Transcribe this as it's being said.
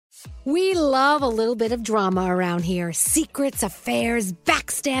We love a little bit of drama around here. Secrets, affairs,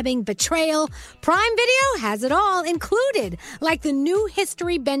 backstabbing, betrayal. Prime Video has it all included, like the new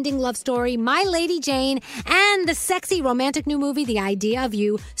history-bending love story, My Lady Jane, and the sexy romantic new movie, The Idea of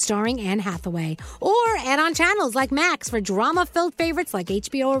You, starring Anne Hathaway. Or add-on channels like Max for drama-filled favorites like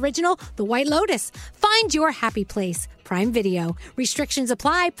HBO original, The White Lotus. Find your happy place. Prime Video. Restrictions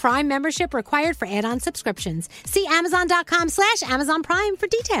apply. Prime membership required for add-on subscriptions. See Amazon.com/Amazon Prime for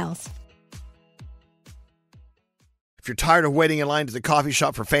details. If you're tired of waiting in line to the coffee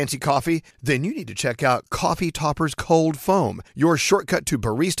shop for fancy coffee, then you need to check out Coffee Topper's Cold Foam, your shortcut to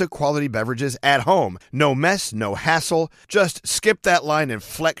barista quality beverages at home. No mess, no hassle. Just skip that line and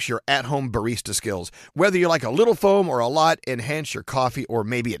flex your at-home barista skills. Whether you like a little foam or a lot, enhance your coffee, or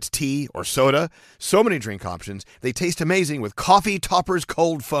maybe it's tea or soda. So many drink options. They taste amazing with Coffee Topper's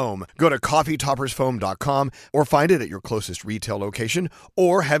Cold Foam. Go to coffeetoppersfoam.com or find it at your closest retail location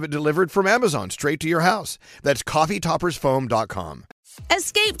or have it delivered from Amazon straight to your house. That's coffeetoppersfoam.com.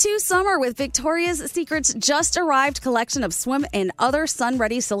 Escape to summer with Victoria's Secret's just arrived collection of swim and other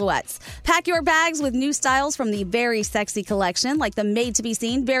sun-ready silhouettes. Pack your bags with new styles from the Very Sexy collection, like the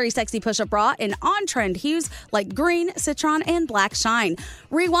made-to-be-seen Very Sexy push-up bra, and on-trend hues like green, citron, and black shine.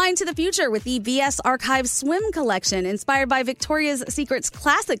 Rewind to the future with the VS Archive Swim collection, inspired by Victoria's Secret's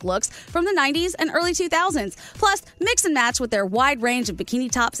classic looks from the 90s and early 2000s. Plus, mix and match with their wide range of bikini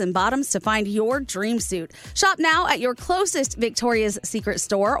tops and bottoms to find your dream suit. Shop now at your closest Victoria's Secret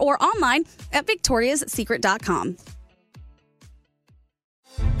store or online at victoriassecret.com.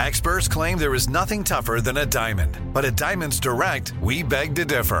 Experts claim there is nothing tougher than a diamond. But at Diamonds Direct, we beg to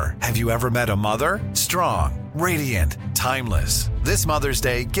differ. Have you ever met a mother? Strong, radiant, timeless. This Mother's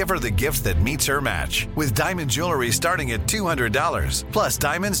Day, give her the gift that meets her match. With diamond jewelry starting at $200. Plus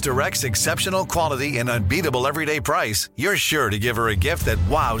Diamonds Direct's exceptional quality and unbeatable everyday price, you're sure to give her a gift that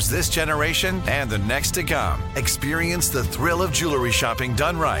wows this generation and the next to come. Experience the thrill of jewelry shopping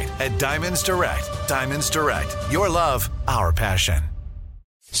done right at Diamonds Direct. Diamonds Direct. Your love, our passion.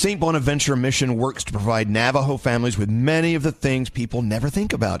 St. Bonaventure Mission works to provide Navajo families with many of the things people never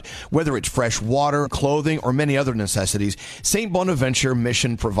think about. Whether it's fresh water, clothing, or many other necessities, St. Bonaventure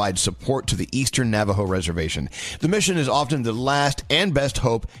Mission provides support to the Eastern Navajo Reservation. The mission is often the last and best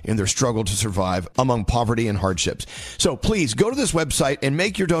hope in their struggle to survive among poverty and hardships. So please go to this website and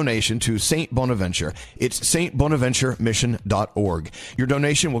make your donation to St. Bonaventure. It's stbonaventuremission.org. Your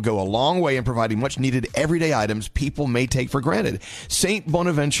donation will go a long way in providing much needed everyday items people may take for granted. St.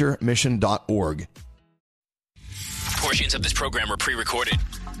 Bonaventuremission.org. Portions of this program are pre-recorded.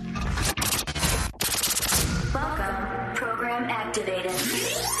 Welcome. Program activated.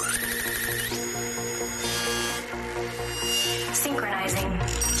 Synchronizing.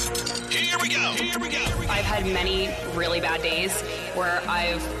 Here we go. I've had many really bad days where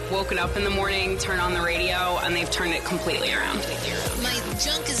I've woken up in the morning, turned on the radio, and they've turned it completely around. My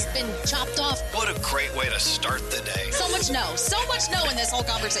junk has been chopped off. What a great way to start the day. So much no in this whole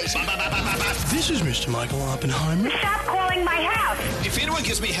conversation. This is Mr. Michael Oppenheimer. Stop calling my house. If anyone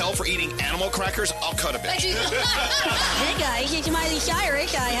gives me hell for eating animal crackers, I'll cut a bitch. Hey guys, it's Miley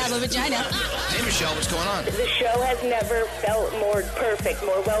Cyrus. I have a vagina. Hey Michelle, what's going on? The show has never felt more perfect,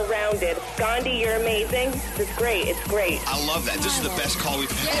 more well-rounded. Gandhi, you're amazing. It's great. It's great. I love that. This is the best call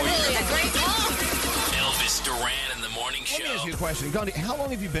we've had all Really, year. a great call. Elvis Duran in the morning show. Let me ask you a question. Gandhi, how long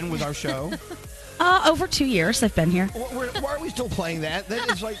have you been with our show? Over 2 years I've been here. Why are we still playing that?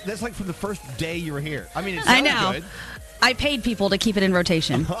 That's like from the first day you were here. I mean, it I sounds know. good. I paid people to keep it in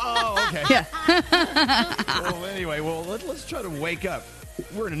rotation. Oh, okay. Yeah. Well, anyway, let's try to wake up.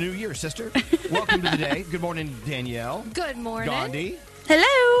 We're in a new year, sister. Welcome to the day. Good morning, Danielle. Good morning. Gandhi.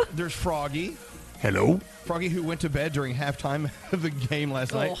 Hello. There's Froggy. Hello. Froggy, who went to bed during halftime of the game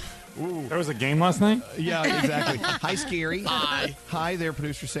last night. Ooh. There was a game last night? Yeah, exactly. Hi, Scary. Hi there,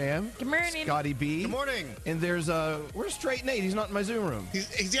 producer Sam. Good morning. Scotty B. Good morning. And there's, where's Straight Nate? He's not in my Zoom room.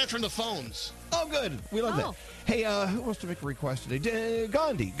 He's answering the phones. Oh, good. We love that. Hey, who wants to make a request today?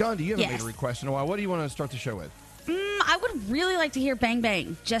 Gandhi. Gandhi, you haven't made a request in a while. What do you want to start the show with? I would really like to hear Bang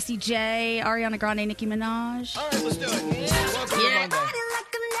Bang. Jessie J, Ariana Grande, Nicki Minaj. All right, let's do it. Welcome to Monday.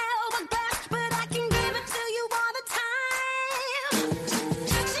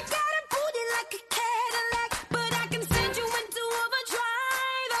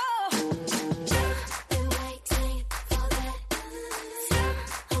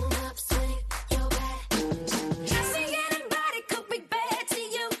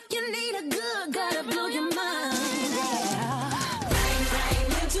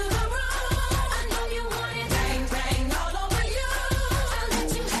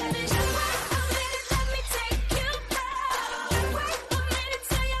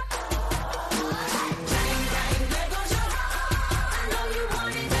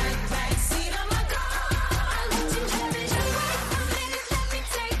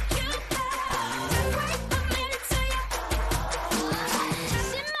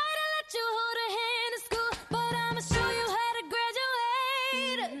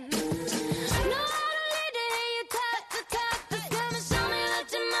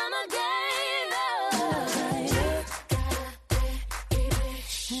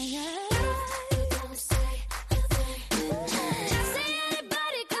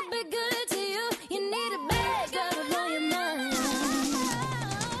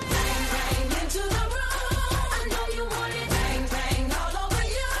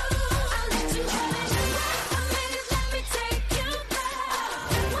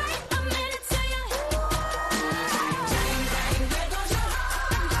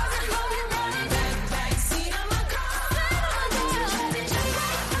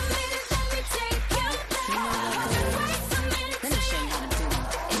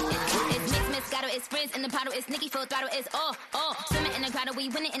 full throttle, it's all. Swimming in the grotto, we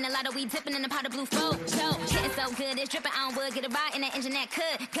winning in the lotto, we dipping in the pot of blue flow. Show, getting so good, it's dripping on wood. Get a ride in that engine that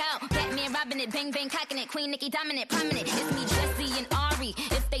could go. Batman robbing it, bang bang cocking it. Queen Nicki dominant, prominent. It's me, Jesse and Ari.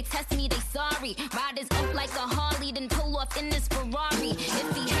 If they test me, they sorry. Riders up like a Harley, then pull off in this Ferrari.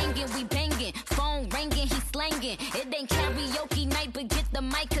 If he hanging, we banging. Phone ringing, he slanging. It ain't karaoke night, but get the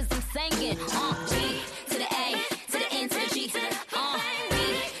mic 'cause I'm singing. G to the A, to the N, to the G, to the B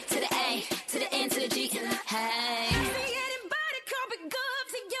to the A, to the N, to the G. Hey.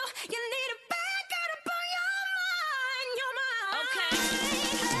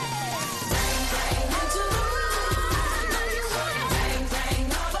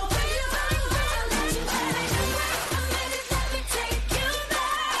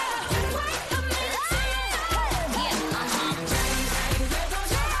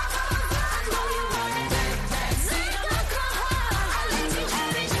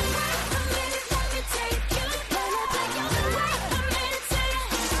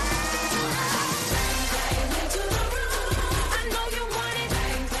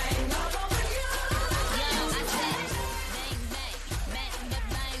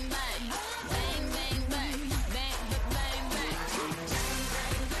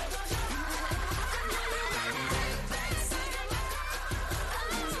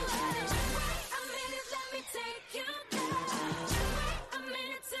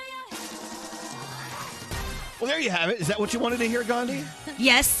 Well, there you have it. Is that what you wanted to hear, Gandhi?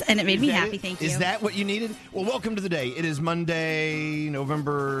 Yes, and it made me happy. Thank you. Is that what you needed? Well, welcome to the day. It is Monday,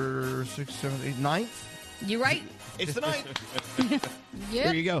 November 6th, 7th, 8th, 9th. You're right. It's the 9th.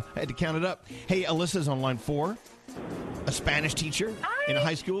 There you go. I had to count it up. Hey, Alyssa's on line 4, a Spanish teacher in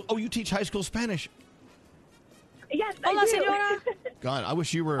high school. Oh, you teach high school Spanish. Yes, Hola, I do. señora. God, I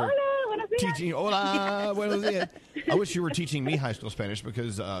wish you were Hola, buenos días. teaching. Hola, buenos días. I wish you were teaching me high school Spanish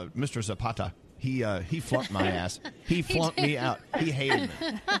because Mr. Zapata, he flunked my ass. He flunked me out. He hated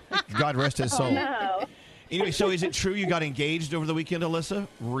me. God rest his soul. Oh, no. Anyway, so is it true you got engaged over the weekend, Alyssa?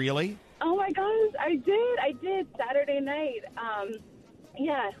 Really? Oh my gosh, I did Saturday night. My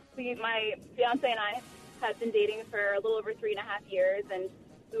fiance and I have been dating for a little over 3.5 years, and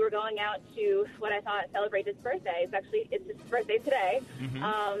we were going out to what I thought celebrate his birthday. It's his birthday today,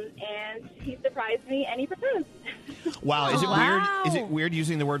 and he surprised me and he proposed. Wow, is it weird? Is it weird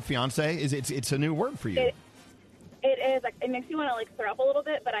using the word fiance? It's a new word for you? It is. It makes you want to throw up a little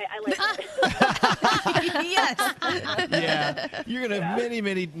bit, but I like it. Yes. Yeah, you're going to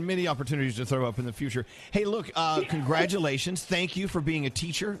have many opportunities to throw up in the future. Hey, look, congratulations. Thank you for being a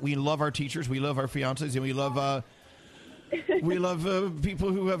teacher. We love our teachers. We love our fiancés, and we love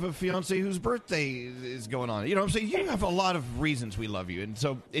people who have a fiance whose birthday is going on. You know what I'm saying? You have a lot of reasons we love you. And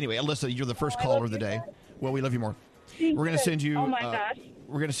so, anyway, Alyssa, you're the first caller of the day. Well, we love you more. We're going to send you. Oh my gosh.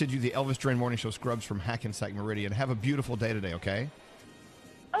 We're going to send you the Elvis Duran Morning Show scrubs from Hackensack Meridian. Have a beautiful day today, okay?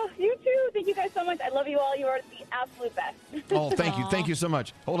 Oh, you too. Thank you guys so much. I love you all. You are the absolute best. Oh, thank you. Thank you so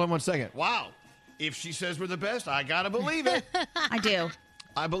much. Hold on one second. Wow. If she says we're the best, I got to believe it. I do.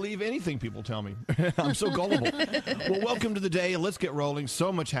 I believe anything people tell me. I'm so gullible. Well, welcome to the day. Let's get rolling.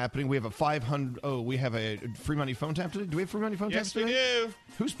 So much happening. We have we have a free money phone tap today. Do we have free money phone tap today? Yes, we do.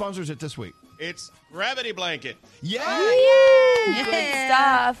 Who sponsors it this week? It's Gravity Blanket. Yeah. Good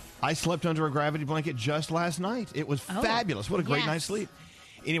stuff. I slept under a gravity blanket just last night. It was fabulous. What a great night's sleep.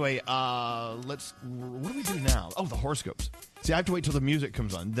 Anyway, what do we do now? Oh, the horoscopes. See, I have to wait till the music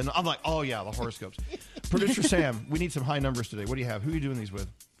comes on. Then I'm like, oh, yeah, the horoscopes. Producer Sam, we need some high numbers today. What do you have? Who are you doing these with?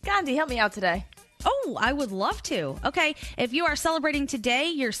 Gandhi, help me out today. Oh, I would love to. Okay, if you are celebrating today,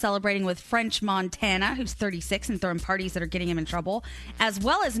 you're celebrating with French Montana, who's 36 and throwing parties that are getting him in trouble, as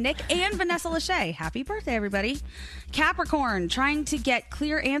well as Nick and Vanessa Lachey. Happy birthday, everybody. Capricorn, trying to get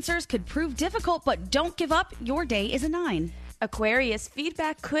clear answers could prove difficult, but don't give up. Your day is a 9. Aquarius,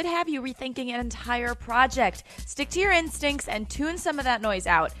 feedback could have you rethinking an entire project. Stick to your instincts and tune some of that noise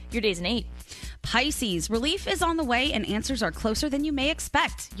out. Your day's an 8. Pisces, relief is on the way and answers are closer than you may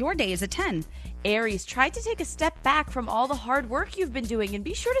expect. Your day is a 10. Aries, try to take a step back from all the hard work you've been doing and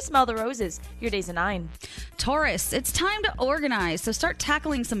be sure to smell the roses. Your day's a 9. Taurus, it's time to organize, so start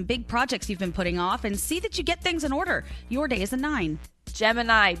tackling some big projects you've been putting off and see that you get things in order. Your day is a 9.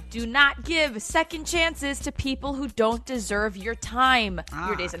 Gemini, do not give second chances to people who don't deserve your time.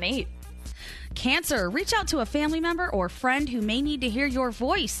 Your day's an 8. Cancer, reach out to a family member or friend who may need to hear your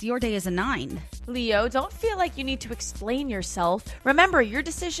voice. Your day is a 9. Leo, don't feel like you need to explain yourself. Remember, your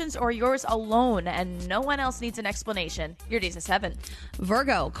decisions are yours alone, and no one else needs an explanation. Your day's a 7.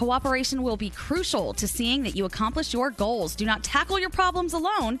 Virgo, cooperation will be crucial to seeing that you accomplish your goals. Do not tackle your problems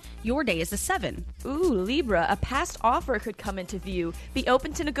alone. Your day is a 7. Ooh, Libra, a past offer could come into view. Be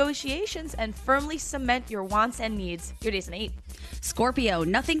open to negotiations and firmly cement your wants and needs. Your day's an 8. Scorpio,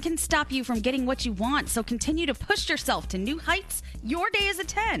 nothing can stop you from getting what you want, so continue to push yourself to new heights. Your day is a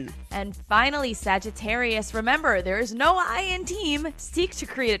 10. And finally, Sagittarius, remember, there is no I in team. Seek to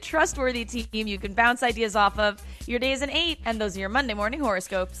create a trustworthy team you can bounce ideas off of. Your day is an 8, and those are your Monday morning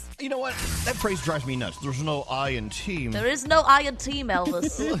horoscopes. You know what? That phrase drives me nuts. There's no I in team. There is no I in team,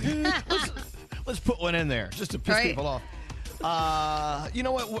 Elvis. Let's put one in there just to piss people off. You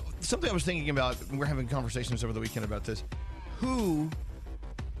know what? Something I was thinking about, we're having conversations over the weekend about this. Who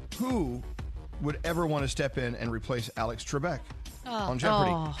would ever want to step in and replace Alex Trebek on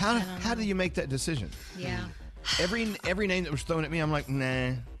Jeopardy? How do you make that decision? Yeah. Every name that was thrown at me, I'm like,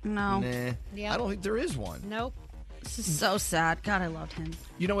 nah. No. Yep. I don't think there is one. Nope. This is so sad. God, I loved him.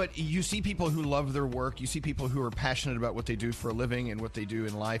 You know what? You see people who love their work. You see people who are passionate about what they do for a living and what they do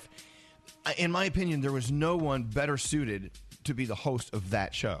in life. In my opinion, there was no one better suited to be the host of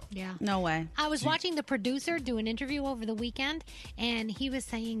that show. Yeah. No way. I was watching the producer do an interview over the weekend, and he was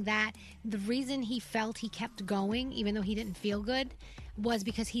saying that the reason he felt he kept going, even though he didn't feel good, was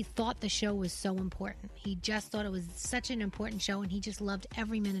because he thought the show was so important. He just thought it was such an important show, and he just loved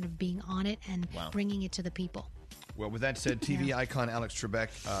every minute of being on it and bringing it to the people. Well, with that said, TV icon Alex Trebek,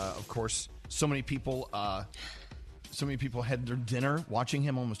 of course, so many people had their dinner watching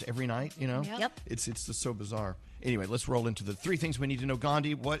him almost every night, you know? Yep. It's just so bizarre. Anyway, let's roll into the 3 things we need to know.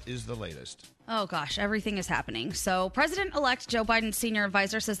 Gandhi, what is the latest? Oh, gosh, everything is happening. So President-elect Joe Biden's senior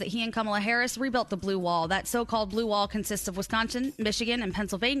advisor says that he and Kamala Harris rebuilt the Blue Wall. That so-called Blue Wall consists of Wisconsin, Michigan, and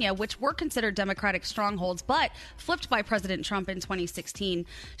Pennsylvania, which were considered Democratic strongholds, but flipped by President Trump in 2016.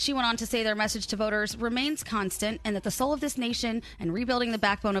 She went on to say their message to voters remains constant and that the soul of this nation and rebuilding the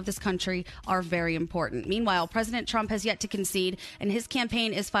backbone of this country are very important. Meanwhile, President Trump has yet to concede, and his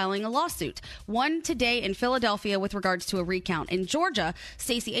campaign is filing a lawsuit. One today in Philadelphia with regards to a recount. In Georgia,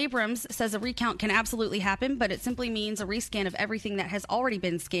 Stacey Abrams says a recount can absolutely happen, but it simply means a rescan of everything that has already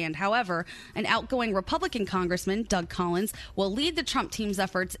been scanned. However, an outgoing Republican congressman, Doug Collins, will lead the Trump team's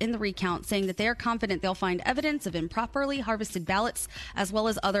efforts in the recount, saying that they are confident they'll find evidence of improperly harvested ballots as well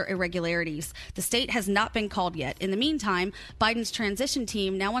as other irregularities. The state has not been called yet. In the meantime, Biden's transition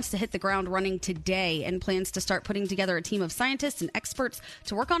team now wants to hit the ground running today and plans to start putting together a team of scientists and experts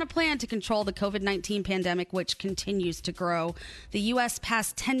to work on a plan to control the COVID-19 pandemic, which continues to grow. The U.S.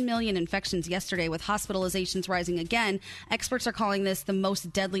 passed 10 million infections yesterday, with hospitalizations rising again. Experts are calling this the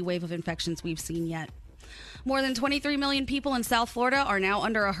most deadly wave of infections we've seen yet. More than 23 million people in South Florida are now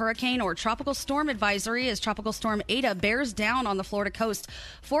under a hurricane or tropical storm advisory as Tropical Storm Eta bears down on the Florida coast.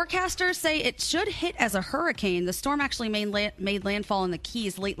 Forecasters say it should hit as a hurricane. The storm actually made landfall in the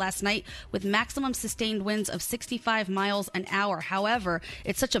Keys late last night with maximum sustained winds of 65 miles an hour. However,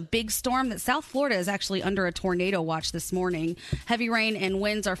 it's such a big storm that South Florida is actually under a tornado watch this morning. Heavy rain and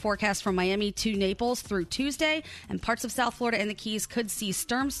winds are forecast from Miami to Naples through Tuesday, and parts of South Florida and the Keys could see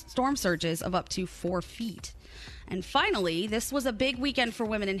storm surges of up to 4 feet. And finally, this was a big weekend for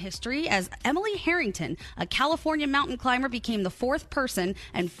women in history as Emily Harrington, a California mountain climber, became the 4th person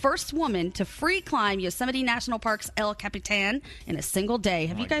and first woman to free climb Yosemite National Park's El Capitan in a single day.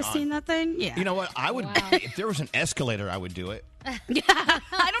 Have you guys seen that thing? Yeah. You know what? I would, if there was an escalator, I would do it. Yeah,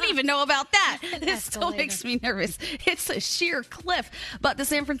 I don't even know about that. This still makes me nervous. It's a sheer cliff. But the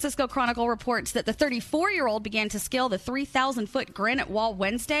San Francisco Chronicle reports that the 34-year-old began to scale the 3,000-foot granite wall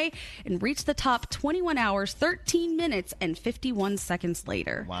Wednesday and reached the top 21 hours, 13 minutes, and 51 seconds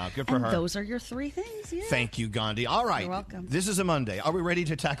later. Wow, good for her. Those are your 3 things. Yeah. Thank you, Gandhi. All right. You're welcome. This is a Monday. Are we ready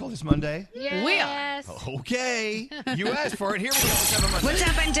to tackle this Monday? Yes. We are. Okay. You asked for it. Here we go. Let's have a Monday. What's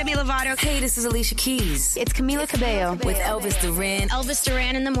up? I'm Demi Lovato. Hey, this is Alicia Keys. It's Camila Cabello with Elvis Duran. Elvis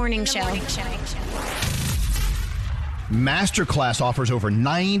Duran in the Morning Show. Masterclass offers over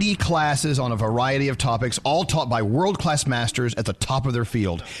 90 classes on a variety of topics, all taught by world-class masters at the top of their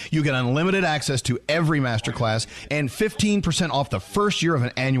field. You get unlimited access to every masterclass and 15% off the first year of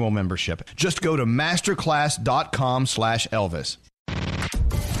an annual membership. Just go to masterclass.com/Elvis.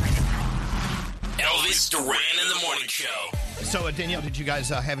 Elvis Duran in the Morning Show. So, Danielle, did you guys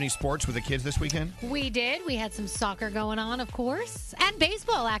have any sports with the kids this weekend? We did. We had some soccer going on, of course. And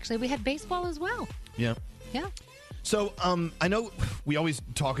baseball, actually. We had baseball as well. Yeah. Yeah. So, I know we always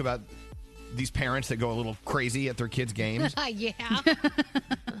talk about these parents that go a little crazy at their kids' games. Yeah.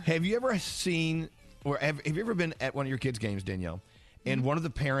 Have you ever seen, or have you ever been at one of your kids' games, Danielle, and one of the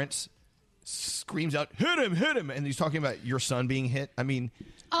parents screams out, hit him, and he's talking about your son being hit? I mean,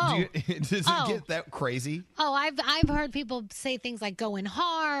 does it get that crazy? Oh, I've heard people say things like going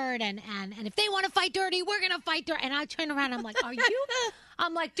hard and if they want to fight dirty, we're going to fight dirty. And I turn around, I'm like, are you?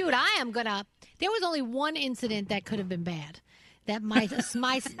 I'm like, dude, I am going to. There was only one incident that could have been bad. That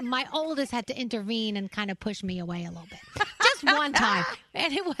my oldest had to intervene and kind of push me away a little bit. Just one time.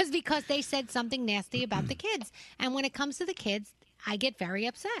 And it was because they said something nasty about the kids. And when it comes to the kids, I get very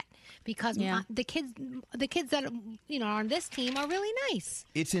upset because the kids that are on this team are really nice.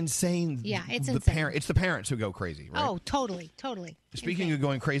 It's insane. Yeah, it's insane. It's the parents who go crazy, right? Oh, totally. Speaking of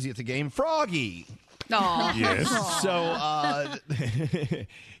going crazy at the game, Froggy. Aw. Yes. Aw. So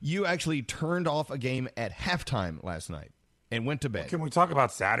you actually turned off a game at halftime last night and went to bed. Can we talk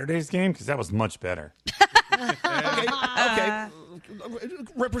about Saturday's game? Because that was much better. Okay.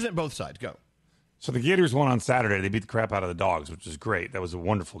 Represent both sides. Go. So the Gators won on Saturday. They beat the crap out of the Dogs, which is great. That was a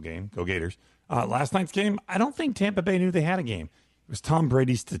wonderful game. Go Gators. Last night's game, I don't think Tampa Bay knew they had a game. It was Tom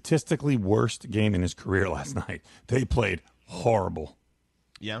Brady's statistically worst game in his career last night. They played horrible.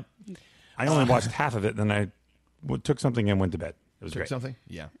 Yeah. I only watched half of it, then I took something and went to bed. It was great. Something?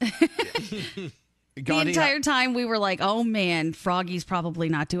 Yeah. The entire time we were like, oh man, Froggy's probably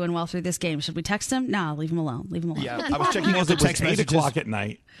not doing well through this game. Should we text him? No, leave him alone. Yeah, I was checking out the text messages. 8 o'clock at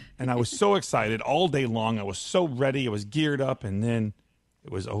night, and I was so excited all day long. I was so ready. I was geared up, and then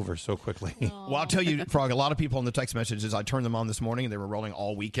it was over so quickly. Well, I'll tell you, Frog, a lot of people in the text messages, I turned them on this morning, and they were rolling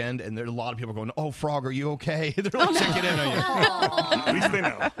all weekend, and there are a lot of people going, oh, Frog, are you okay? They're like checking in on you. At least they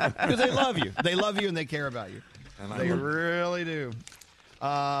know. Because they love you. They love you, and they care about you. And they really do.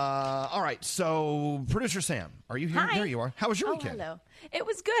 All right, so producer Sam, are you here? Hi. There you are. How was your weekend? Hello. It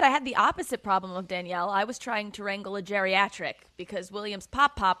was good. I had the opposite problem of Danielle. I was trying to wrangle a geriatric because William's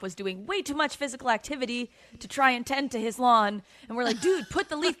Pop was doing way too much physical activity to try and tend to his lawn. And we're like, dude, put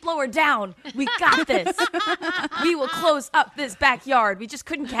the leaf blower down. We got this. We will close up this backyard. We just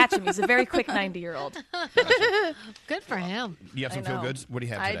couldn't catch him. He's a very quick 90-year-old. Good for him. You have some feel goods? What do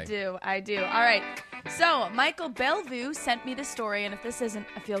you have today? I do. All right. So, Michael Bellevue sent me the story, and if this isn't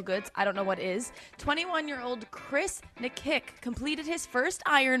a feel goods, I don't know what is. 21-year-old Chris Nikic completed his first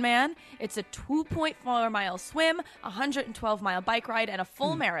Ironman. It's a 2.4-mile swim, a 112-mile bike ride, and a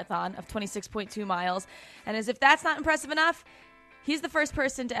full marathon of 26.2 miles. And as if that's not impressive enough, he's the first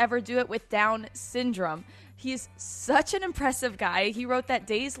person to ever do it with Down syndrome. He's such an impressive guy. He wrote that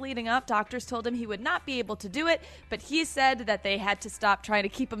days leading up, doctors told him he would not be able to do it, but he said that they had to stop trying to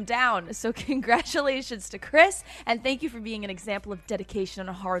keep him down. So congratulations to Chris, and thank you for being an example of dedication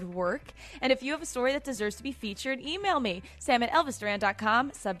and hard work. And if you have a story that deserves to be featured, email me,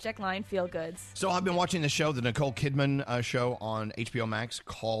 sam@elvisduran.com, subject line feel goods. So I've been watching the show, the Nicole Kidman show on HBO Max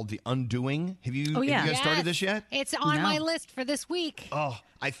called The Undoing. Have you guys started this yet? It's on my list for this week. Oh,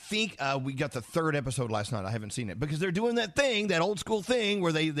 I think we got the third episode last night. I haven't seen it because they're doing that thing, that old school thing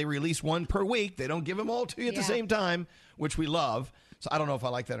where they release one per week. They don't give them all to you at the same time, which we love. So I don't know if I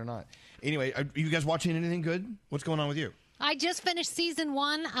like that or not. Anyway, are you guys watching anything good? What's going on with you? I just finished season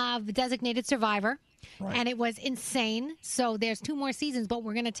 1 of Designated Survivor, and it was insane. So there's 2 more seasons, but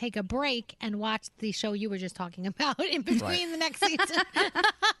we're going to take a break and watch the show you were just talking about in between the next season.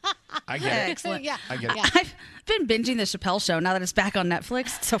 I get it. Excellent. Yeah. I get it. Yeah. I've been binging the Chappelle Show now that it's back on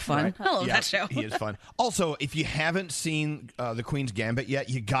Netflix. It's so fun. Right. I love that show. He is fun. Also, if you haven't seen The Queen's Gambit yet,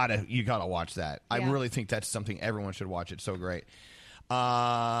 you gotta watch that. I really think that's something everyone should watch. It's so great.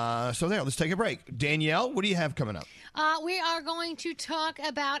 So there, let's take a break. Danielle, what do you have coming up? We are going to talk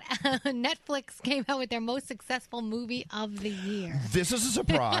about Netflix came out with their most successful movie of the year. This is a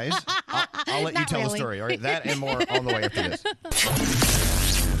surprise. I'll let you tell the story. All right, that and more on the way after this.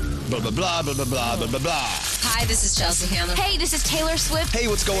 Blah, blah, blah, blah, blah, blah, blah, blah. Hi, this is Chelsea Handler. Hey, this is Taylor Swift. Hey,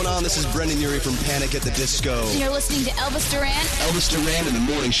 what's going on? This is Brendan Urie from Panic at the Disco. You're listening to Elvis Duran. Elvis Duran in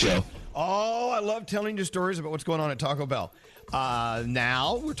the Morning Show. Oh, I love telling you stories about what's going on at Taco Bell.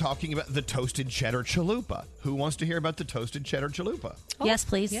 Now we're talking about the toasted cheddar chalupa. Who wants to hear about the toasted cheddar chalupa? Oh, yes,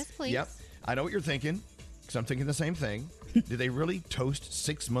 please. Yes, please. Yep. I know what you're thinking, because I'm thinking the same thing. Did they really toast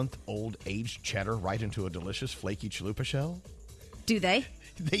 6-month-old aged cheddar right into a delicious flaky chalupa shell? Do they?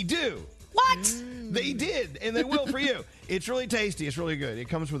 They do. What? They did, and they will for you. It's really tasty. It's really good. It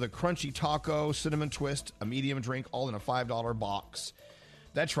comes with a crunchy taco, cinnamon twist, a medium drink, all in a $5 box.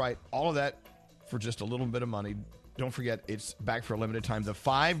 That's right. All of that for just a little bit of money. Don't forget, it's back for a limited time. The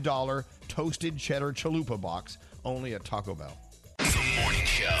 $5 toasted cheddar chalupa box, only at Taco Bell. The Morning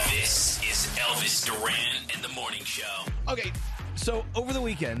Show. This is Elvis Duran in the Morning Show. Okay, so over the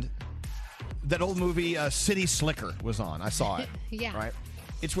weekend, that old movie City Slicker was on. I saw it. Yeah. Right?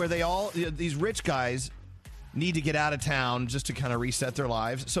 It's where these rich guys need to get out of town just to kind of reset their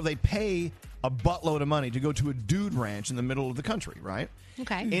lives. So they pay a buttload of money to go to a dude ranch in the middle of the country, right?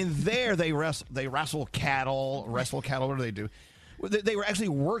 Okay. And there they wrestle cattle. What do they do? They were actually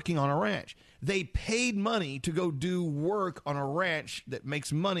working on a ranch. They paid money to go do work on a ranch that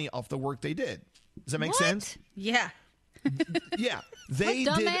makes money off the work they did. Does that make sense? Yeah. Yeah. What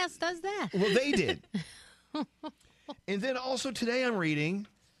dumbass does that? Well, they did. And then also today I'm reading,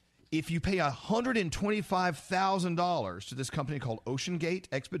 if you pay $125,000 to this company called Ocean Gate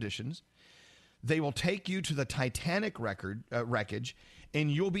Expeditions, they will take you to the Titanic wreckage,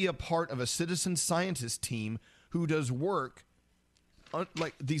 and you'll be a part of a citizen scientist team who does work,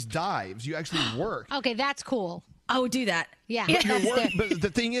 like these dives. You actually work. Okay, that's cool. I would do that. Yeah. But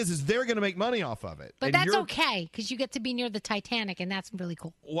the thing is they're going to make money off of it. But And that's you're- okay because you get to be near the Titanic, and that's really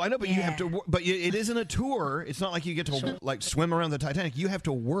cool. Well, I know, but you have to. But it isn't a tour. It's not like you get to like swim around the Titanic. You have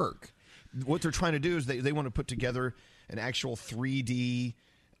to work. What they're trying to do is they want to put together an actual 3D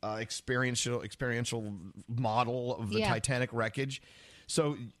experiential model of the Titanic wreckage.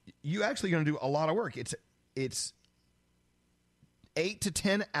 So you actually going to do a lot of work. It's 8 to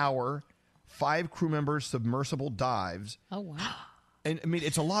 10 hour, 5 crew members submersible dives. Oh wow. And I mean,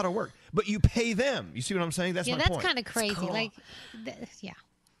 it's a lot of work, but you pay them. You see what I'm saying? That's my point. That's kind of crazy. cool. Like, yeah.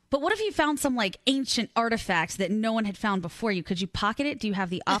 But what if you found some like ancient artifacts that no one had found before you? Could you pocket it? Do you have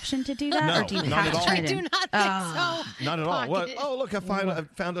the option to do that, No, or do you not have at to all. turn I it do in? not think so. Not at all. What? Pocket. Oh, look! I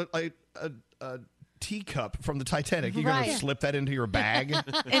found a teacup from the Titanic. You're going to Right. slip that into your bag?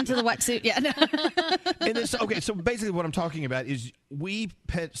 Into the wetsuit? Yeah. No. And it's, okay, so basically what I'm talking about is we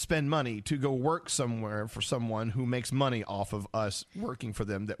spend money to go work somewhere for someone who makes money off of us working for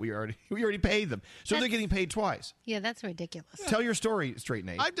them that we already paid them. So they're getting paid twice. Yeah, that's ridiculous. Tell your story straight,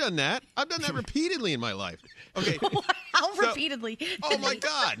 Nate. I've done that. I've done that repeatedly in my life. Okay. How So- repeatedly? Oh my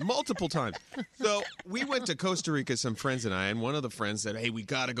God, multiple times. So we went to Costa Rica, some friends and I, and one of the friends said, "Hey, we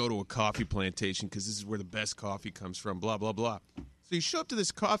got to go to a coffee plantation because this is where the best coffee comes from." Blah blah blah. So you show up to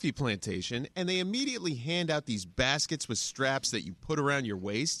this coffee plantation, and they immediately hand out these baskets with straps that you put around your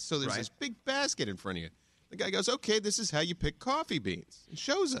waist. So there's Right. this big basket in front of you. The guy goes, "Okay, this is how you pick coffee beans." And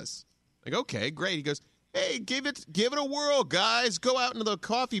shows us. Like, okay, great. He goes, "Hey, give it a whirl, guys. Go out into the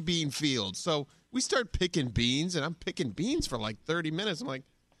coffee bean field." So we start picking beans, and I'm picking beans for like 30 minutes. I'm like,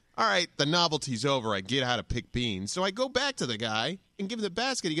 all right, the novelty's over. I get how to pick beans. So I go back to the guy and give him the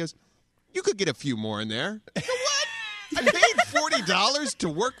basket. He goes, "You could get a few more in there." I go, "What? I paid $40 to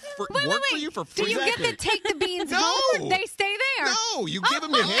work for you for free." Do you get to take the beans No. home, or they stay there? No, you give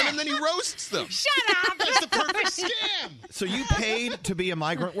them to him, and then he roasts them. Shut up. That's the perfect scam. So you paid to be a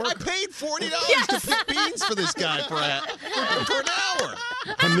migrant worker. I paid $40 to pick beans for this guy for an hour.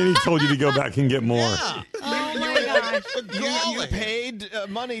 And then he told you to go back and get more. Oh my gosh. You paid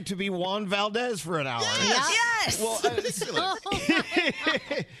money to be Juan Valdez for an hour. Yes. Well,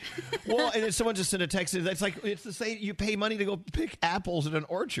 well, and then someone just sent a text. That's like it's the same. You pay money to go pick apples in an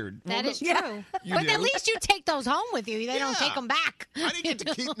orchard. That Well, is no- true. You But do. at least you take those home with you. They don't take them back. I didn't get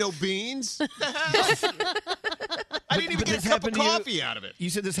to keep no beans. I didn't even But get this a cup of happened to you- coffee out of it. You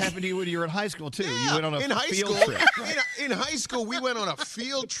said this happened to you when you were in high school too. You went on a in high field school, trip. in high school, we went on a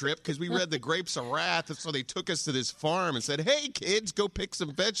field trip because we read The Grapes of Wrath. So they took us to this farm and said, "Hey, kids, go pick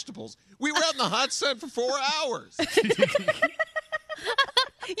some vegetables." We were out in the hot sun for 4 hours.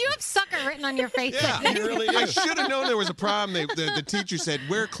 You have sucker written on your face. Yeah, I think. I should have known there was a problem. The teacher said,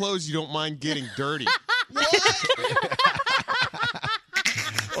 "Wear clothes you don't mind getting dirty."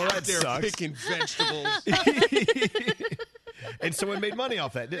 Well, that They're sucks. picking vegetables. And someone made money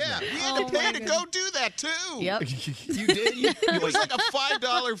off that, didn't Yeah, they? we had to pay to go do that too. Yep. You did. It was like a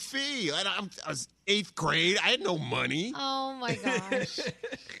 $5 fee. And I was 8th grade. I had no money. Oh my gosh.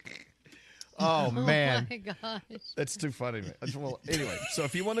 Oh man, Oh my gosh. that's too funny. Man. Well, anyway, so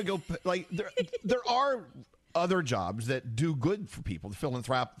if you want to go, like, there are other jobs that do good for people, the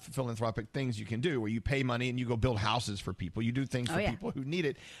philanthropic things you can do, where you pay money and you go build houses for people. You do things for people who need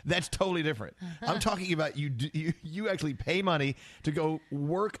it. That's totally different. I'm talking about you actually pay money to go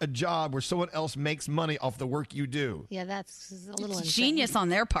work a job where someone else makes money off the work you do. Yeah, that's a little It's insane. genius on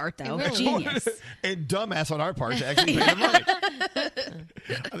their part, though. It really Genius. And dumbass on our part to actually pay the money.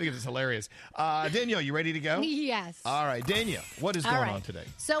 I think it's hilarious. Danielle, you ready to go? Yes. All right, Danielle, what is All going right. on today?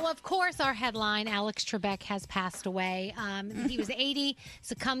 So, of course, our headline, Alex Trebek has passed away. He was 80,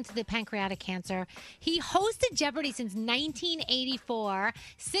 succumbed to the pancreatic cancer. He hosted Jeopardy since 1984.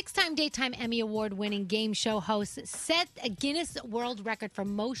 Six-time Daytime Emmy Award-winning game show host, set a Guinness World Record for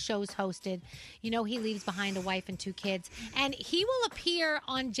most shows hosted. You know, he leaves behind a wife and 2 kids. And he will appear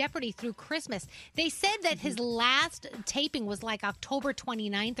on Jeopardy through Christmas. They said that his last taping was like October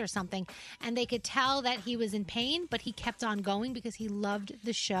 29th or something, and they could tell that he was in pain, but he kept on going because he loved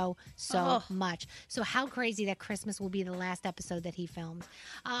the show so much. So how crazy that Christmas will be the last episode that he filmed.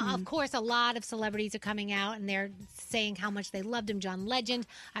 Of course, a lot of celebrities are coming out, and they're saying how much they loved him. John Legend,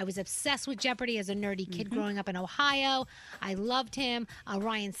 I was obsessed with Jeopardy as a nerdy kid growing up in Ohio. I loved him.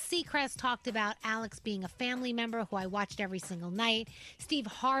 Ryan Seacrest talked about Alex being a family member who I watched every single night. Steve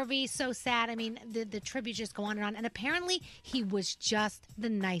Harvey, so sad. I mean, the tributes just go on. And apparently he was just the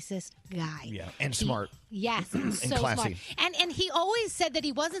nicest guy. Yeah, and smart. Yes, and so classy. smart. And he always said that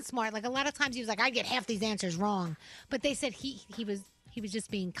he wasn't smart. Like a lot of times he was like, I get half these answers wrong. But they said he was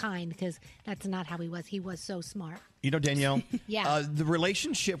just being kind because that's not how he was. He was so smart. You know, Danielle, Yeah. The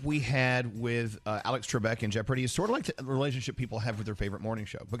relationship we had with Alex Trebek and Jeopardy is sort of like the relationship people have with their favorite morning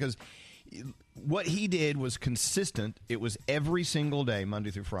show, because what he did was consistent. It was every single day,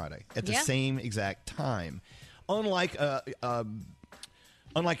 Monday through Friday, at the same exact time. Unlike a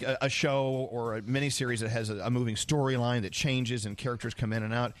show or a miniseries that has a moving storyline that changes and characters come in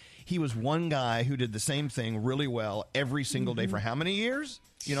and out, he was one guy who did the same thing really well every single day for how many years?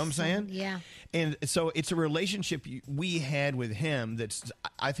 You know what I'm saying? Yeah. And so it's a relationship we had with him that's,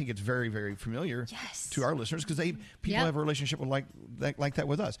 I think it's very, very familiar to our listeners, because people have a relationship with like that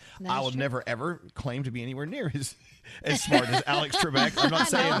with us. That's I will true. never, ever claim to be anywhere near as smart as Alex Trebek. I'm not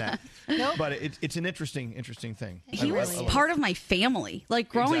saying that. Nope. But it's an interesting thing. He was part of my family. Like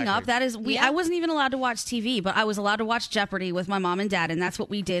growing up, that is I wasn't even allowed to watch TV, but I was allowed to watch Jeopardy with my mom and dad, and that's what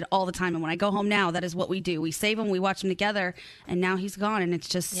we did all the time. And when I go home now, that is what we do. We save him, we watch him together, and now he's gone, and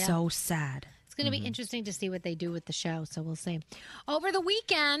it's just so sad. It's going to be interesting to see what they do with the show, so we'll see. Over the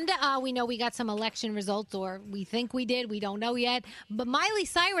weekend, we know we got some election results, or we think we did. We don't know yet. But Miley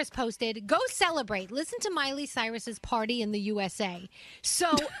Cyrus posted, "Go celebrate. Listen to Miley Cyrus's party in the USA."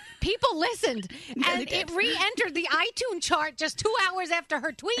 So people listened, and it re-entered the iTunes chart just 2 hours after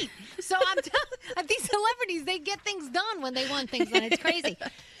her tweet. So I'm telling these celebrities, they get things done when they want things done. It's crazy.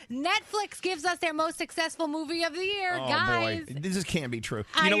 Netflix gives us their most successful movie of the year, guys. Boy, this can't be true.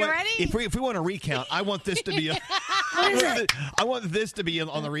 Are know you what? ready? If we want to recount, I want this to be. I want this to be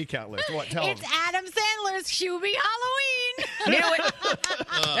on the recount list. What? Tell It's them. Adam Sandler's Hubie Halloween.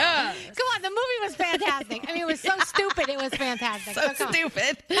 Come on, the movie was fantastic. I mean, it was so stupid. It was fantastic. So come on.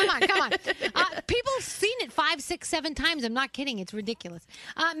 stupid. Come on. People have seen it 5, 6, 7 times. I'm not kidding. It's ridiculous.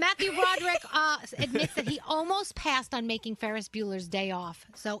 Matthew Broderick admits that he almost passed on making Ferris Bueller's Day Off.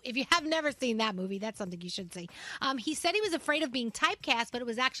 So if you have never seen that movie, that's something you should see. He said he was afraid of being typecast, but it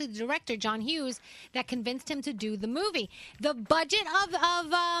was actually the director, John Hughes, that convinced him to do the movie. The budget of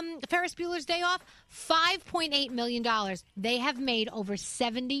Ferris Bueller's Day Off, $5.8 million. They have made over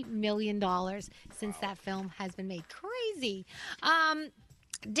 $70 million since that film has been made. Crazy.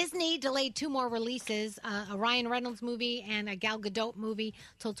 Disney delayed 2 more releases, a Ryan Reynolds movie and a Gal Gadot movie,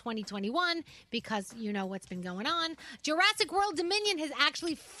 till 2021 because you know what's been going on. Jurassic World Dominion has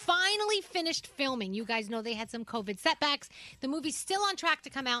actually finally finished filming. You guys know they had some COVID setbacks. The movie's still on track to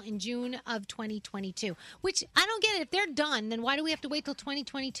come out in June of 2022, which I don't get it. If they're done, then why do we have to wait till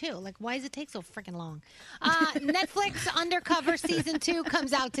 2022? Like, why does it take so freaking long? Netflix Undercover Season 2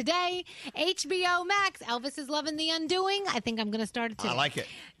 comes out today. HBO Max, Elvis is Loving the Undoing. I think I'm going to start it today. I like it.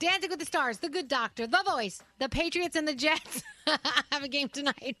 Dancing with the Stars, The Good Doctor, The Voice, The Patriots and the Jets have a game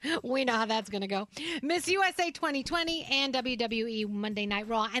tonight. We know how that's going to go. Miss USA 2020 and WWE Monday Night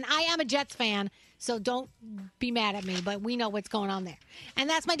Raw. And I am a Jets fan, so don't be mad at me, but we know what's going on there. And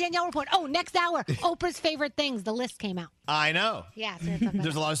that's my Danielle report. Oh, next hour, Oprah's favorite things. The list came out. I know. Yeah.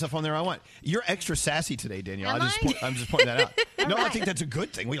 There's a lot of stuff on there I want. You're extra sassy today, Danielle. Am I'm just pointing that out. No, I right. think that's a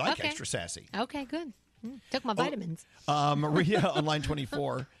good thing. We like Okay. extra sassy. Okay, good. Took my vitamins. Maria on line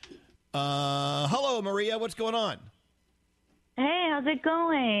 24. Hello, Maria. What's going on? Hey, how's it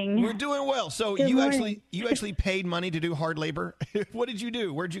going? We're doing well. So Good you morning. actually paid money to do hard labor. What did you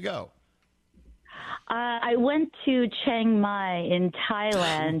do? Where'd you go? I went to Chiang Mai in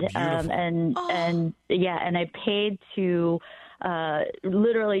Thailand, and I paid to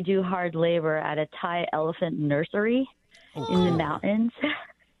literally do hard labor at a Thai elephant nursery in the mountains.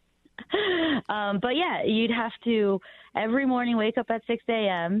 But yeah, you'd have to every morning wake up at 6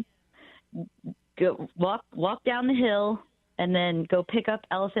 a.m., go walk down the hill, and then go pick up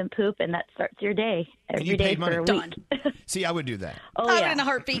elephant poop, and that starts your day And you every day paid money. for a week. See, I would do that. Oh, I would yeah. in a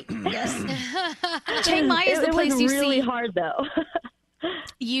heartbeat. Yes. Chiang Mai is the place was you really see. hard, though.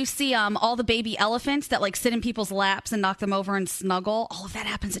 You see all the baby elephants that like sit in people's laps and knock them over and snuggle. All of that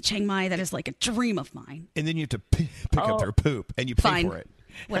happens at Chiang Mai. That is like a dream of mine. And then you have to pick up their poop, and you pay Fine. for it.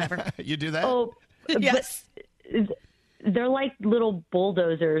 Whatever. You do that? Oh, yes. But they're like little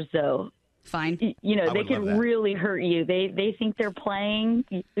bulldozers, though. Fine. You know, I they would love can that. really hurt you. They think they're playing,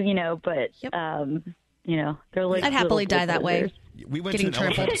 you know, but you know, they're like. I'd happily little die that way. bulldozers. We went to an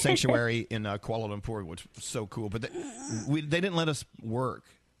elephant sanctuary in Kuala Lumpur, which was so cool, but they didn't let us work.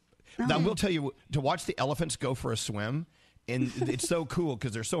 Now, I will tell you, to watch the elephants go for a swim, and it's so cool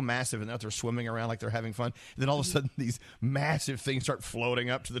because they're so massive, and they're out there swimming around like they're having fun. And then all of a sudden, these massive things start floating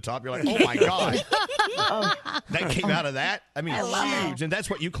up to the top. You're like, oh, my God. That came out of that? I mean, huge. And that's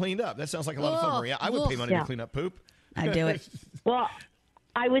what you cleaned up. That sounds like a lot of fun, Maria. I would pay money to clean up poop. I'd do it. Well,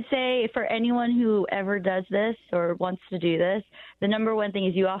 I would say for anyone who ever does this or wants to do this, the number one thing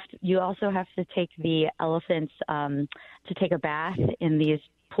is you also have to take the elephants to take a bath in these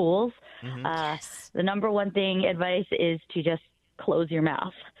pools. The number one thing advice is to just close your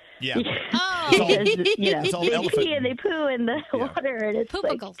mouth. Yeah. Because, you know, It's all they elephant. pee and they poo in the water, and it's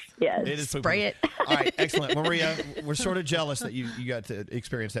like, yeah, It is spray it. All right, excellent. Maria, we're sort of jealous that you got to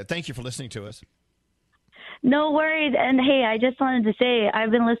experience that. Thank you for listening to us. No worries. And hey, I just wanted to say I've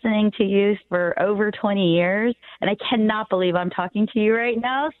been listening to you for over 20 years, and I cannot believe I'm talking to you right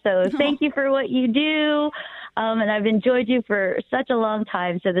now. So thank you for what you do. And I've enjoyed you for such a long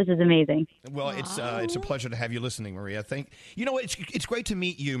time. So this is amazing. Well, it's a pleasure to have you listening, Maria. You know, it's great to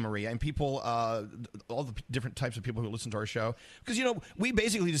meet you, Maria, and people, all the different types of people who listen to our show. Because, you know, we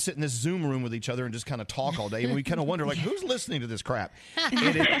basically just sit in this Zoom room with each other and just kind of talk all day, and we kind of wonder, like, who's listening to this crap?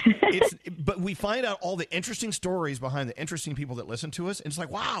 And but we find out all the interesting stories behind the interesting people that listen to us, and it's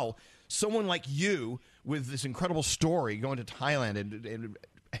like, wow, someone like you with this incredible story going to Thailand and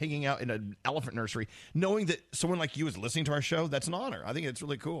hanging out in an elephant nursery, knowing that someone like you is listening to our show, that's an honor. I think it's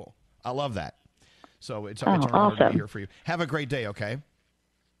really cool. I love that. So it's our honor to be here for you. Have a great day, okay?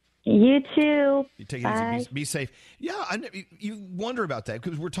 You too. You take it Bye. easy. Be safe. Yeah, you wonder about that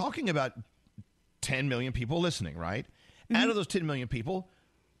because we're talking about 10 million people listening, right? Out of those 10 million people,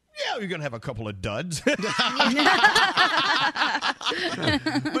 yeah, you're going to have a couple of duds. But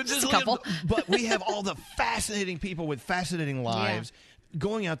just a couple. But we have all the fascinating people with fascinating lives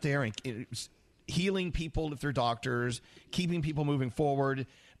going out there and healing people if they're doctors, keeping people moving forward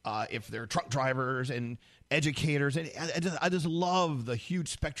if they're truck drivers and educators. And I just love the huge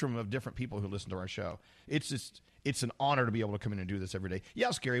spectrum of different people who listen to our show. It's an honor to be able to come in and do this every day.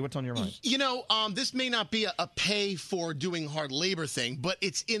 Yeah, Scary, what's on your mind? You know, this may not be a pay for doing hard labor thing, but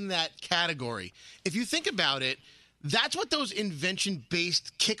it's in that category. If you think about it, that's what those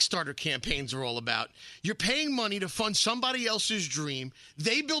invention-based Kickstarter campaigns are all about. You're paying money to fund somebody else's dream.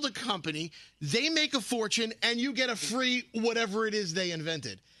 They build a company, they make a fortune, and you get a free whatever it is they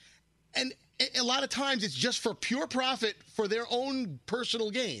invented. And a lot of times it's just for pure profit for their own personal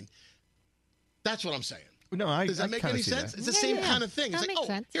gain. That's what I'm saying. No, Does that make any sense? That. It's the same kind of thing. It's That like, makes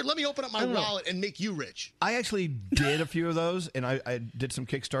sense. here, let me open up my wallet and make you rich. I actually did a few of those, and I did some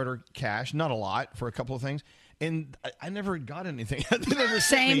Kickstarter cash, not a lot, for a couple of things. And I never got anything. They never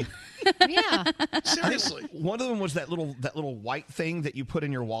sent me. Yeah. Seriously. One of them was that little white thing that you put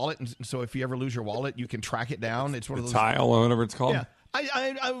in your wallet, and so if you ever lose your wallet, you can track it down. It's one of those Tile or whatever it's called. Yeah.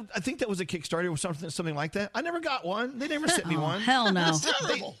 I think that was a Kickstarter or something like that. I never got one. They never sent me one. Hell no. That's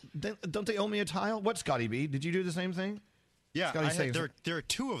terrible. Don't they owe me a tile? What, Scotty B? Did you do the same thing? Yeah, Scotty, there are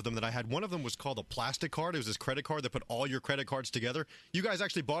two of them that I had. One of them was called a plastic card. It was this credit card that put all your credit cards together. You guys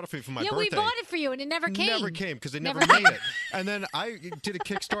actually bought it for me for my birthday. We bought it for you, and it never came. Never came because they never made it. And then I did a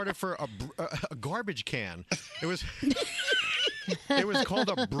Kickstarter for a garbage can. It was called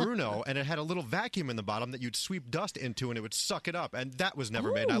a Bruno, and it had a little vacuum in the bottom that you'd sweep dust into, and it would suck it up. And that was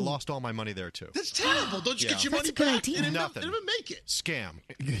never made. I lost all my money there too. That's terrible. Don't you get your That's money a good back? idea. They didn't Nothing. make it. Scam.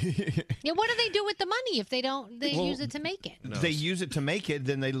 Yeah, what do they do with the money if they don't? They Well, use it to make it. They use it to make it.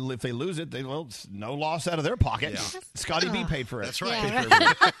 Then if they lose it, it's no loss out of their pocket. Yeah. Scotty B paid for it. That's right.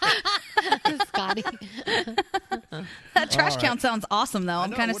 Yeah, Scotty. That trash count sounds awesome, though. I'm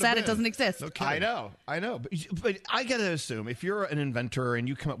know, kind of would've sad it been. doesn't exist. I know. But I got to assume if you're an inventor and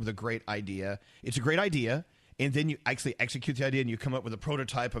you come up with a great idea, it's a great idea, and then you actually execute the idea and you come up with a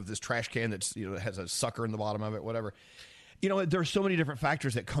prototype of this trash can that's has a sucker in the bottom of it, whatever. There are so many different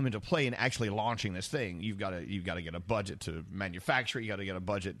factors that come into play in actually launching this thing. You've got to get a budget to manufacture. You got to get a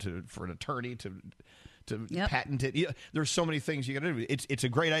budget for an attorney to patent it. There's so many things you got to do. It's a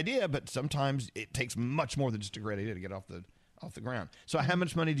great idea, but sometimes it takes much more than just a great idea to get off the off the ground. So how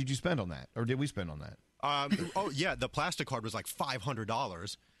much money did you spend on that, or did we spend on that? The plastic card was like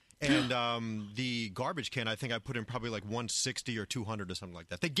 $500. And the garbage can, I think I put in probably like $160 or $200 or something like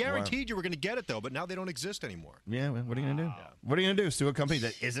that. They guaranteed you were going to get it, though, but now they don't exist anymore. Yeah, well, what are you going to do? What are you going to do? Sue a company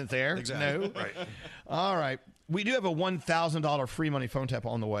that isn't there? Exactly. No? Right. All right. We do have a $1,000 free money phone tap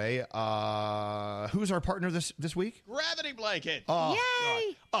on the way. Who's our partner this week? Gravity Blanket. Oh,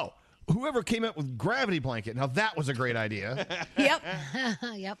 Yay! God. Oh, whoever came up with Gravity Blanket. Now, that was a great idea. Yep.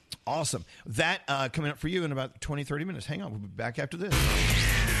 Yep. Awesome. That coming up for you in about 20, 30 minutes. Hang on. We'll be back after this.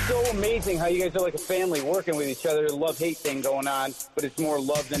 So amazing how you guys are like a family working with each other. Love-hate thing going on, but it's more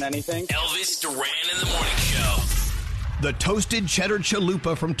love than anything. Elvis Duran in the Morning Show. The toasted cheddar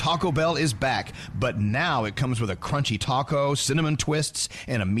chalupa from Taco Bell is back, but now it comes with a crunchy taco, cinnamon twists,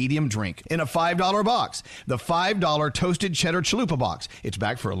 and a medium drink in a $5 box. The $5 toasted cheddar chalupa box. It's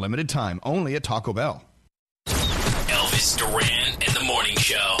back for a limited time, only at Taco Bell. Elvis Duran in the Morning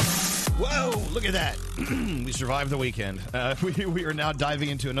Show. Whoa, look at that. We survived the weekend. We are now diving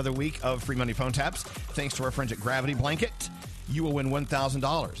into another week of free money phone taps. Thanks to our friends at Gravity Blanket. You will win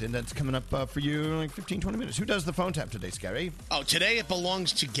 $1,000, and that's coming up for you in like 15, 20 minutes. Who does the phone tap today, Scary? Oh, today it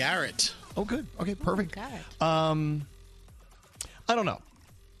belongs to Garrett. Oh, good. Okay, perfect. Garrett. I don't know.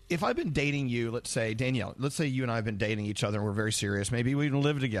 If I've been dating you, let's say, Danielle, let's say you and I have been dating each other and we're very serious. Maybe we even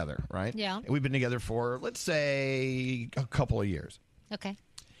live together, right? Yeah. And we've been together for, let's say, a couple of years. Okay.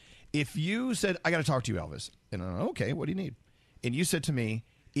 If you said, I got to talk to you, Elvis, and I'm okay, what do you need? And you said to me,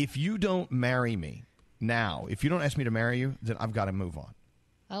 if you don't marry me now, if you don't ask me to marry you, then I've got to move on.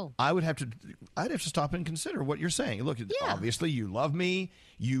 Oh. I'd have to stop and consider what you're saying. Look, obviously you love me.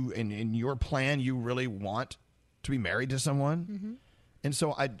 You, in your plan, you really want to be married to someone. Mm-hmm. And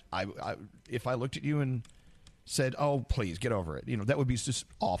so I, if I looked at you and said, "Oh, please get over it," that would be just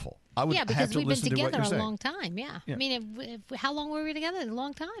awful. I would because have to we've been listen to what together you're a saying. long time. Yeah. Yeah. I mean, how long were we together? A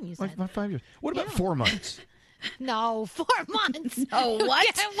long time. You said. Like 5 years. What about 4 months? No, 4 months. Oh,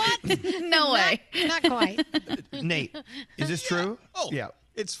 what? What? No way. Not quite. Nate, is this true? Oh, yeah.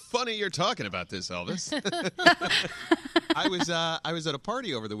 It's funny you're talking about this, Elvis. I was at a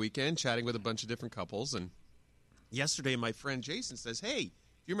party over the weekend chatting with a bunch of different couples, and yesterday my friend Jason says, "Hey,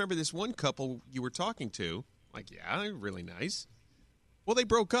 you remember this one couple you were talking to?" I'm like, yeah, they're really nice. Well, they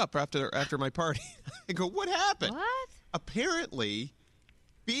broke up after my party. I go, what happened? What? Apparently,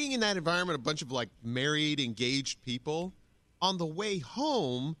 being in that environment, a bunch of like married, engaged people, on the way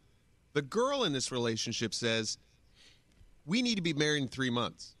home, the girl in this relationship says, "We need to be married in 3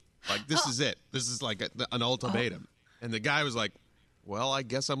 months. Like, this is it. This is like an ultimatum." And the guy was like, "Well, I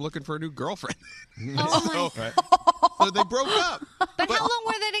guess I'm looking for a new girlfriend." Oh, so they broke up. But how long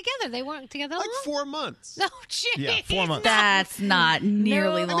were they together? They weren't together Like long? 4 months. No, jeez. Yeah, 4 months. That's not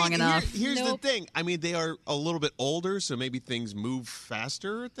nearly I long mean, enough. Here's the thing. I mean, they are a little bit older, so maybe things move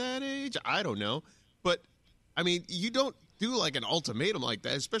faster at that age. I don't know. But, I mean, you don't do like an ultimatum like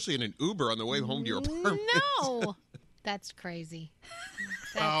that, especially in an Uber on the way home to your apartment. No. That's crazy.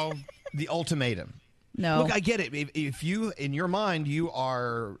 The ultimatum. No. Look, I get it. If you, in your mind, you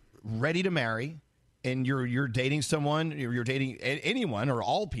are ready to marry, and you're dating someone, you're dating anyone or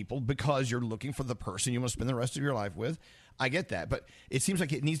all people because you're looking for the person you want to spend the rest of your life with. I get that, but it seems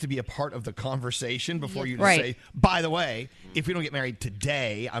like it needs to be a part of the conversation before you just say, "By the way, if we don't get married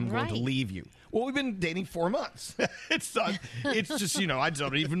today, I'm going to leave you." Well, we've been dating 4 months. It's just I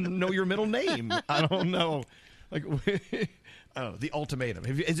don't even know your middle name. I don't know, like I don't know, the ultimatum.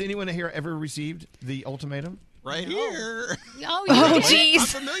 Has anyone here ever received the ultimatum? Right here. Oh, jeez. I'm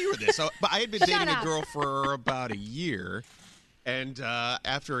familiar with this. But I had been dating a girl for about a year, and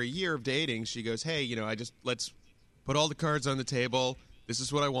after a year of dating, she goes, "Hey, let's put all the cards on the table. This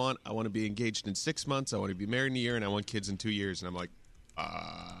is what I want. I want to be engaged in 6 months. I want to be married in a year, and I want kids in 2 years." And I'm like,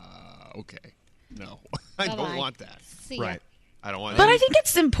 okay, no, I don't want that. Right. I don't want But I think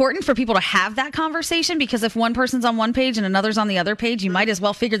it's important for people to have that conversation, because if one person's on one page and another's on the other page, you might as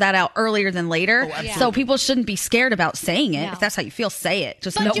well figure that out earlier than later. So people shouldn't be scared about saying it. No. If that's how you feel, say it.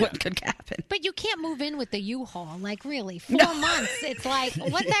 Just know what could happen. But you can't move in with the U-Haul. Like, really, 4 months. It's like,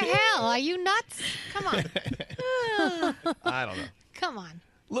 what the hell? Are you nuts? Come on. I don't know. Come on.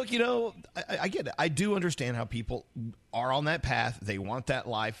 Look, I get it. I do understand how people are on that path. They want that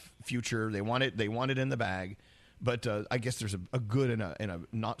life future. They want it. They want it in the bag. But I guess there's a good and a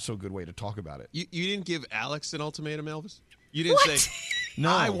not so good way to talk about it. You didn't give Alex an ultimatum, Elvis? You didn't say,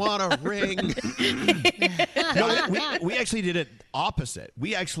 "No, I want a ring." No, we actually did it opposite.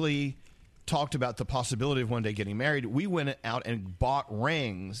 We actually talked about the possibility of one day getting married. We went out and bought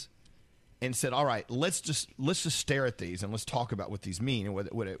rings and said, all right, let's just stare at these and let's talk about what these mean and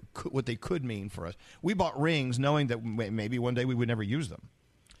what they could mean for us. We bought rings knowing that maybe one day we would never use them.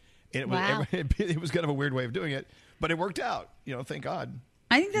 And it was kind of a weird way of doing it, but it worked out. Thank God.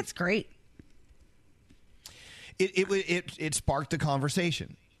 I think that's great. It sparked a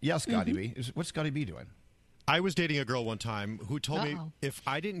conversation. Yes, Scotty B. What's Scotty B doing? I was dating a girl one time who told me if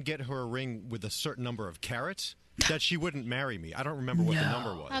I didn't get her a ring with a certain number of carats, that she wouldn't marry me. I don't remember what the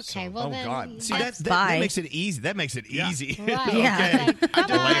number was. Okay, well then. God. See, that makes it easy. That makes it easy. Right. Yeah. Okay. I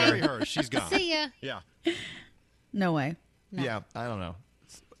didn't marry her. She's gone. See ya. Yeah. No way. No. Yeah, I don't know.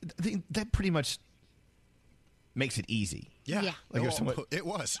 That pretty much makes it easy. Yeah. Like it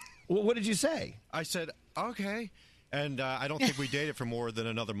was. Well, what did you say? I said, okay. And I don't think we dated for more than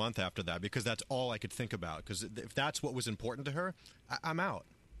another month after that because that's all I could think about. Because if that's what was important to her, I'm out,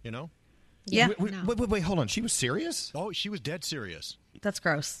 Yeah. Wait, hold on. She was serious? Oh, she was dead serious. That's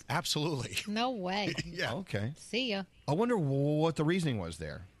gross. Absolutely. No way. Yeah. Okay. See ya. I wonder what the reasoning was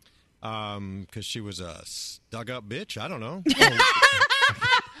there. Because she was a stuck-up bitch. I don't know.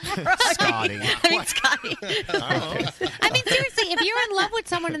 Scotty. Scotty. I mean, seriously, if you're in love with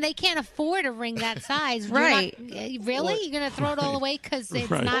someone and they can't afford a ring that size, Right. Really? You're going to throw it all away because it's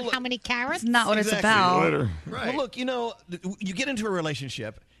not how many carats? It's not what it's about. Right. Well, look, you get into a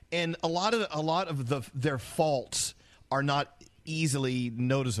relationship, and a lot of their faults are not easily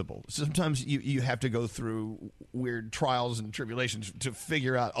noticeable. Sometimes you have to go through weird trials and tribulations to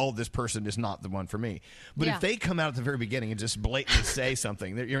figure out, this person is not the one for me. But if they come out at the very beginning and just blatantly say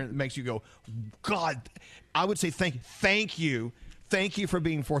something that makes you go, God, I would say thank you. Thank you for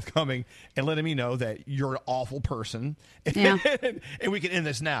being forthcoming and letting me know that you're an awful person. Yeah. And we can end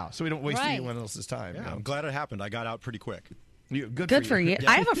this now so we don't waste anyone else's time. Yeah, I'm glad it happened. I got out pretty quick. Good for you. Yeah.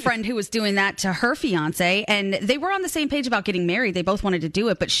 I have a friend who was doing that to her fiance, and they were on the same page about getting married. They both wanted to do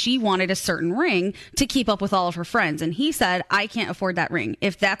it, but she wanted a certain ring to keep up with all of her friends. And he said, I can't afford that ring.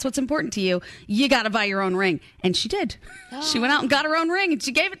 If that's what's important to you, you got to buy your own ring. And she did. She went out and got her own ring, and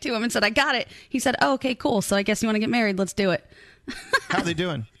she gave it to him and said, I got it. He said, oh, okay, cool. So I guess you want to get married. Let's do it. How are they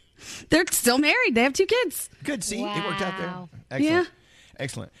doing? They're still married. They have 2 kids. Good. See, it worked out there. Wow. Excellent. Yeah.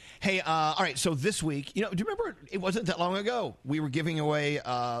 Excellent. Hey, all right. So this week, do you remember? It wasn't that long ago. We were giving away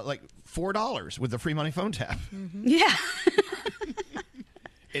like $4 with the free money phone tap. Mm-hmm. Yeah.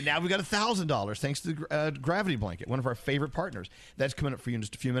 And now we've got $1,000 thanks to the Gravity Blanket, one of our favorite partners. That's coming up for you in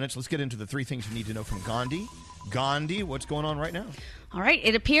just a few minutes. Let's get into the 3 things you need to know from Gandhi. Gandhi, what's going on right now? All right.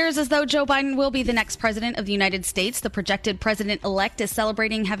 It appears as though Joe Biden will be the next president of the United States. The projected president-elect is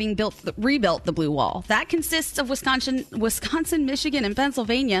celebrating having rebuilt the Blue Wall. That consists of Wisconsin, Michigan, and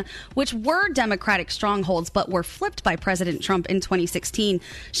Pennsylvania, which were Democratic strongholds but were flipped by President Trump in 2016.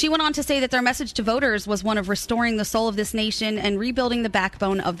 She went on to say that their message to voters was one of restoring the soul of this nation and rebuilding the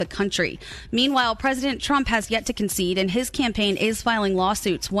backbone of the country. Meanwhile, President Trump has yet to concede, and his campaign is filing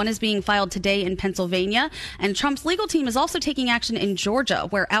lawsuits. One is being filed today in Pennsylvania, and Trump's legal team is also taking action in Georgia,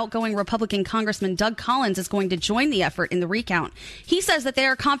 where outgoing Republican Congressman Doug Collins is going to join the effort in the recount. He says that they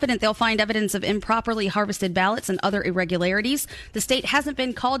are confident they'll find evidence of improperly harvested ballots and other irregularities. The state hasn't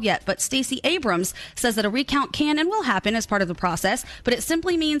been called yet, but Stacey Abrams says that a recount can and will happen as part of the process, but it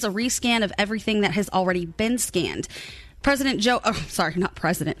simply means a rescan of everything that has already been scanned. Projected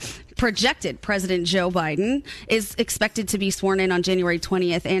President Joe Biden is expected to be sworn in on January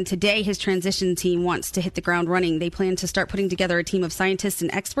 20th, and today his transition team wants to hit the ground running. They plan to start putting together a team of scientists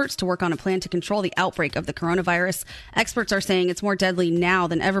and experts to work on a plan to control the outbreak of the coronavirus. Experts are saying it's more deadly now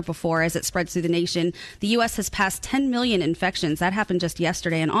than ever before as it spreads through the nation. The U.S. has passed 10 million infections. That happened just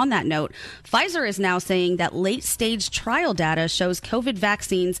yesterday. And on that note, Pfizer is now saying that late-stage trial data shows COVID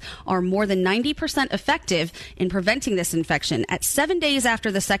vaccines are more than 90% effective in preventing this infection at 7 days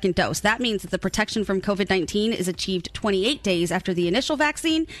after the second dose. That means that the protection from COVID-19 is achieved 28 days after the initial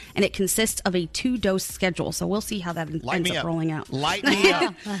vaccine, and it consists of a 2-dose schedule. So we'll see how that ends up rolling out. Light me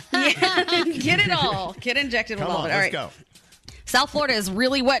up. Yeah. Get it all. Get injected with all of it. All right. Let's go. South Florida is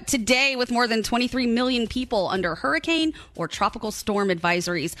really wet today with more than 23 million people under hurricane or tropical storm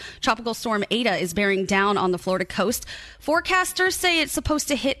advisories. Tropical storm Eta is bearing down on the Florida coast. Forecasters say it's supposed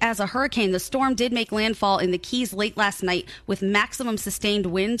to hit as a hurricane. The storm did make landfall in the Keys late last night with maximum sustained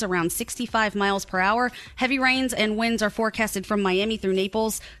winds around 65 miles per hour. Heavy rains and winds are forecasted from Miami through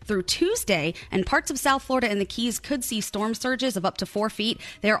Naples through Tuesday, and parts of South Florida and the Keys could see storm surges of up to 4 feet.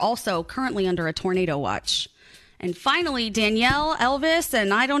 They're also currently under a tornado watch. And finally, Danielle, Elvis,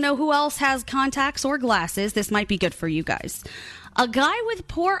 and I don't know who else has contacts or glasses. This might be good for you guys. A guy with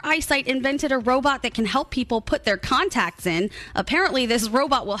poor eyesight invented a robot that can help people put their contacts in. Apparently, this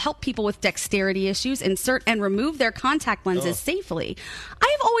robot will help people with dexterity issues insert and remove their contact lenses safely.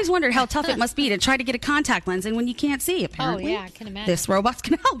 I have always wondered how tough it must be to try to get a contact lens in when you can't see. Apparently, I can imagine. this robot's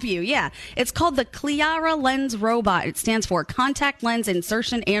going to help you. Yeah. It's called the Cleara Lens Robot. It stands for Contact Lens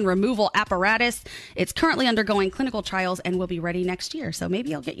Insertion and Removal Apparatus. It's currently undergoing clinical trials and will be ready next year. So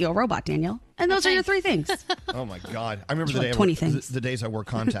maybe I'll get you a robot, Danielle. And those are your 3 things. Oh my God! I remember Like 20 things. the days I wore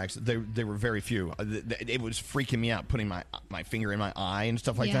contacts. They were very few. It was freaking me out putting my finger in my eye and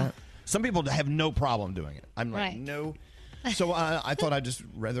stuff like that. Some people have no problem doing it. I'm like no. So I thought I'd just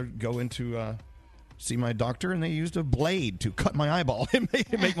rather go into see my doctor, and they used a blade to cut my eyeball and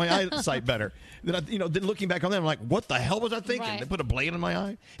make my eyesight better. Then then looking back on that, I'm like, what the hell was I thinking? Right. They put a blade in my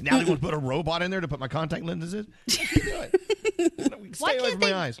eye. Now they want to put a robot in there to put my contact lenses in. Stay away from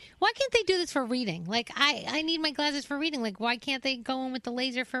my eyes. Why can't they do this for reading? Like, I need my glasses for reading. Like, why can't they go in with the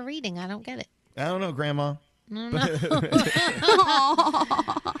laser for reading? I don't get it. I don't know, Grandma. No.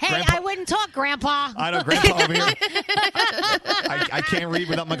 Hey, I wouldn't talk, Grandpa. I know, Grandpa over here. I can't read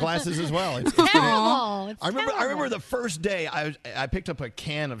without my glasses as well. It's terrible. I remember the first day I picked up a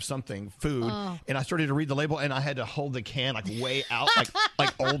can of something, food, and I started to read the label, and I had to hold the can like way out,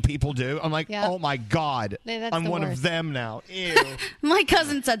 like old people do. I'm like, oh my God, I'm one of them now. Ew. My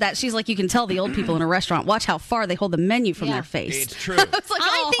cousin said that. She's like, you can tell the old people in a restaurant. Watch how far they hold the menu from their face. It's true.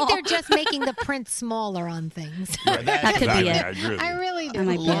 I think they're just making the print smaller on things. That could be it. I really do.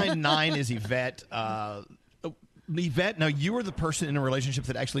 Line 9 is Yvette. Yvette, now you were the person in a relationship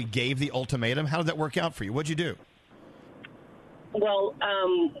that actually gave the ultimatum. How did that work out for you? What'd you do? Well,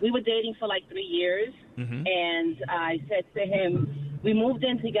 we were dating for like 3 years, and I said to him, we moved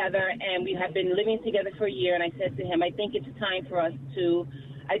in together, and we have been living together for a year, and I said to him, I think it's time for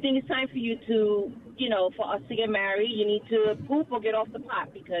you to, for us to get married. You need to poop or get off the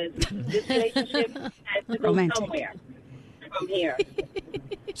pot, because this relationship has to go somewhere from here.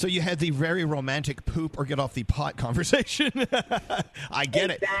 So you had the very romantic poop or get off the pot conversation. I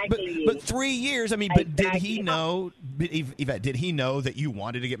get it. But 3 years, but did he know, Yvette, did he know that you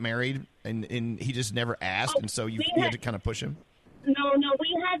wanted to get married and he just never asked, and so you had to kind of push him? No,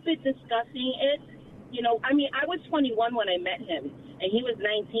 we had been discussing it. I was 21 when I met him, and he was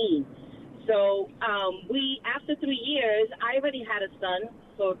 19. So after 3 years, I already had a son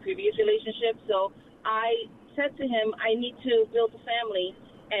for a previous relationship. So I said to him, I need to build a family,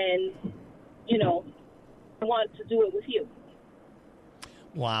 and, I want to do it with you.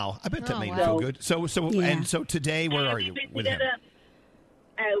 Wow. I bet that made you feel good. So today, where are you with him?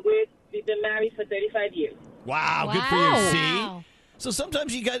 We've been married for 35 years. Wow. Good for you. See? So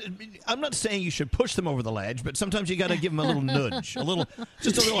sometimes I'm not saying you should push them over the ledge, but sometimes you got to give them a little nudge, just a little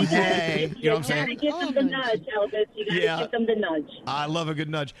hey. You know what I'm saying? You got to give them the nudge, Elvis. You got to give them the nudge. I love a good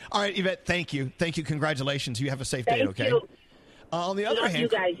nudge. All right, Yvette, thank you. Congratulations. You have a safe day, okay? You. On the other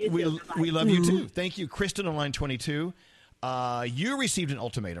hand, we love you too. Thank you. Kristen on line 22. You received an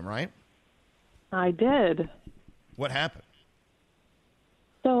ultimatum, right? I did. What happened?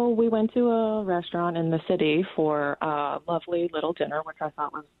 So we went to a restaurant in the city for a lovely little dinner, which I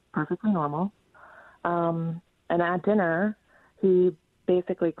thought was perfectly normal. And at dinner, he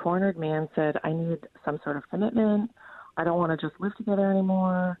basically cornered me and said, I need some sort of commitment. I don't want to just live together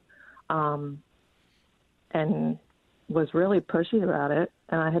anymore. And was really pushy about it.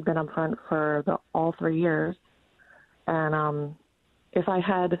 And I had been upfront for all 3 years. And if I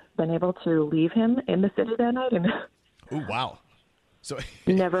had been able to leave him in the city that night and oh, wow. So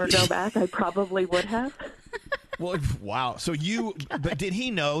never go back, I probably would have. Well, wow. So but did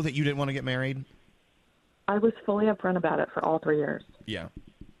he know that you didn't want to get married? I was fully upfront about it for all 3 years. Yeah.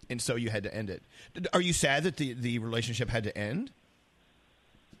 And so you had to end it. Are you sad that the relationship had to end?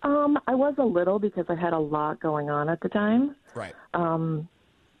 I was a little, because I had a lot going on at the time. Right.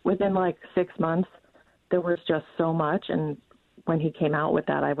 Within like 6 months, there was just so much. And when he came out with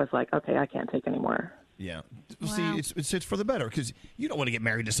that, I was like, okay, I can't take anymore. Yeah. Wow. See, it's for the better, because you don't want to get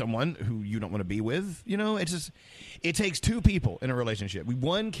married to someone who you don't want to be with. It takes two people in a relationship.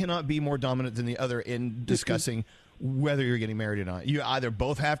 One cannot be more dominant than the other in discussing whether you're getting married or not. You either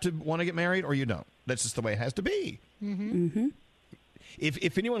both have to want to get married or you don't. That's just the way it has to be.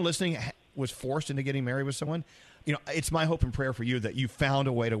 If anyone listening was forced into getting married with someone, it's my hope and prayer for you that you found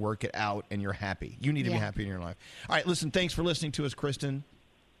a way to work it out and you're happy. You need to be happy in your life. All right, listen, thanks for listening to us, Kristen.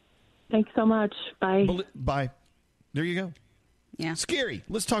 Thanks so much. Bye. Bye. There you go. Yeah. Scary.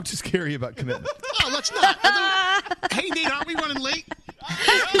 Let's talk to Scary about commitment. Oh, let's not. Hey, Nate, aren't we running late?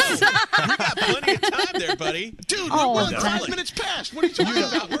 You got plenty of time there, buddy. Dude, Oh, we're darling. 5 minutes past. What are you talking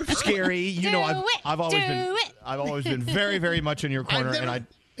about? We're Scary. You know, I've always been very, very much in your corner, never-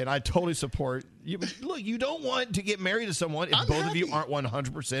 and I totally support you. Look, you don't want to get married to someone if both of you aren't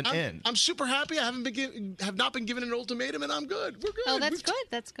 100% in. I'm super happy. I have not been given an ultimatum, and I'm good. We're good. Oh, that's good.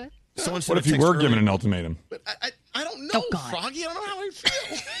 That's good. Someone What if you were given an ultimatum? I don't know, Froggy. I don't know how I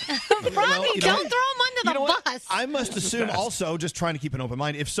feel. Froggy, don't throw him under the bus. I must assume also, just trying to keep an open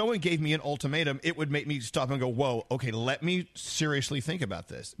mind, if someone gave me an ultimatum, it would make me stop and go, whoa, okay, let me seriously think about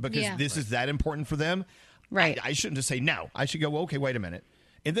this. Because this is that important for them. Right. I shouldn't just say no. I should go, well, okay, wait a minute.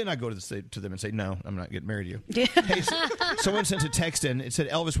 And then I go to them and say, no, I'm not getting married to you. Hey, someone sent a text in. It said,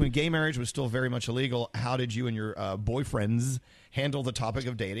 Elvis, when gay marriage was still very much illegal, how did you and your boyfriends handle the topic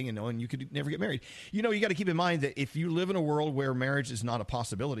of dating and knowing you could never get married? You know, you got to keep in mind that if you live in a world where marriage is not a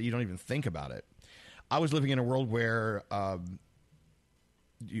possibility, you don't even think about it. I was living in a world where I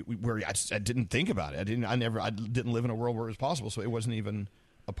didn't think about it. I didn't live in a world where it was possible, so it wasn't even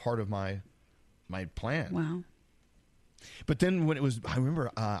a part of my plan. Wow. But then when I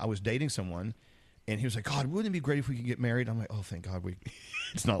remember I was dating someone, and he was like, God, wouldn't it be great if we could get married? I'm like, oh, thank God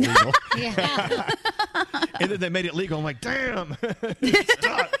it's not legal. And then they made it legal. I'm like, damn.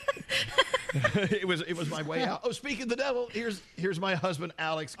 Stop. It was my way out. Oh, speaking of the devil, here's my husband,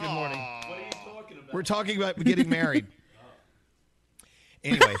 Alex. Good morning. What are you talking about? We're talking about getting married.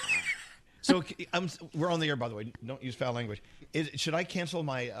 Anyway, so we're on the air, by the way. Don't use foul language. Should I cancel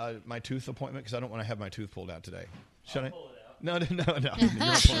my my tooth appointment because I don't want to have my tooth pulled out today? Should I? Pull it out. No. You're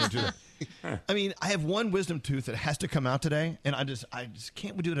not pulling it out. I mean, I have one wisdom tooth that has to come out today, and I just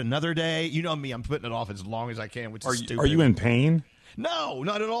can't we do it another day? You know me, I'm putting it off as long as I can, which is stupid. Are you in pain? No,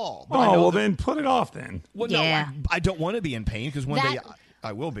 not at all. But Oh, well, then put it off then. Well, no, I don't want to be in pain because one day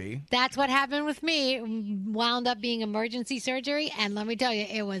I will be. That's what happened with me. Wound up being emergency surgery, and let me tell you,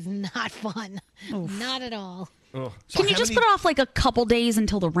 it was not fun. Not at all. Ugh. Can you just put it off like a couple days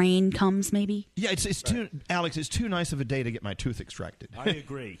until the rain comes, maybe? Yeah, it's too, Alex, it's too nice of a day to get my tooth extracted. I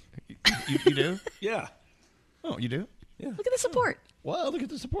agree. You do? Yeah. Oh, you do? Yeah. Look at the support. Well, look at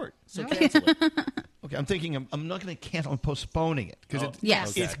the support. So cancel it. Okay, I'm thinking I'm not going to cancel. I'm postponing it because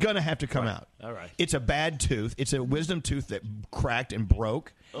Yes. it's going to have to come out. All right. It's a bad tooth. It's a wisdom tooth that cracked and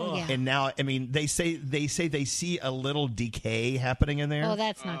broke. Oh. Yeah. And now, I mean, they say they see a little decay happening in there. Oh,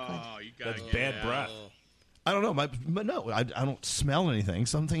 that's not good. That's bad breath. I don't know, but no, I don't smell anything.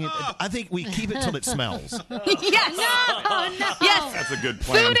 Something. I think we keep it till it smells. Yes. No. Yes. That's a good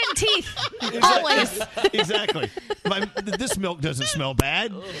plan. Food and teeth. Always. Exactly. This milk doesn't smell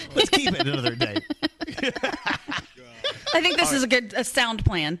bad. Let's keep it another day. I think this is a sound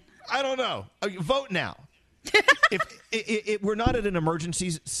plan. I don't know. Vote now. If we're not at an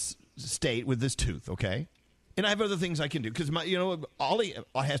emergency state with this tooth, okay? And I have other things I can do because Ollie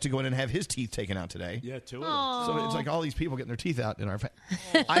has to go in and have his teeth taken out today. Yeah, two of them. So it's like all these people getting their teeth out in our.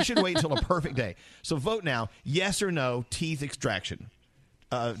 I should wait until a perfect day. So vote now. Yes or no? Teeth extraction.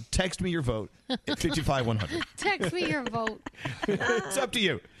 Text me your vote at 55100. Text me your vote. It's up to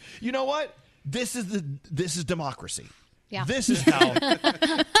you. You know what? This is democracy. Yeah. This is how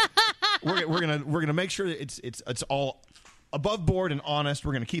we're gonna make sure that it's all above board and honest.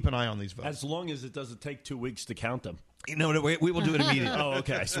 We're gonna keep an eye on these votes. As long as it doesn't take 2 weeks to count them. No, we will do it immediately. Oh,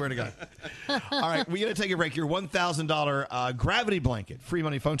 okay. I swear to God. All right, we got to take a break. Your $1,000 gravity blanket free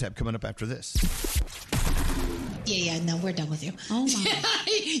money phone tap coming up after this. Yeah, no, we're done with you. Oh my!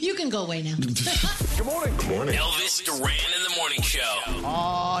 You can go away now. Good morning. Good morning. Elvis Duran in the morning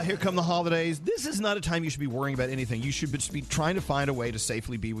show. Here come the holidays. This is not a time you should be worrying about anything. You should just be trying to find a way to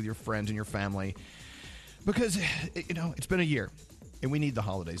safely be with your friends and your family because, it's been a year and we need the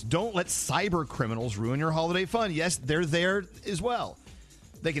holidays. Don't let cyber criminals ruin your holiday fun. Yes, they're there as well.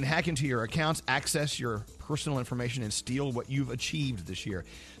 They can hack into your accounts, access your personal information, and steal what you've achieved this year.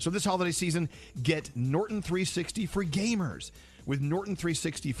 So this holiday season, get Norton 360 for gamers. With Norton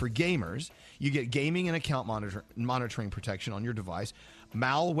 360 for gamers, you get gaming and account monitoring protection on your device,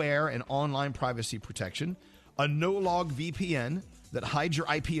 malware and online privacy protection, a no-log VPN that hides your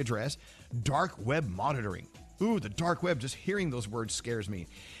IP address, dark web monitoring. Ooh, the dark web, just hearing those words scares me.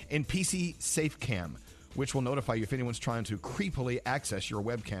 And PC SafeCam, which will notify you if anyone's trying to creepily access your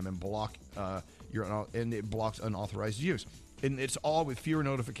webcam and block and it blocks unauthorized use. And it's all with fewer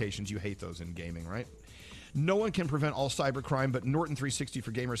notifications. You hate those in gaming, right? No one can prevent all cybercrime, but Norton 360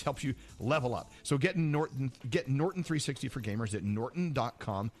 for gamers helps you level up. So get Norton 360 for gamers at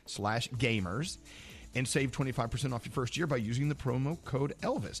norton.com/gamers and save 25% off your first year by using the promo code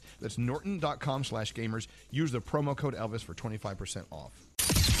Elvis. That's norton.com/gamers. Use the promo code Elvis for 25% off.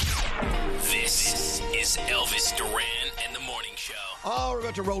 This is Elvis Duran and the Morning Show. Oh, we're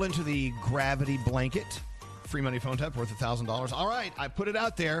about to roll into the Gravity Blanket. Free money phone tap worth $1,000. All right, I put it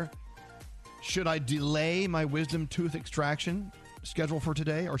out there. Should I delay my wisdom tooth extraction schedule for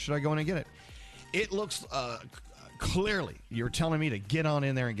today, or should I go in and get it? It looks clearly you're telling me to get on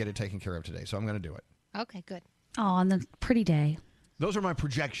in there and get it taken care of today, so I'm going to do it. Okay, good. Oh, on the pretty day. Those are my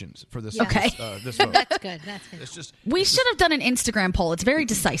projections for this. Okay. This vote. That's good. That's good. It's just We should have done an Instagram poll. It's very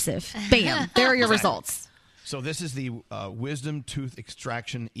decisive. Bam. There are your results. so. This is the wisdom tooth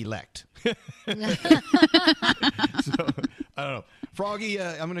extraction elect. So I don't know, Froggy.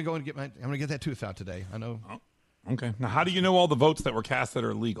 I'm going to go and I'm going to get that tooth out today. I know. Okay. Now, how do you know all the votes that were cast that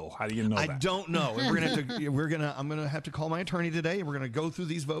are legal? How do you know I that? don't know. I'm gonna have to call my attorney today. We're gonna go through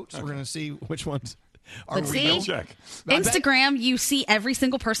these votes. We're gonna see which ones are But see, real. Instagram, you see every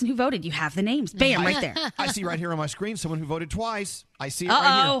single person who voted. You have the names. Bam, right there. I see right here on my screen someone who voted twice. I see it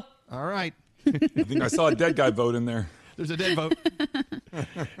right here. All right. I think I saw a dead guy vote in there. There's a dead vote.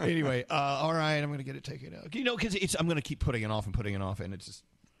 Anyway, all right. I'm gonna get it taken out. Because I'm gonna keep putting it off, and it's just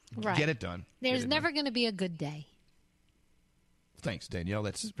Right. get it done. There's Get it never going to be a good day. Thanks, Danielle.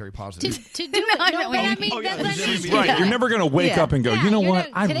 That's very positive. To do it. No, but I mean, She's right. You're never going to wake up and go, you know what?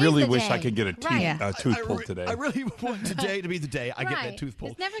 I today's really the wish I day. could get a Right. tooth pulled today. I really want today to be the day I get Right. that tooth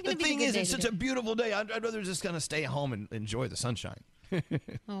pulled. It's never The gonna be the thing good is, day it's to such do a beautiful day. I'd rather just kind of stay home and enjoy the sunshine.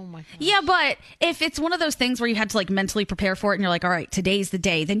 Oh my God. Yeah, but if it's one of those things where you had to like mentally prepare for it and you're like, all right, today's the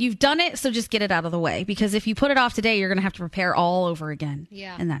day, then you've done it, so just get it out of the way. Because if you put it off today, you're going to have to prepare all over again.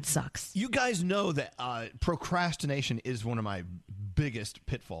 Yeah. And that sucks. You guys know that procrastination is one of my biggest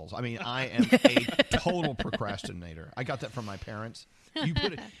pitfalls. I mean, I am a total procrastinator. I got that from my parents.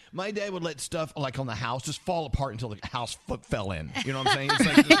 My dad would let stuff like on the house just fall apart until the house fell in. You know what I'm saying? It's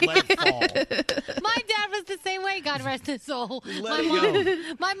like just let it fall. My dad was the same way, God rest his soul. let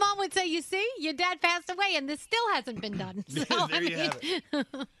it My mom would say, you see, your dad passed away and this still hasn't been done. So, There you have it.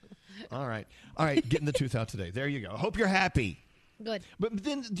 All right, getting the tooth out today. There you go. Hope you're happy. Good. But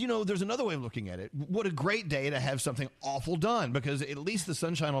then, there's another way of looking at it. What a great day to have something awful done, because at least the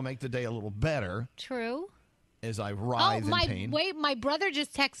sunshine will make the day a little better. True. As I writhe in pain. My brother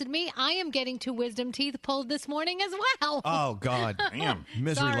just texted me. I am getting 2 wisdom teeth pulled this morning as well. Oh, God. Damn.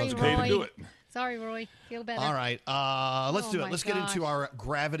 Misery Sorry, loves a Roy. to do it. Sorry, Roy. Feel better. All right. Let's do Oh, it. my Let's get into gosh. our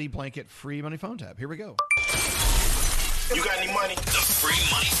Gravity Blanket free money phone tap. Here we go. You got any money? The free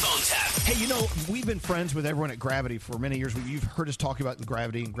money phone tap. Hey, we've been friends with everyone at Gravity for many years. You've heard us talk about the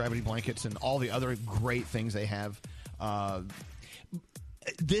Gravity and Gravity Blankets and all the other great things they have.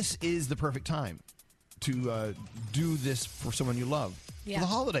 This is the perfect time to do this for someone you love. Yeah. For the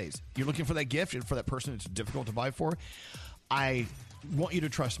holidays. You're looking for that gift for that person it's difficult to buy for. I want you to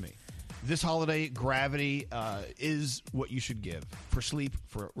trust me. This holiday, Gravity is what you should give for sleep,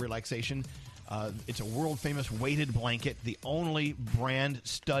 for relaxation. It's a world-famous weighted blanket, the only brand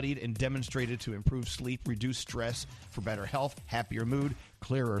studied and demonstrated to improve sleep, reduce stress, for better health, happier mood,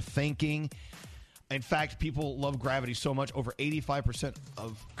 clearer thinking. In fact, people love Gravity so much, over 85%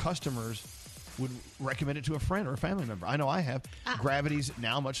 of customers would recommend it to a friend or a family member. I know I have. Gravity's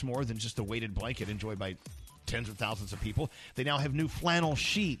now much more than just a weighted blanket enjoyed by tens of thousands of people. They now have new flannel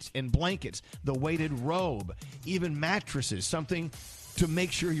sheets and blankets, the weighted robe, even mattresses, something to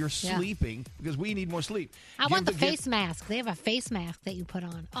make sure you're Yeah. sleeping, because we need more sleep. I Give want the gift- face mask. They have a face mask that you put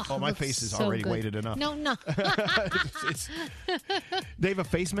on. Oh, my it looks face is so already good. weighted enough. No. They have a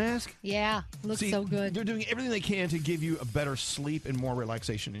face mask? Yeah, looks See, so good. They're doing everything they can to give you a better sleep and more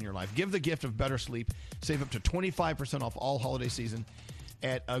relaxation in your life. Give the gift of better sleep. Save up to 25% off all holiday season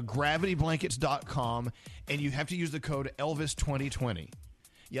at gravityblankets.com, and you have to use the code Elvis2020.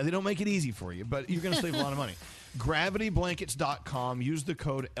 Yeah, they don't make it easy for you, but you're going to save a lot of money. Gravityblankets.com. Use the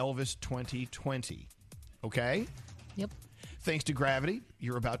code Elvis2020. Okay? Yep. Thanks to Gravity,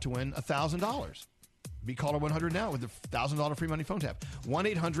 you're about to win $1,000. Be caller 100 now with the $1,000 free money phone tap.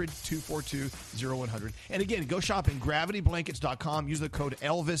 1-800-242-0100. And again, go shopping, gravityblankets.com. Use the code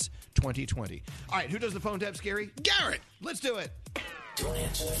Elvis2020. All right, who does the phone tap, Scary? Garrett. Let's do it. Don't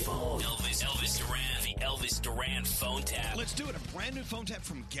answer the phone. Elvis Duran, the Elvis Duran phone tap. Let's do it. A brand new phone tap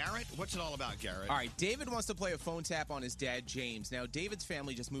from Garrett. What's it all about, Garrett? All right, David wants to play a phone tap on his dad, James. Now, David's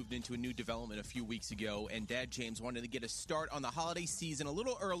family just moved into a new development a few weeks ago, and Dad James wanted to get a start on the holiday season a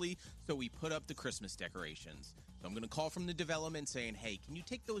little early, so we put up the Christmas decorations. So I'm going to call from the development saying, hey, can you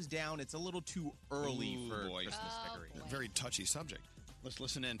take those down? It's a little too early for Christmas decorations. Very touchy subject. Let's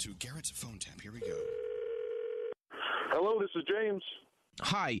listen in to Garrett's phone tap. Here we go. Hello, this is James.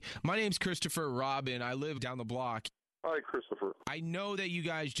 Hi, my name's Christopher Robin. I live down the block. Hi, Christopher. I know that you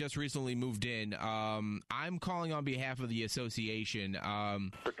guys just recently moved in. I'm calling on behalf of the association.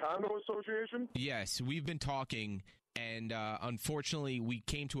 The condo association? Yes, we've been talking. And unfortunately, we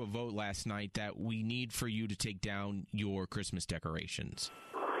came to a vote last night that we need for you to take down your Christmas decorations.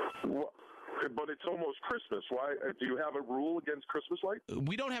 But it's almost Christmas. Why? Do you have a rule against Christmas lights?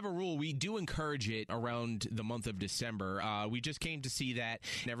 We don't have a rule. We do encourage it around the month of December. We just came to see that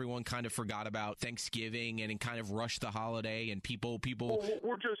everyone kind of forgot about Thanksgiving and kind of rushed the holiday, and people. Well,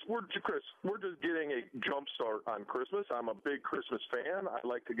 we're just getting a jump start on Christmas. I'm a big Christmas fan. I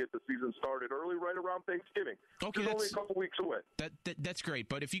like to get the season started early, right around Thanksgiving. Okay, it's only a couple weeks away. That's great.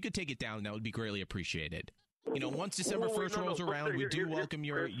 But if you could take it down, that would be greatly appreciated. Once December 1st rolls around, we do welcome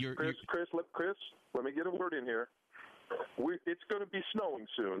your Chris, let me get a word in here. It's going to be snowing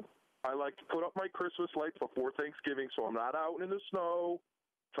soon. I like to put up my Christmas lights before Thanksgiving, so I'm not out in the snow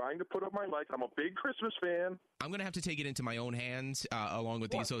trying to put up my lights. I'm a big Christmas fan. I'm going to have to take it into my own hands, along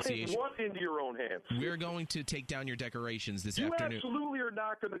with the association. Take what into your own hands? We're going to take down your decorations this You afternoon. absolutely are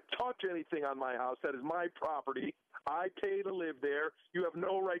not going to touch anything on my house. That is my property. I pay to live there. You have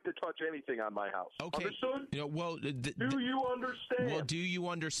no right to touch anything on my house. Okay. Understood? Do you understand? Well, do you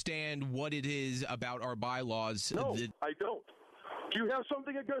understand what it is about our bylaws? No, I don't. Do you have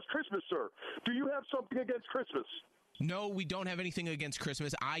something against Christmas, sir? Do you have something against Christmas? No, we don't have anything against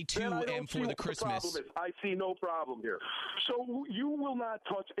Christmas. I, too, Then I don't am see for the what Christmas. problem is. I see no problem here. So you will not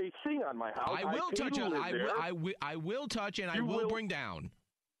touch a thing on my house. I will pay touch to it. live there. I will touch, and I You will will- bring down.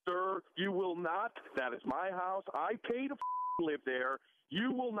 Sir, you will not. That is my house. I pay to live there.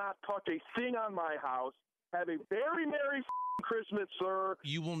 You will not touch a thing on my house. Have a very Merry Christmas, sir.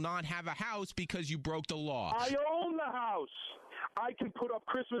 You will not have a house because you broke the law. I own the house. I can put up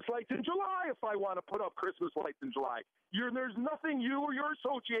Christmas lights in July if I want to put up Christmas lights in July. There's nothing you or your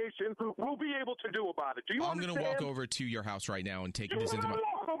association will be able to do about it. Do you I'm going understand? to walk over to your house right now and take You this will into not my...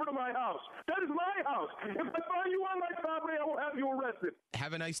 walk over to my house. That is my house. If I find you on my property, I will have you arrested.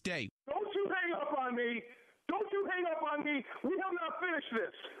 Have a nice day. Don't you hang up on me. Don't you hang up on me. We have not finished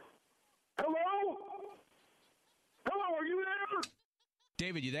this. Hello? Hello, are you there?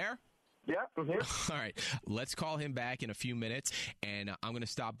 David, you there? Yeah, I'm here. All right, let's call him back in a few minutes, and I'm going to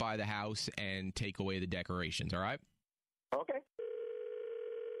stop by the house and take away the decorations, all right? Okay.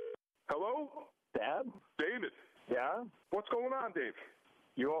 Hello? Dad? David. Yeah? What's going on, Dave?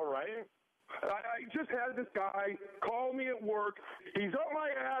 You all right? I just had this guy call me at work. He's up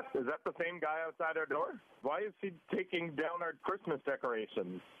my ass. Is that the same guy outside our door? Why is he taking down our Christmas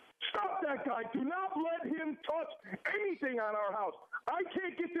decorations? Stop that guy. Do not let him touch anything on our house. I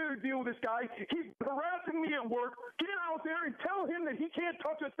can't get there to deal with this guy. He's harassing me at work. Get out there and tell him that he can't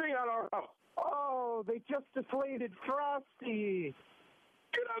touch a thing on our house. Oh, they just deflated Frosty.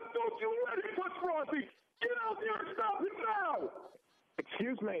 Get out. Don't you let him touch Frosty. Get out there and stop him now.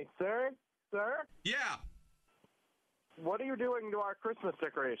 Excuse me, sir? Sir? Yeah. What are you doing to our Christmas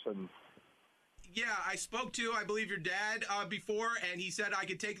decorations? Yeah, I spoke to, I believe, your dad before, and he said I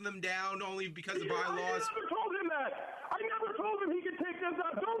could take them down only because of bylaws. I never told him that. I never told him he could take them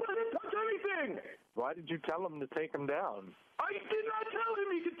down. Don't let him touch anything. Why did you tell him to take them down? I did not tell him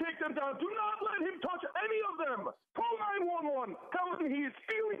he could take them down. Do not let him touch any of them. Call 911. Tell him he is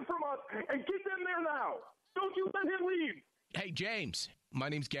stealing from us, and get them there now. Don't you let him leave. Hey, James, my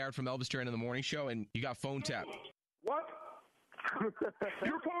name's Garrett from Elvis Duran in the Morning Show, and you got phone tap. What?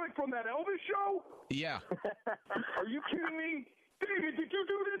 You're calling from that Elvis show? Yeah. Are you kidding me? David, did you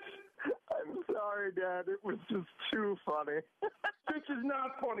do this? I'm sorry, Dad. It was just too funny. This is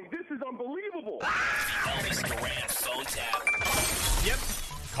not funny. This is unbelievable. Elvis Duran phone tap. Yep.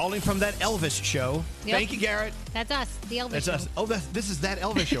 Calling from that Elvis show. Yep. Thank you, Garrett. That's us, the Elvis That's show. us. Oh, this is that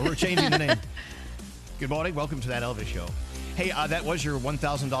Elvis show. We're changing the name. Good morning. Welcome to that Elvis show. Hey, that was your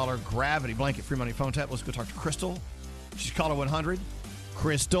 $1,000 Gravity Blanket Free Money phone tap. Let's go talk to Crystal. She's caller 100.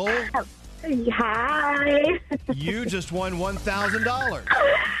 Crystal. Hi. You just won $1,000.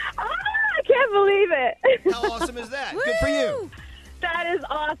 I can't believe it. How awesome is that? Good for you. That is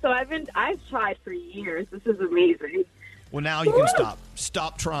awesome. I've tried for years. This is amazing. Well, now you can stop.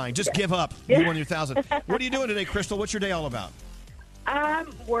 Stop trying. Just give up. You won your 1,000. What are you doing today, Crystal? What's your day all about?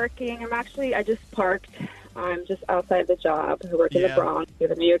 I'm working. I just parked. I'm just outside the job. I work in the Bronx for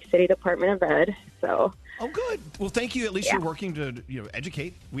the New York City Department of Ed. So. Oh, good. Well, thank you. At least you're working to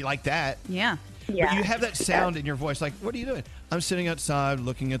educate. We like that. Yeah. But you have that sound in your voice. Like, what are you doing? I'm sitting outside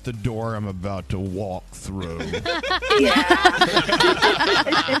looking at the door I'm about to walk through.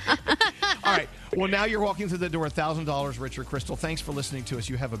 All right. Well, now you're walking through the door $1,000 richer. Crystal, thanks for listening to us.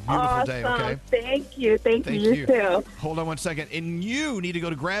 You have a beautiful day, okay? Thank you. Thank you. You too. Hold on one second. And you need to go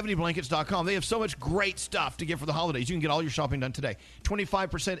to gravityblankets.com. They have so much great stuff to get for the holidays. You can get all your shopping done today.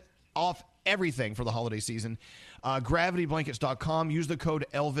 25% off everything for the holiday season. Gravityblankets.com. Use the code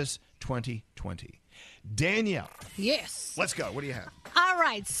ELVIS2020. Danielle, Yes. let's go. What do you have? All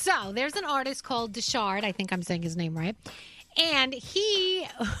right. So there's an artist called Deshard. I think I'm saying his name right. And he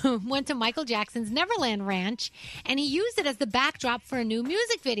went to Michael Jackson's Neverland Ranch, and he used it as the backdrop for a new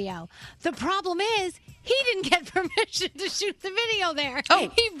music video. The problem is, he didn't get permission to shoot the video there.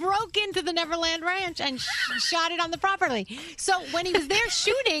 Oh. He broke into the Neverland Ranch and shot it on the property. So when he was there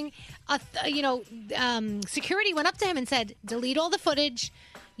shooting, security went up to him and said, delete all the footage.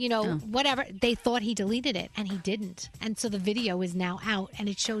 Whatever. They thought he deleted it, and he didn't. And so the video is now out, and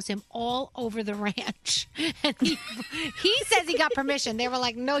it shows him all over the ranch. And he says he got permission. They were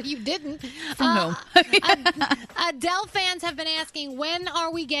like, no, you didn't. From Adele fans have been asking, when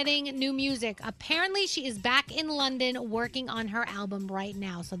are we getting new music? Apparently, she is back in London working on her album right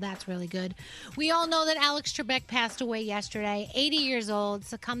now, so that's really good. We all know that Alex Trebek passed away yesterday, 80 years old,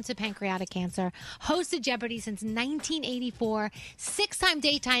 succumbed to pancreatic cancer, hosted Jeopardy since 1984, six-time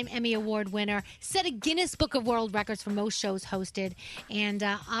daytime Emmy Award winner, set a Guinness Book of World Records for most shows hosted, and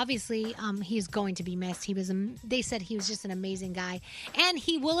obviously he's going to be missed. They said he was just an amazing guy, and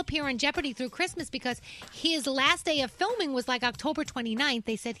he will appear on Jeopardy through Christmas because his last day of filming was like October 29th.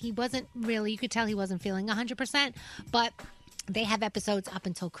 They said he wasn't really, you could tell he wasn't feeling 100%, but they have episodes up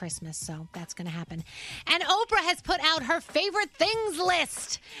until Christmas, so that's going to happen. And Oprah has put out her favorite things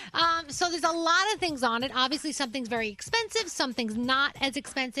list. So there's a lot of things on it. Obviously, something's very expensive, something's not as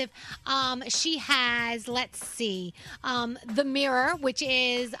expensive. She has, The Mirror, which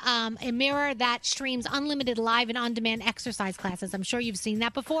is a mirror that streams unlimited live and on-demand exercise classes. I'm sure you've seen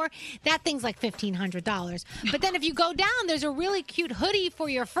that before. That thing's like $1,500. But then if you go down, there's a really cute hoodie for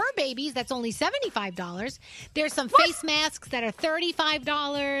your fur babies that's only $75. There's some face masks that are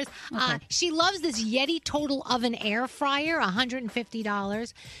 $35. She loves this Yeti Total Oven Air Fryer,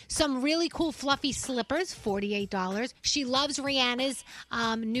 $150. Some really cool fluffy slippers, $48. She loves Rihanna's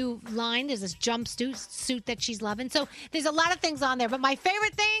new line. There's this jumpsuit that she's loving. So there's a lot of things on there. But my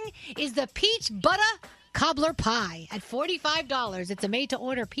favorite thing is the peach butter cobbler pie at $45. It's a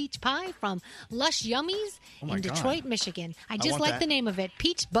made-to-order peach pie from Lush Yummies in Detroit, Michigan. I just like the name of it,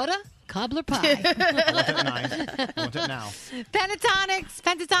 peach butter cobbler pie. I want it now.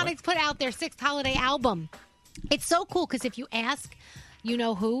 Pentatonix put out their 6th holiday album. It's so cool because if you ask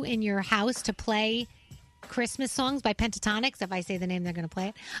who in your house to play Christmas songs by Pentatonix, if I say the name, they're going to play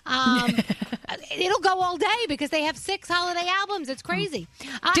it. It'll go all day because they have 6 holiday albums. It's crazy.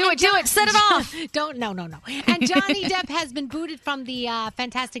 Do it. Set it off. No. And Johnny Depp has been booted from the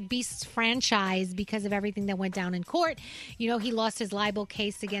Fantastic Beasts franchise because of everything that went down in court. He lost his libel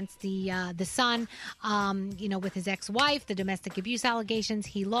case against the son, with his ex-wife, the domestic abuse allegations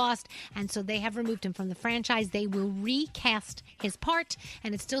he lost. And so they have removed him from the franchise. They will recast his part,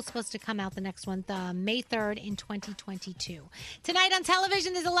 and it's still supposed to come out the next one, May 3rd in 2022. Tonight on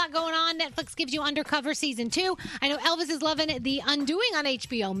television, there's a lot going on. Netflix gives you Undercover Season 2. I know Elvis is loving The Undoing on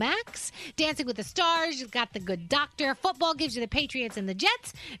HBO Max. Dancing with the Stars, you've got The Good Doctor. Football gives you the Patriots and the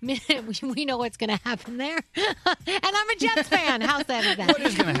Jets. We know what's going to happen there. And I'm a Jets fan. How sad is that? What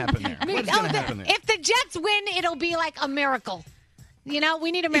is going to happen there? If the Jets win, it'll be like a miracle. We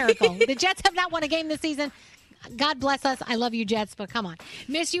need a miracle. The Jets have not won a game this season. God bless us. I love you, Jets, but come on.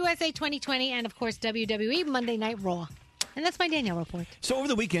 Miss USA 2020 and, of course, WWE Monday Night Raw. And that's my Danielle report. So over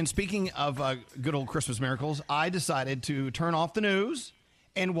the weekend, speaking of good old Christmas miracles, I decided to turn off the news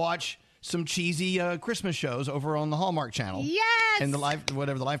and watch some cheesy Christmas shows over on the Hallmark Channel. Yes! And the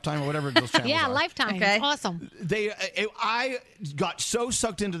Lifetime or whatever those channels are. Lifetime. Okay. Awesome. I got so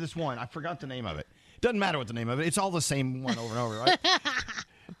sucked into this one, I forgot the name of it. Doesn't matter what the name of it. It's all the same one over and over, right?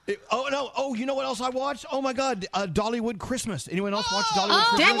 You know what else I watched? Oh, my God, Dollywood Christmas. Anyone else watch Dollywood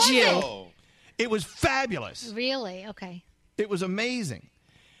Christmas? Did you? It was fabulous. Really? Okay. It was amazing.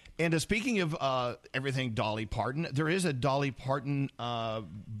 And speaking of everything Dolly Parton, there is a Dolly Parton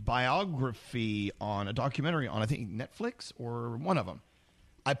biography on a documentary on, I think, Netflix or one of them.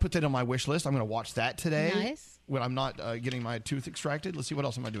 I put that on my wish list. I'm going to watch that today. Nice. When I'm not getting my tooth extracted. Let's see, what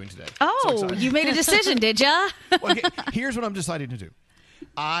else am I doing today? Oh, so you made a decision, did ya? Okay, here's what I'm deciding to do.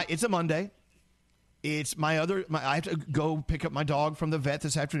 It's a Monday. It's I have to go pick up my dog from the vet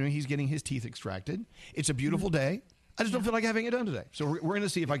this afternoon. He's getting his teeth extracted. It's a beautiful day. I just don't feel like having it done today. So we're going to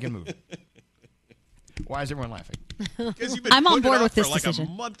see if I can move. Why is everyone laughing? I'm on board with this decision. A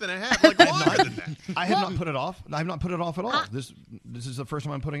month and a half, like longer than that. I have not put it off. I have not put it off at all. This is the first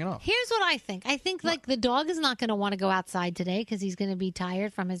time I'm putting it off. Here's what I think. I think the dog is not going to want to go outside today because he's going to be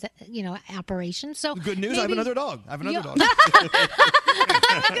tired from his operation. So good news. I have another dog. I was going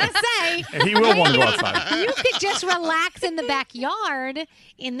to say. And he will want to go outside. You could just relax in the backyard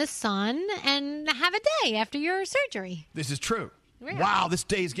in the sun and have a day after your surgery. This is true. Wow, this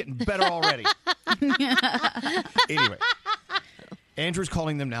day is getting better already. Anyway, Andrew's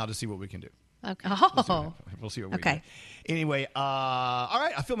calling them now to see what we can do. Okay. We'll see what we can do. Anyway, all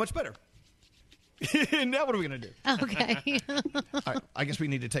right, I feel much better. Now what are we going to do? Okay. All right, I guess we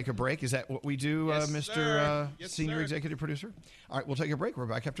need to take a break. Is that what we do, Mr. Senior Executive Producer? All right, we'll take a break. We're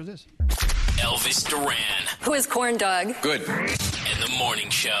back after this. Elvis Duran. Who is Corn Dog? Good. And the Morning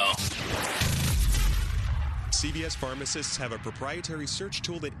Show. CVS pharmacists have a proprietary search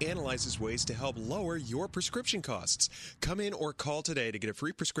tool that analyzes ways to help lower your prescription costs. Come in or call today to get a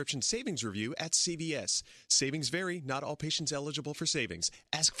free prescription savings review at CVS. Savings vary, not all patients eligible for savings.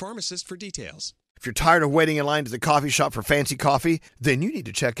 Ask pharmacist for details. If you're tired of waiting in line to the coffee shop for fancy coffee, then you need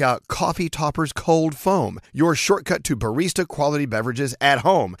to check out Coffee Topper's Cold Foam, your shortcut to barista quality beverages at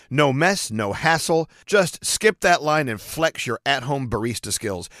home. No mess, no hassle. Just skip that line and flex your at-home barista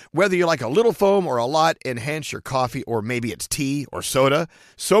skills. Whether you like a little foam or a lot, enhance your coffee, or maybe it's tea or soda.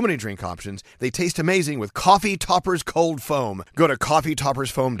 So many drink options. They taste amazing with Coffee Topper's Cold Foam. Go to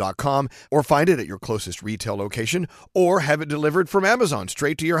coffeetoppersfoam.com or find it at your closest retail location or have it delivered from Amazon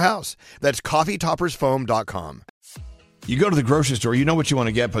straight to your house. That's coffeetoppersfoam.com. You go to the grocery store, you know what you want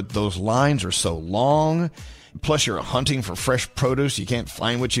to get, but those lines are so long. Plus, you're hunting for fresh produce. You can't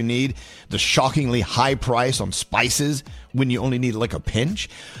find what you need. The shockingly high price on spices when you only need like a pinch.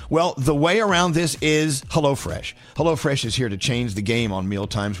 Well, the way around this is HelloFresh. HelloFresh is here to change the game on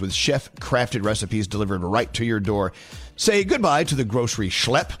mealtimes with chef-crafted recipes delivered right to your door. Say goodbye to the grocery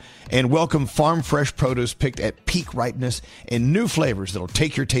schlep and welcome farm fresh produce picked at peak ripeness and new flavors that'll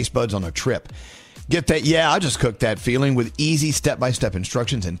take your taste buds on a trip. Get that, I just cooked that feeling with easy step-by-step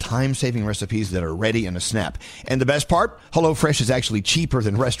instructions and time-saving recipes that are ready in a snap. And the best part? HelloFresh is actually cheaper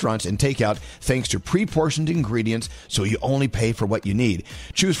than restaurants and takeout thanks to pre-portioned ingredients, so you only pay for what you need.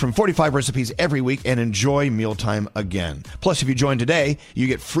 Choose from 45 recipes every week and enjoy mealtime again. Plus, if you join today, you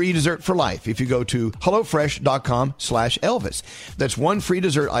get free dessert for life if you go to HelloFresh.com/Elvis. That's one free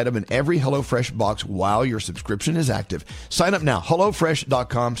dessert item in every HelloFresh box while your subscription is active. Sign up now,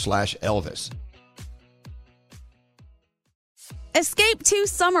 HelloFresh.com/Elvis. Escape to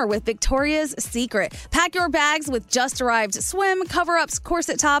summer with Victoria's Secret. Pack your bags with just arrived swim, cover-ups,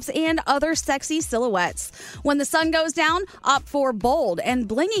 corset tops, and other sexy silhouettes. When the sun goes down, opt for bold and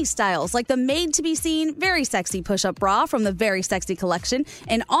blingy styles like the made-to-be-seen, very sexy push-up bra from the Very Sexy collection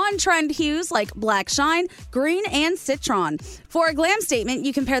and on-trend hues like black shine, green, and citron. For a glam statement,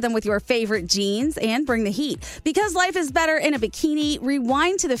 you can pair them with your favorite jeans and bring the heat. Because life is better in a bikini,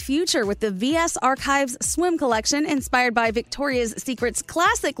 rewind to the future with the VS Archives swim collection inspired by Victoria's Secret's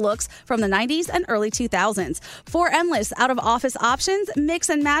classic looks from the 90s and early 2000s. For endless out-of-office options, mix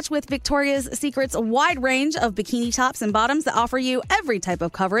and match with Victoria's Secret's wide range of bikini tops and bottoms that offer you every type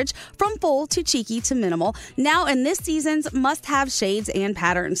of coverage, from full to cheeky to minimal, now in this season's must-have shades and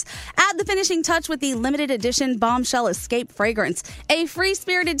patterns. Add the finishing touch with the limited edition Bombshell Escape fragrance, a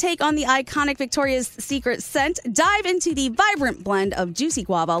free-spirited take on the iconic Victoria's Secret scent. Dive into the vibrant blend of juicy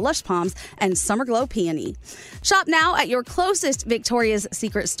guava, lush palms, and summer glow peony. Shop now at your closest Victoria's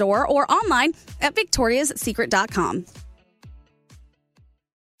Secret store or online at victoriassecret.com.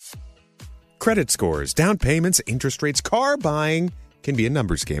 Credit scores, down payments, interest rates, car buying can be a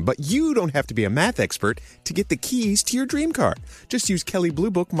numbers game, but you don't have to be a math expert to get the keys to your dream car. Just use Kelley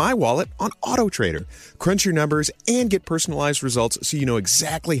Blue Book My Wallet on AutoTrader. Crunch your numbers and get personalized results so you know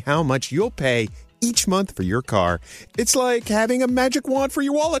exactly how much you'll pay each month for your car. It's like having a magic wand for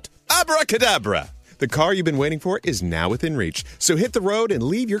your wallet. Abracadabra! The car you've been waiting for is now within reach. So hit the road and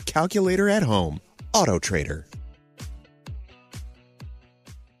leave your calculator at home. AutoTrader.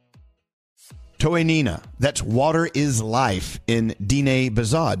 Toenina, that's water is life in Diné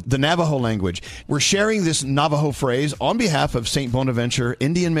Bizaad, the Navajo language. We're sharing this Navajo phrase on behalf of St. Bonaventure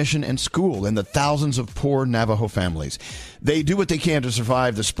Indian Mission and School and the thousands of poor Navajo families. They do what they can to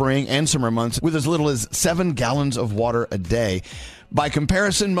survive the spring and summer months with as little as 7 gallons of water a day. By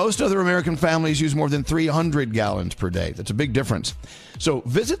comparison, most other American families use more than 300 gallons per day. That's a big difference. So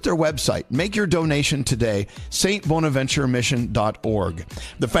visit their website. Make your donation today, stbonaventuremission.org.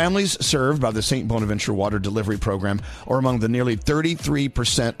 The families served by the St. Bonaventure Water Delivery Program are among the nearly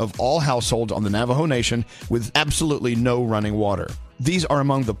 33% of all households on the Navajo Nation with absolutely no running water. These are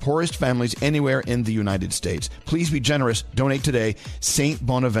among the poorest families anywhere in the United States. Please be generous. Donate today,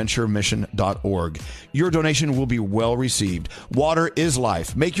 stbonaventuremission.org. Your donation will be well received. Water is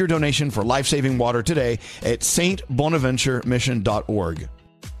life. Make your donation for life-saving water today at stbonaventuremission.org.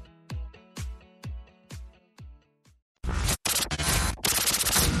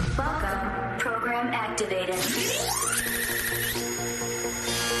 Welcome. Program activated.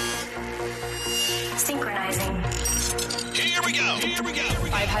 Synchronizing. Here we go.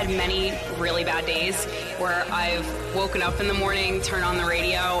 I've had many really bad days where I've woken up in the morning, turned on the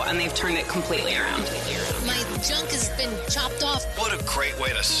radio, and they've turned it completely around. My junk has been chopped off. What a great way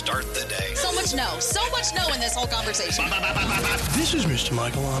to start the day. So much no in this whole conversation. This is Mr.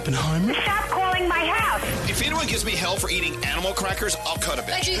 Michael Oppenheimer. Stop calling my house. If anyone gives me hell for eating animal crackers, I'll cut a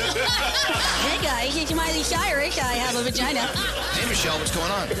bitch. Hey guys, it's Miley Cyrus. I have a vagina. Hey, Michelle, what's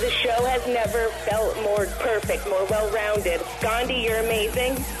going on? The show has never felt more perfect, more well-rounded. Gandhi, you're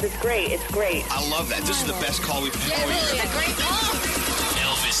amazing. It's great. It's great. I love that. This is the best call we've had all year. Really, a great call.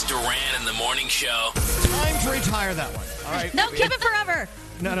 Elvis Duran in the morning show. Time to retire that one. All right. No, keep it forever.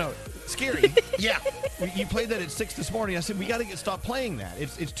 No. Scary. Yeah. You played that at 6 this morning. I said, we got to stop playing that.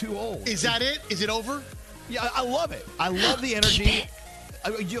 It's too old. Is that it? Is it over? Yeah, I love it. I love the energy.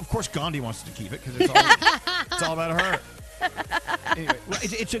 Of course, Gandhi wants to keep it because it's all about her. Anyway,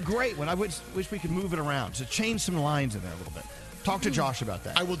 it's a great one. I wish we could move it around. So change some lines in there a little bit. Talk to Josh about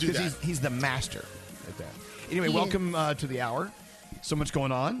that. I will do that. He's the master at that. Anyway, welcome to the hour. So much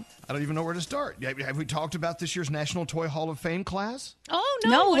going on. I don't even know where to start. Have we talked about this year's National Toy Hall of Fame class? Oh,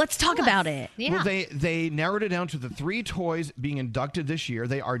 No, let's talk about it. Yeah. Well, they narrowed it down to the 3 toys being inducted this year.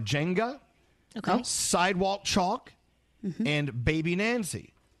 They are Jenga, Sidewalk Chalk, and Baby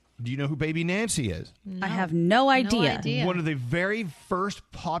Nancy. Do you know who Baby Nancy is? I have no idea. One of the very first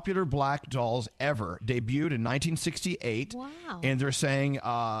popular black dolls ever. Debuted in 1968. Wow. And they're saying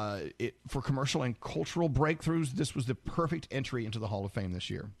for commercial and cultural breakthroughs, this was the perfect entry into the Hall of Fame this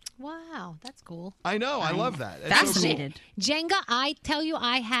year. Wow, that's cool. I know. I love that. It's Fascinated. So cool. Jenga, I tell you,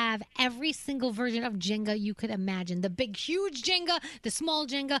 I have every single version of Jenga you could imagine. The big, huge Jenga, the small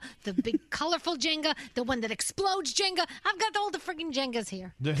Jenga, the big, colorful Jenga, the one that explodes Jenga. I've got all the freaking Jengas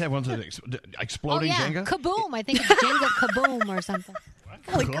here. They have ones that exploding Jenga? Kaboom. I think it's Jenga Kaboom or something.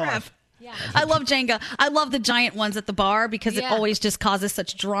 Holy crap. Yeah. I love Jenga. I love the giant ones at the bar because it always just causes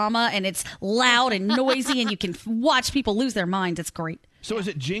such drama and it's loud and noisy and you can watch people lose their minds. It's great. So is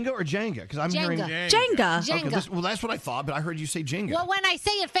it Jenga or Jenga? Because I'm hearing Jenga. Okay, that's what I thought, but I heard you say Jenga. Well, when I say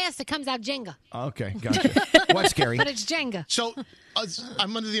it fast, it comes out Jenga. Okay, gotcha. What's scary? But it's Jenga. So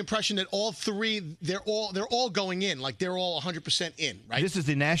I'm under the impression that all 3, they're all going in, like they're all 100% in, right? This is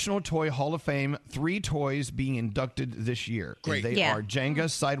the National Toy Hall of Fame. 3 toys being inducted this year. Great. And they are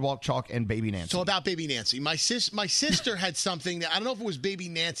Jenga, Sidewalk Chalk, and Baby Nancy. So about Baby Nancy, my sister had something that I don't know if it was Baby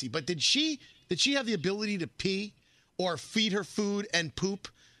Nancy, but did she have the ability to pee or feed her food and poop?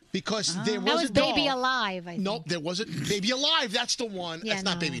 Because there was that was a doll. Baby Alive, I think. Nope, there wasn't. Baby Alive, that's the one. Yeah, that's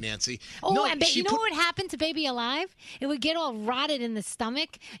not no. Baby Nancy. Oh, no, and you know what would happen to Baby Alive? It would get all rotted in the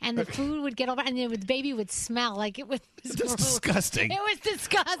stomach, and the food would get over, and the baby would smell like it was. That's disgusting. It was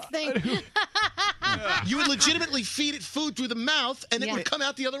disgusting. You would legitimately feed it food through the mouth, and it would come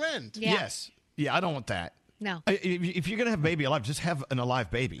out the other end. Yeah. Yes. Yeah, I don't want that. No. If you're going to have Baby Alive, just have an alive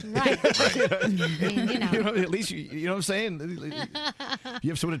baby. Right. At least, you know what I'm saying?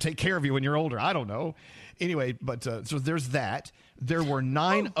 You have someone to take care of you when you're older. I don't know. Anyway, but so there's that. There were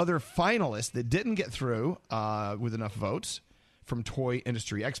 9 other finalists that didn't get through with enough votes from toy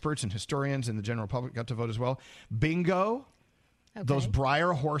industry experts and historians, and the general public got to vote as well. Bingo, those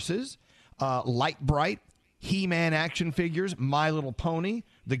Breyer horses, Light Bright, He-Man action figures, My Little Pony,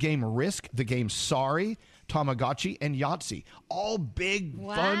 the game Risk, the game Sorry, Tamagotchi, and Yahtzee. All big,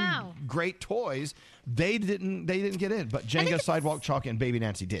 fun, great toys. They didn't get in, but Jenga, Sidewalk Chalk, and Baby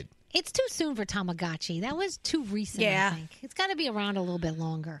Nancy did. It's too soon for Tamagotchi. That was too recent, I think. It's got to be around a little bit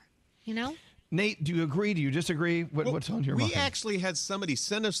longer, you know? Nate, do you agree? Do you disagree? What's on your mind? We actually had somebody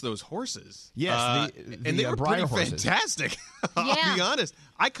send us those horses. Yes, and they were pretty Breyer horses. fantastic. I'll be honest.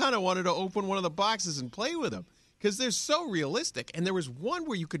 I kind of wanted to open one of the boxes and play with them because they're so realistic. And there was one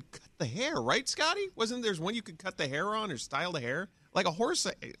where you could cut the hair, right, Scotty? Wasn't there one you could cut the hair on or style the hair? Like a horse.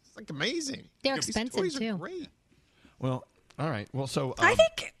 It's like amazing. They're These expensive, toys too. Are great. Well, all right. Well, so I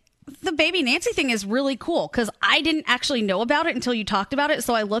think the Baby Nancy thing is really cool because I didn't actually know about it until you talked about it.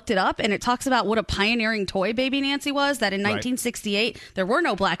 So I looked it up, and it talks about what a pioneering toy Baby Nancy was, that in 1968, there were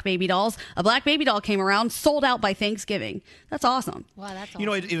no black baby dolls. A black baby doll came around, sold out by Thanksgiving. That's awesome. Wow, that's awesome. You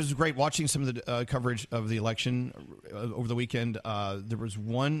know, it was great watching some of the coverage of the election over the weekend. There was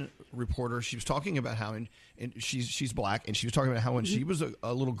one reporter, she was talking about how, and she's black, and she was talking about how when she was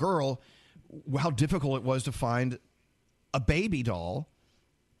a little girl, how difficult it was to find a baby doll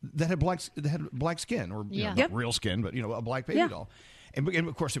that had black skin, or not real skin, but a black baby doll. And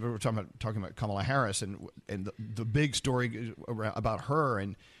of course, we were talking about Kamala Harris and the big story about her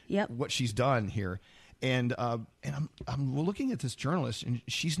and what she's done here. And I'm looking at this journalist, and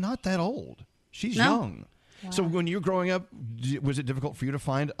she's not that old. She's young. Wow. So when you were growing up, was it difficult for you to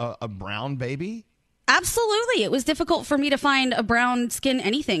find a brown baby? Absolutely. It was difficult for me to find a brown skin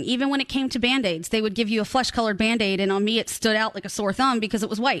anything. Even when it came to Band-Aids, they would give you a flesh-colored Band-Aid, and on me it stood out like a sore thumb because it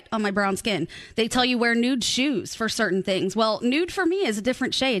was white on my brown skin. They tell you wear nude shoes for certain things. Well, nude for me is a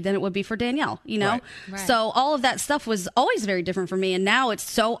different shade than it would be for Danielle, you know? Right. So all of that stuff was always very different for me, and now it's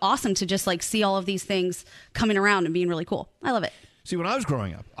so awesome to just like see all of these things coming around and being really cool. I love it. See, when I was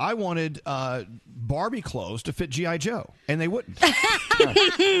growing up, I wanted Barbie clothes to fit G.I. Joe, and they wouldn't.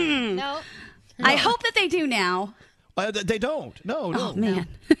 No. I hope that they do now. They don't. No. Oh, man.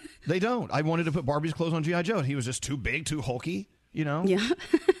 They don't. I wanted to put Barbie's clothes on G.I. Joe, and he was just too big, too hulky, you know? Yeah.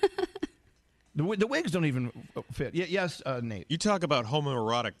 The wigs don't even fit. Yes, Nate. You talk about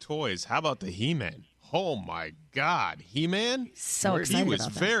homoerotic toys. How about the He-Man? Oh, my God. He-Man? So excited He was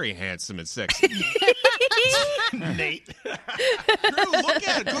about that. very handsome and sexy. Nate. Drew, look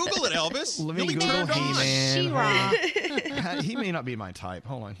at it. Google it, Elvis. Let me You'll be Google turned on. He-Man. He may not be my type.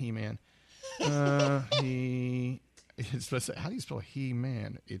 Hold on, He-Man. How do you spell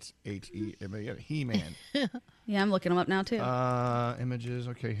He-Man? It's H-E-M-A-N. He-Man. Yeah, I'm looking them up now, too. Images.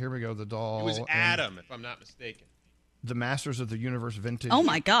 Okay, here we go. The doll. It was and Adam, if I'm not mistaken. The Masters of the Universe vintage. Oh,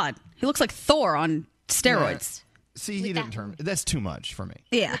 my God. He looks like Thor on steroids. See, he didn't turn. That's too much for me.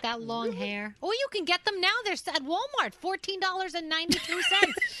 Yeah. With that long hair. Oh, you can get them now. They're at Walmart.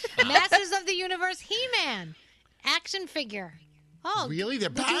 $14.92. Masters of the Universe He-Man. Action figure. Oh. Really?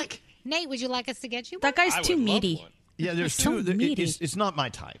 They're back? Nate, would you like us to get you one? That guy's too meaty. Yeah, there's So two. meaty. It's not my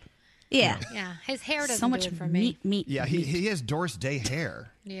type. Yeah. Yeah, his hair doesn't So much do it for me. meat. Yeah, he has Doris Day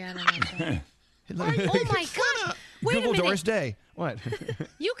hair. Yeah, I don't like that. Oh, my gosh. Wait Google a minute. Doris Day. What?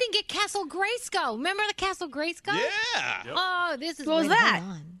 You can get Castle Grayskull. Remember the Castle Grayskull? Yeah. Oh, this is What was wait, that?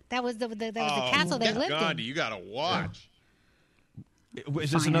 hold on. That was the castle they lived Gandhi, in. you got to watch.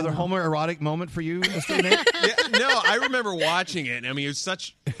 Is this another homoerotic moment for you, Mr. Nate? Yeah, no, I remember watching it. I mean, it was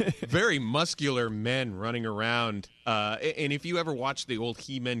such very muscular men running around. And if you ever watched the old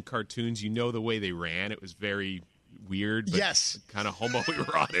He-Man cartoons, you know the way they ran. It was very weird, but Yes. kind of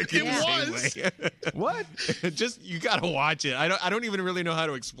homoerotic in the same way. What? Just you got to watch it. I don't even really know how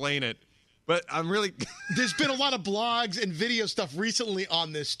to explain it. But I'm really. There's been a lot of blogs and video stuff recently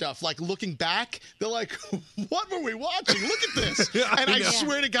on this stuff. Like looking back, they're like, "What were we watching? Look at this!" And I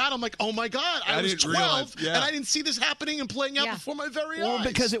swear to God, I'm like, "Oh my God, I was didn't 12, realize, yeah. and I didn't see this happening and playing out before my very eyes."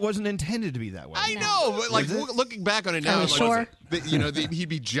 Because it wasn't intended to be that way. I know, but like looking back on it now, like, he'd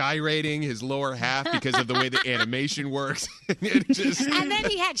be gyrating his lower half because of the way the animation works. And then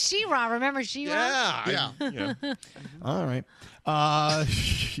he had She-Ra. Remember She-Ra? Yeah. All right.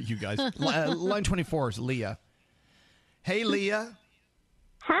 You guys. Line 24 is Leah. Hey, Leah.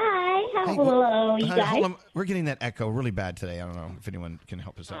 Hi. Hello, you Hi, guys. hold on. We're getting that echo really bad today. I don't know if anyone can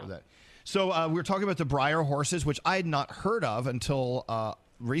help us out with that. So we were talking about the Breyer horses, which I had not heard of until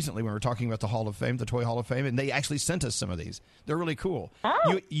recently when we were talking about the Hall of Fame, the Toy Hall of Fame, and they actually sent us some of these. They're really cool.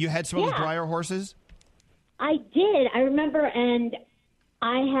 Oh, you had some of those Breyer horses? I did. I remember, and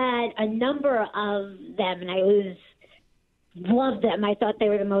I had a number of them, and I loved them. I thought they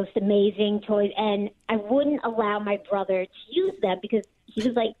were the most amazing toys, and I wouldn't allow my brother to use them because he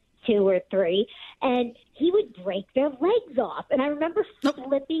was like 2 or 3, and he would break their legs off. And I remember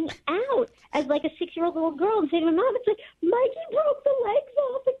flipping out as like a 6-year-old little girl and saying to my mom, "It's like Mikey broke the legs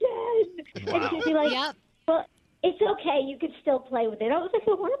off again." Wow. And she'd be like, "Well, it's okay. You can still play with it." I was like,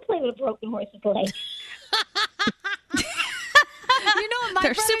 "I want to play with a broken horse's leg." You know what?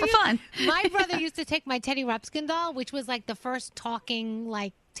 They're super fun. My brother used to take my Teddy Ruxpin doll, which was like the first talking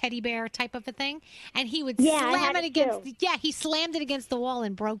like teddy bear type of a thing, and he would Yeah, I slam had it it against. too. Yeah, he slammed it against the wall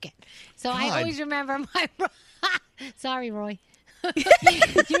and broke it. So I God. always remember my. Sorry, Roy. You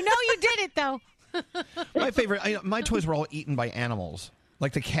know you did it though. My favorite, my toys were all eaten by animals,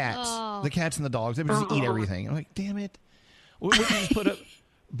 like the cats. Oh. The cats and the dogs. They would just eat everything. I'm like, damn it. We just put up,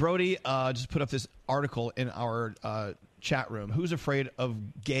 Brody just put up this article in our chat room. Who's afraid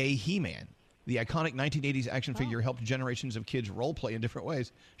of gay He-Man? The iconic 1980s action figure helped generations of kids role play in different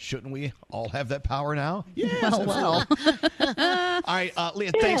ways. Shouldn't we all have that power now? Yes. Well. All right,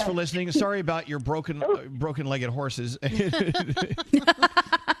 Leah, thanks for listening. Sorry about your broken-legged horses.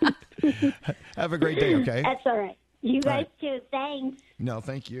 Have a great day, okay? That's all right. You guys too. Thanks. No,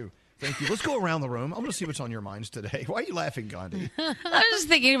 thank you. Thank you. Let's go around the room. I want to see what's on your minds today. Why are you laughing, Gandhi? I was just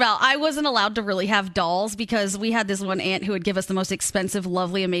thinking about, I wasn't allowed to really have dolls because we had this one aunt who would give us the most expensive,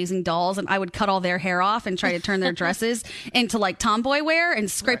 lovely, amazing dolls, and I would cut all their hair off and try to turn their dresses into like tomboy wear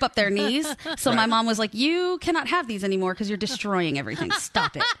and scrape up their knees. So my mom was like, "You cannot have these anymore because you're destroying everything.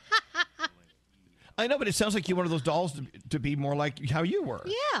 Stop it." I know, but it sounds like you wanted those dolls to be more like how you were.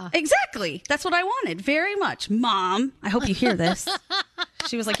 Yeah. Exactly. That's what I wanted very much. Mom, I hope you hear this.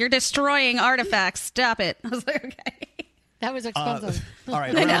 She was like, "You're destroying artifacts. Stop it." I was like, "Okay." That was expensive. All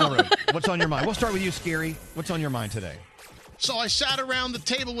right, around the room. What's on your mind? We'll start with you, Scary. What's on your mind today? So I sat around the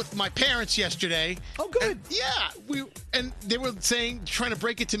table with my parents yesterday. Oh, good. And they were trying to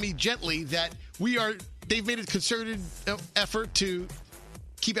break it to me gently that they've made a concerted effort to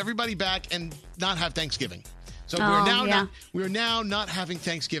keep everybody back and not have Thanksgiving. So we're now not having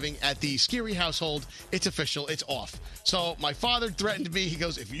Thanksgiving at the Scary household. It's official. It's off. So my father threatened me. He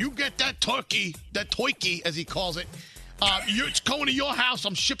goes, if you get that turkey as he calls it, it's going to your house.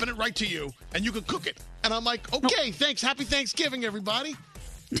 I'm shipping it right to you, and you can cook it. And I'm like, okay, thanks. Happy Thanksgiving, everybody.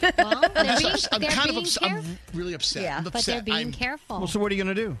 Well, I'm really upset. Yeah, I'm upset. but they're being careful. Well, so what are you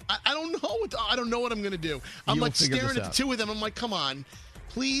going to do? I don't know. I don't know what I'm going to do. I'm You'll like figure staring this at out. the two of them. I'm like, come on.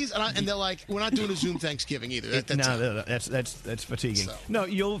 Please, and they're like, we're not doing a Zoom Thanksgiving either. That's fatiguing. So. No,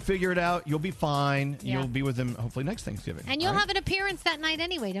 you'll figure it out. You'll be fine. Yeah. You'll be with them hopefully next Thanksgiving. And you'll All right? have an appearance that night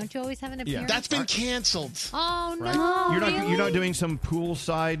anyway. Don't you always have an appearance? That's been canceled. Oh, Right? no. You're not doing some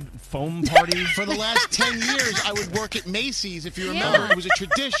poolside foam party For the last 10 years, I would work at Macy's. If you remember, Yeah. it was a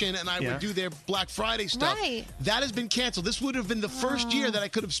tradition, and I Yeah. would do their Black Friday stuff. Right. That has been canceled. This would have been the first year that I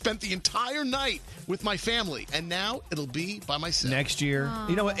could have spent the entire night with my family, and now it'll be by myself. next year.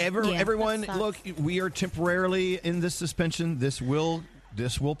 You know what? Everyone, look, we are temporarily in this suspension. This will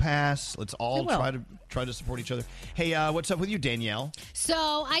pass. Let's all try to support each other. Hey, what's up with you, Danielle?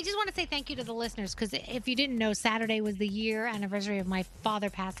 So I just want to say thank you to the listeners, because if you didn't know, Saturday was the year anniversary of my father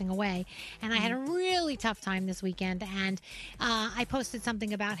passing away, and I had a really tough time this weekend, and I posted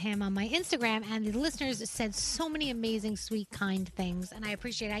something about him on my Instagram, and the listeners said so many amazing, sweet, kind things, and I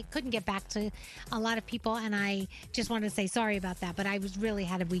appreciate it. I couldn't get back to a lot of people, and I just wanted to say sorry about that, but I was really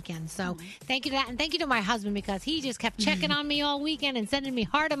had a weekend, so thank you to that, and thank you to my husband, because he just kept checking on me all weekend and sending me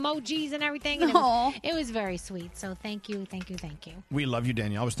heart emojis and everything, and it was very sweet. So thank you. We love you,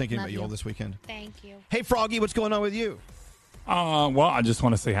 Danielle. I was thinking Love about you you. all this weekend. Thank you. Hey, Froggy, what's going on with you? Well, I just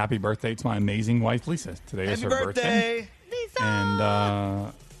want to say happy birthday to my amazing wife, Lisa. Today is Happy her birthday. Lisa!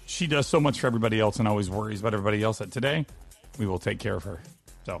 And she does so much for everybody else and always worries about everybody else. That today, we will take care of her.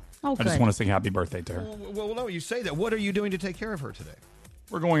 So I just good. want to say happy birthday to her. Well, no, you say that. What are you doing to take care of her today?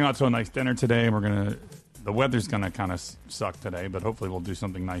 We're going out to a nice dinner today. The weather's going to kind of suck today, but hopefully we'll do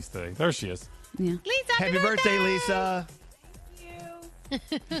something nice today. There she is. Yeah. Lisa, Happy birthday, Lisa.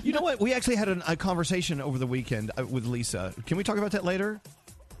 You know what? We actually had a conversation over the weekend with Lisa. Can we talk about that later?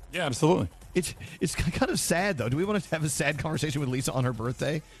 Yeah, absolutely. It's kind of sad, though. Do we want to have a sad conversation with Lisa on her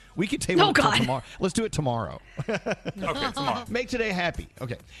birthday? We could table it till tomorrow. Let's do it tomorrow. Okay, tomorrow. Make today happy.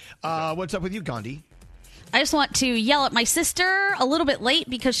 Okay. What's up with you, Gandhi? I just want to yell at my sister a little bit late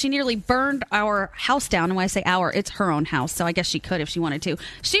because she nearly burned our house down. And when I say our, it's her own house. So I guess she could if she wanted to.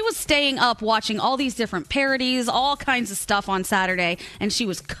 She was staying up watching all these different parodies, all kinds of stuff on Saturday. And she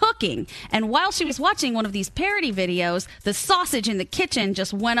was cooking. And while she was watching one of these parody videos, the sausage in the kitchen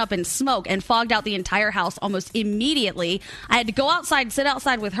just went up in smoke and fogged out the entire house almost immediately. I had to go outside, sit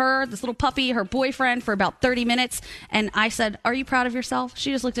outside with her, this little puppy, her boyfriend for about 30 minutes. And I said, "Are you proud of yourself?"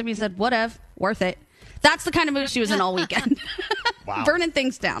 She just looked at me and said, "Whatever, worth it." That's the kind of mood she was in all weekend. Wow. Burning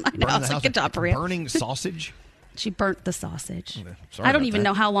things down. I know. Burning It's the like, house good job, Maria. Burning sausage? She burnt the sausage. Sorry I don't about even that.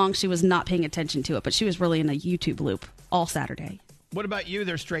 know how long she was not paying attention to it, but she was really in a YouTube loop all Saturday. What about you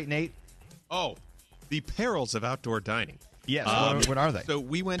there, Straight Nate? Oh, the perils of outdoor dining. Yes. What are they? So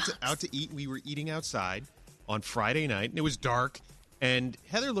we went out to eat. We were eating outside on Friday night, and it was dark. And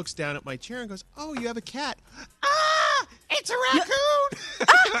Heather looks down at my chair and goes, "Oh, you have a cat." Ah, it's a raccoon.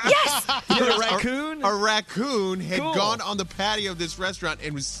 Yes. You had a raccoon? A raccoon had Cool. gone on the patio of this restaurant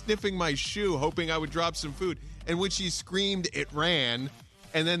and was sniffing my shoe, hoping I would drop some food. And when she screamed, it ran.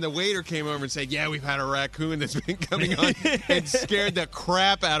 And then the waiter came over and said, "Yeah, we've had a raccoon that's been coming on," and scared the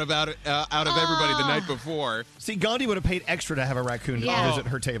crap out of everybody the night before. See, Gandhi would have paid extra to have a raccoon visit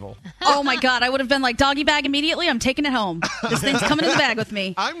her table. Oh, my God. I would have been like, doggy bag immediately. I'm taking it home. This thing's coming in the bag with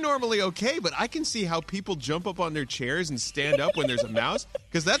me. I'm normally okay, but I can see how people jump up on their chairs and stand up when there's a mouse,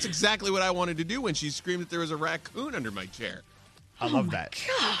 because that's exactly what I wanted to do when she screamed that there was a raccoon under my chair. I love that.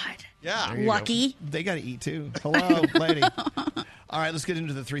 God. Yeah. There you Lucky. go. They got to eat, too. Hello, lady. All right, let's get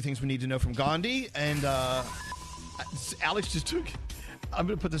into the 3 things we need to know from Gandhi. And Alex just took... I'm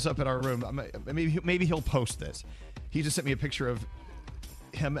going to put this up in our room. Maybe he'll post this. He just sent me a picture of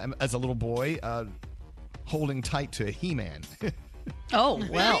him as a little boy holding tight to a He-Man. Oh,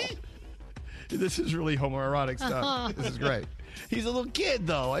 well. This is really homoerotic stuff. This is great. He's a little kid,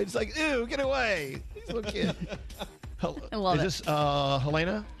 though. It's like, ew, get away. He's a little kid. I love is this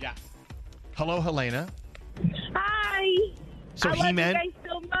Helena? Yeah. Hello, Helena. Hi. So I love He-Man. you guys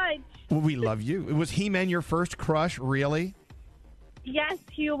so much. Well, we love you. Was He-Man your first crush, really? Yes,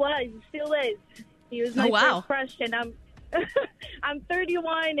 he was. Still is. He was my first crush, and I'm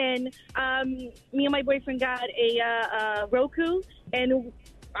 31, and me and my boyfriend got a Roku, and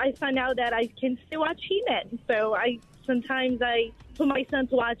I found out that I can still watch He-Man. So sometimes I put my son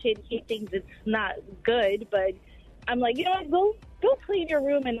to watch it. He thinks it's not good, but I'm like, you know what? Go clean your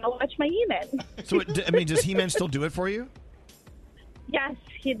room, and I'll watch my He-Man. So, does He-Man still do it for you? Yes,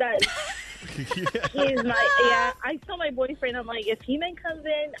 he does. He's I tell my boyfriend, I'm like, if He-Man comes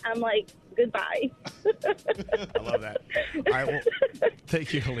in, I'm like, goodbye. I love that. All right, well,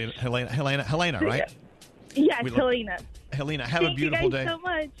 thank you, Helena, right? Yes, Helena. Helena, have a beautiful day. Thank you guys so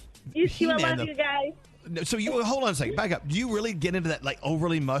much. You too. I love you guys. So hold on a second, back up. Do you really get into that like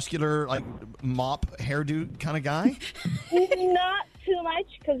overly muscular, like mop hairdo kind of guy? Not too much,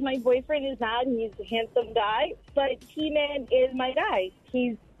 because my boyfriend is not. He's a handsome guy, but He-Man is my guy.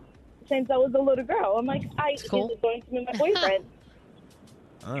 Since I was a little girl. I'm like, he's going to be my boyfriend.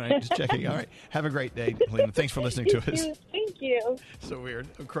 All right, just checking. All right, have a great day, Helena. Thanks for listening to us. Thank you. So weird.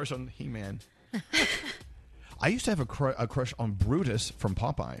 A crush on He-Man. I used to have a crush on Brutus from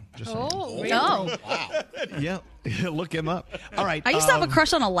Popeye. Just saying. Oh, really? Wow. Yeah, look him up. All right. I used to have a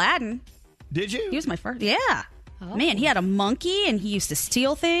crush on Aladdin. Did you? He was my first. Yeah. Oh. Man, he had a monkey and he used to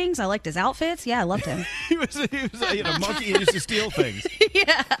steal things. I liked his outfits. Yeah, I loved him. he had a monkey and used to steal things.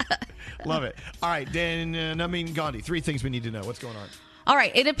 Yeah. Love it. All right, Dan, Gandhi, 3 things we need to know. What's going on? All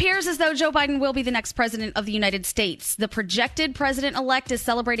right. It appears as though Joe Biden will be the next president of the United States. The projected president-elect is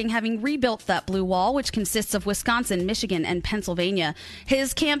celebrating having rebuilt that blue wall, which consists of Wisconsin, Michigan, and Pennsylvania.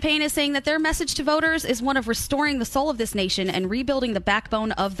 His campaign is saying that their message to voters is one of restoring the soul of this nation and rebuilding the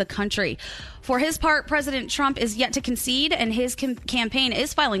backbone of the country. For his part, President Trump is yet to concede, and his campaign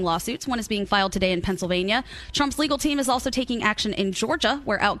is filing lawsuits. One is being filed today in Pennsylvania. Trump's legal team is also taking action in Georgia,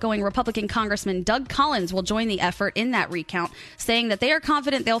 where outgoing Republican Congressman Doug Collins will join the effort in that recount, saying that they are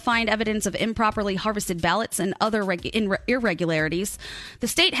confident they'll find evidence of improperly harvested ballots and other irregularities. The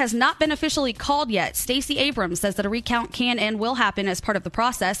state has not been officially called yet. Stacey Abrams says that a recount can and will happen as part of the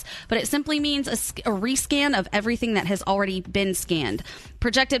process, but it simply means a rescan of everything that has already been scanned.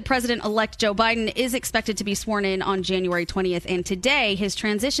 Projected President-elect Joe Biden is expected to be sworn in on January 20th, and today his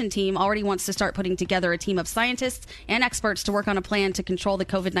transition team already wants to start putting together a team of scientists and experts to work on a plan to control the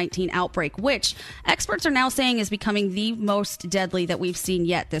COVID-19 outbreak, which experts are now saying is becoming the most deadly that we've seen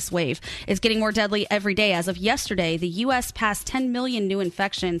yet. This wave is getting more deadly every day. As of yesterday, the U.S. passed 10 million new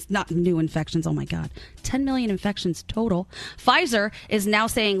infections, not new infections, oh my God, 10 million infections total. Pfizer is now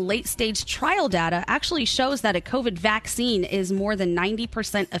saying late-stage trial data actually shows that a COVID vaccine is more than 90%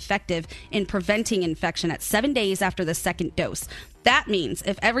 effective in preventing infection at 7 days after the second dose. That means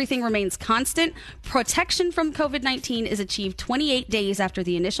if everything remains constant, protection from COVID-19 is achieved 28 days after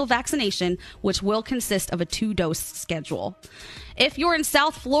the initial vaccination, which will consist of a 2-dose schedule. If you're in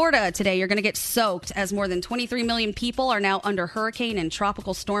South Florida today, you're going to get soaked as more than 23 million people are now under hurricane and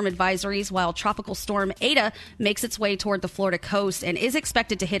tropical storm advisories, while Tropical Storm Eta makes its way toward the Florida coast and is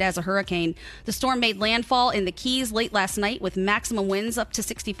expected to hit as a hurricane. The storm made landfall in the Keys late last night with maximum winds up to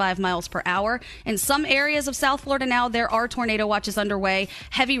 65 miles per hour. In some areas of South Florida now, there are tornado watches underway.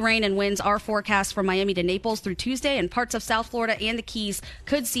 Heavy rain and winds are forecast from Miami to Naples through Tuesday, and parts of South Florida and the Keys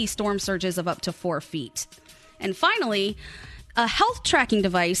could see storm surges of up to 4 feet. And finally, a health tracking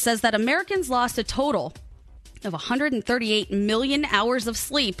device says that Americans lost a total of 138 million hours of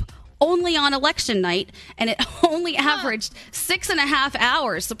sleep only on election night, and it only averaged 6.5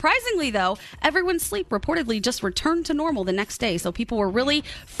 hours. Surprisingly, though, everyone's sleep reportedly just returned to normal the next day. So people were really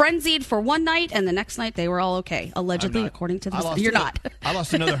frenzied for one night, and the next night they were all okay, allegedly, according to this. You're not. I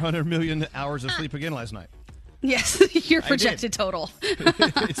lost another 100 million hours of sleep again last night. Yes, your projected total.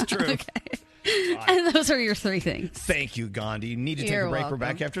 It's true. Okay. And those are your 3 things. Thank you, Gandhi. Need to take a break. We're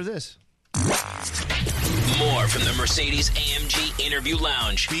back after this. More from the Mercedes-AMG Interview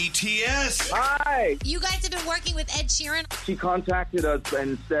Lounge. BTS. Hi. You guys have been working with Ed Sheeran. She contacted us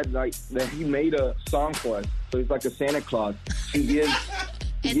and said that he made a song for us. So he's like a Santa Claus. He gives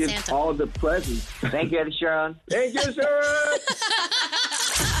all the presents. Thank you, Ed Sheeran. Thank you, Sheeran.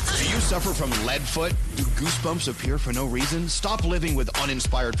 Do you suffer from lead foot? Do goosebumps appear for no reason? Stop living with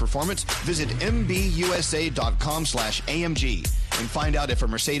uninspired performance. Visit mbusa.com/AMG and find out if a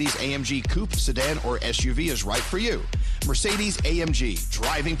Mercedes-AMG Coupe, sedan, or SUV is right for you. Mercedes-AMG,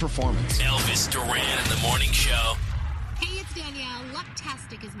 driving performance. Elvis Duran in the Morning Show. Hey, it's Danielle.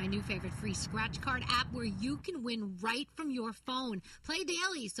 Lucktastic is my new favorite free scratch card app where you can win right from your phone. Play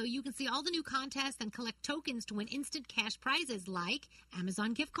daily so you can see all the new contests and collect tokens to win instant cash prizes like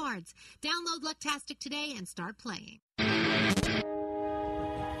Amazon gift cards. Download Lucktastic today and start playing.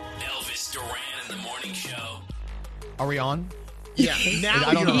 Elvis Duran in the Morning Show. Are we on? Yeah, now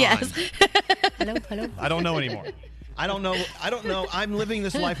I don't know. Yes. Hello. I don't know anymore. I don't know. I'm living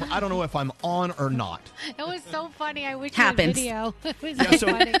this life. I don't know if I'm on or not. It was so funny. I wish Happens. you had video. It was Yeah, so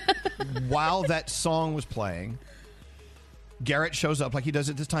funny. While that song was playing, Garrett shows up like he does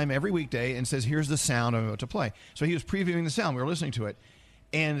at this time every weekday and says, "Here's the sound I'm about to play." So he was previewing the sound. We were listening to it,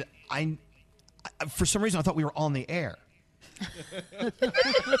 and I for some reason, I thought we were on the air. It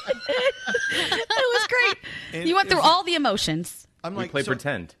was great. You went through all the emotions. I'm We play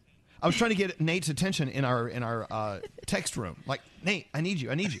pretend. I was trying to get Nate's attention in our text room. Like, Nate, I need you.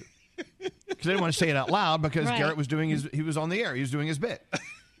 Because I didn't want to say it out loud because Right. Garrett was he was on the air. He was doing his bit.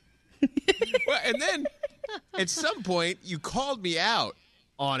 Well, and then at some point you called me out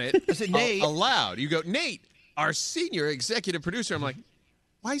on it. I said, Nate. Aloud. You go, Nate, our senior executive producer. I'm like,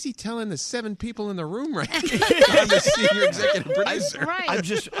 why is he telling the 7 people in the room right now? I'm the senior executive producer. Right. I'm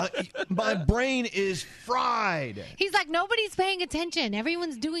just, my brain is fried. He's like, nobody's paying attention.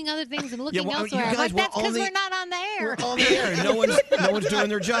 Everyone's doing other things and looking well, you elsewhere. I'm guys like, were that's on because the- we're not on the air. We're on the air. No one's doing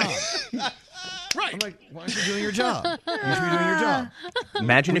their job. Right. I'm like, why aren't you doing your job? You should be doing your job.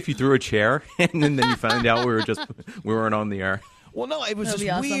 Imagine if you threw a chair and then you found out we weren't on the air. Well, no, it was That'd just be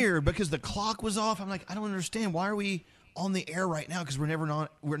awesome. weird because the clock was off. I'm like, I don't understand. Why are we on the air right now? Because we're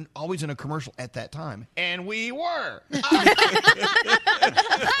always in a commercial at that time. And we were. Okay.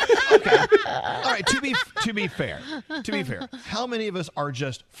 All right, to be fair, how many of us are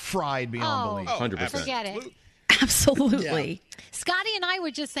just fried beyond belief? 100%. Forget it. Absolutely. Scotty and I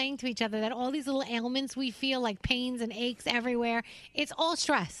were just saying to each other that all these little ailments we feel, like pains and aches everywhere, it's all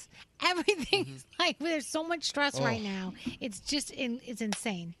stress. Everything is like, there's so much stress right now. It's just, it's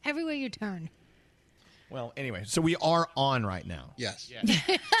insane. Everywhere you turn. Well, anyway, so we are on right now. Yes.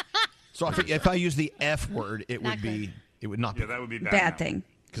 So if I use the F word, it Not would not be. Yeah, that would be bad. Bad thing.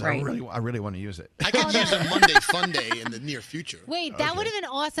 Because Right. I really want to use it. I could use a Monday Fun Day in the near future. Wait, that would have been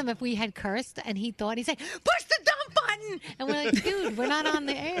awesome if we had cursed and he thought, he's like, push the dump button. And we're like, dude, we're not on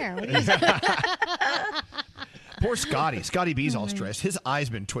the air. What are you Poor Scotty. Scotty B's all stressed. His eye's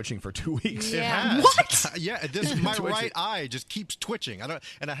been twitching for 2 weeks. Yeah. What? Yeah, my Twitching. right eye just keeps twitching. I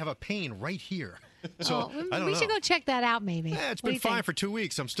have a pain right here. So I don't we know. should go check that out, maybe. Yeah, it's What do been you fine think? for 2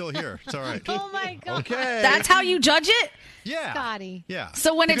 weeks. I'm still here. It's all right. Oh, my God. Okay. That's how you judge it? Yeah. Scotty. Yeah.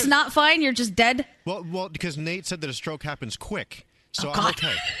 So when it's not fine, you're just dead? Well, because Nate said that a stroke happens quick, so I'm God.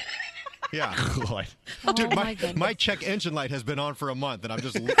 okay. Yeah. Dude, my check engine light has been on for a month, and I'm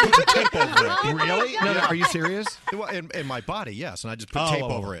just putting tape over it. Really? No, are you serious? Well, in my body, yes, and I just put tape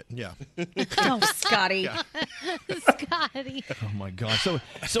over it. Yeah. Oh, Scotty. Scotty. Oh my God!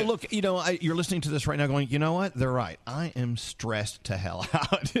 So look, you're listening to this right now, going, you know what? They're right. I am stressed to hell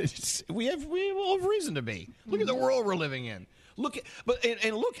out. We all have reason to be. Look at the world we're living in. Look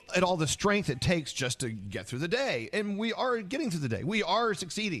at all the strength it takes just to get through the day, and we are getting through the day. We are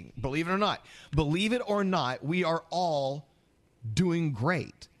succeeding. Believe it or not, we are all doing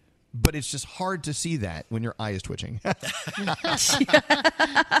great. But it's just hard to see that when your eye is twitching.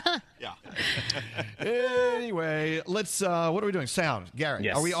 Yeah. Anyway, let's. What are we doing? Sound, Garrett.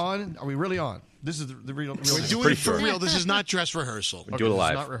 Yes. Are we on? Are we really on? This is the real. We're thing. doing it for real. This is not dress rehearsal. Do it This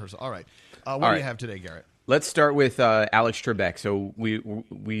live. is not rehearsal. All right. What do right. you have today, Garrett? Let's start with Alex Trebek. So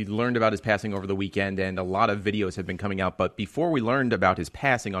we learned about his passing over the weekend, and a lot of videos have been coming out. But before we learned about his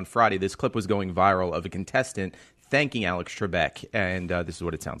passing on Friday, this clip was going viral of a contestant thanking Alex Trebek, and this is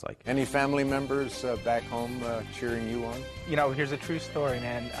what it sounds like. Any family members back home cheering you on? You know, here's a true story,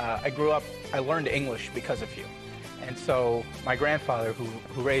 man. I grew up, I learned English because of you. And so my grandfather,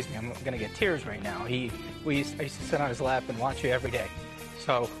 who raised me, I'm going to get tears right now. I used to sit on his lap and watch you every day.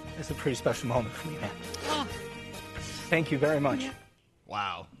 So it's a pretty special moment for me, man. Oh. Thank you very much.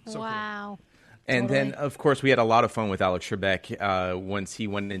 Wow. Wow. And then, of course, we had a lot of fun with Alex Trebek once he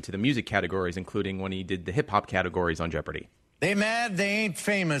went into the music categories, including when he did the hip-hop categories on Jeopardy! They mad, they ain't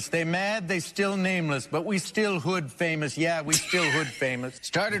famous. They mad, they still nameless. But we still hood famous. Yeah, we still hood famous.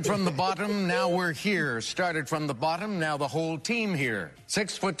 Started from the bottom, now we're here. Started from the bottom, now the whole team here.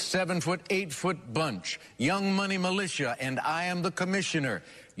 6 foot, 7 foot, 8 foot bunch. Young Money Militia, and I am the commissioner.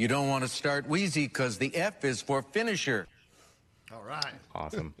 You don't want to start wheezy, because the F is for finisher. All right.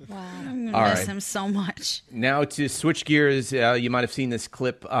 Awesome. Wow. I'm going All to miss right. him so much. Now to switch gears, you might have seen this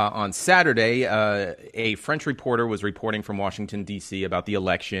clip on Saturday. A French reporter was reporting from Washington, D.C. about the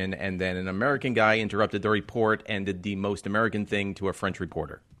election, and then an American guy interrupted the report and did the most American thing to a French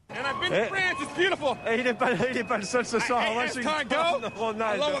reporter. And I've been to France, it's beautiful. Il est pas le seul ce soir. As time goes,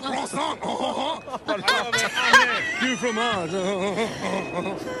 I love a croissant. Du fromage.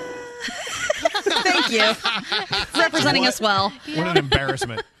 Thank you. Representing us well. What an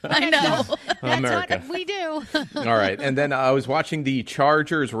embarrassment. I know. That's America. what we do. All right. And then I was watching the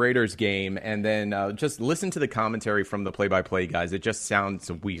Chargers-Raiders game, and then just listen to the commentary from the play-by-play guys. It just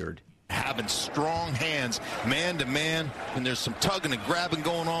sounds weird. Having strong hands, man to man, and there's some tugging and grabbing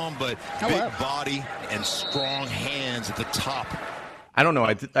going on, but big body and strong hands at the top. I don't know.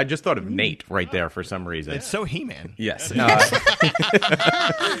 I just thought of Nate right there for some reason. It's so He-Man. Yes.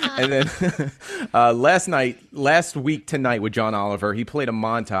 And then last week tonight with John Oliver, he played a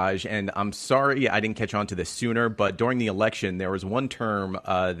montage, and I'm sorry I didn't catch on to this sooner, but during the election, there was one term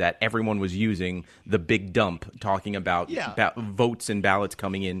that everyone was using, the big dump, talking about votes and ballots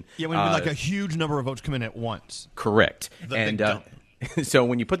coming in. Yeah, when like a huge number of votes come in at once. Correct. The big dump. So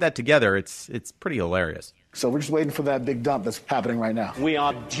when you put that together, it's pretty hilarious. So we're just waiting for that big dump that's happening right now. We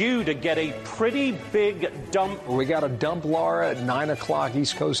are due to get a pretty big dump. We got a dump, Laura, at 9 o'clock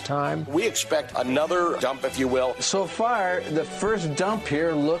East Coast time. We expect another dump, if you will. So far, the first dump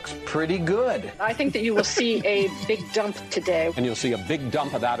here looks pretty good. I think that you will see a big dump today. And you'll see a big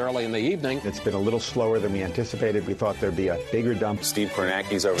dump of that early in the evening. It's been a little slower than we anticipated. We thought there'd be a bigger dump. Steve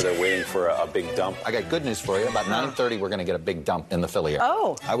Kornacki's over there waiting for a big dump. I got good news for you. About 9:30, we're going to get a big dump in the Philly area.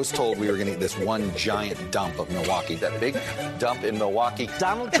 Oh. I was told we were going to get this one giant dump of Milwaukee. That big dump in Milwaukee.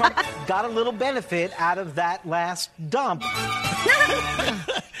 Donald Trump got a little benefit out of that last dump.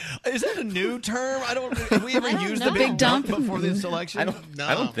 Is that a new term? Have we ever used the big dump before this election?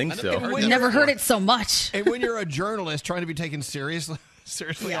 I don't think so. We've never heard it so much. And when you're a journalist trying to be taken seriously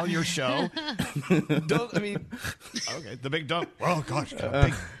on your show, okay, the big dump. Oh gosh,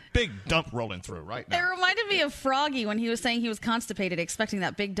 big dump rolling through right now. It reminded me of Froggy when he was saying he was constipated, expecting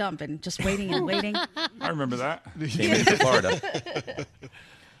that big dump and just waiting and waiting. I remember that. Came into Florida.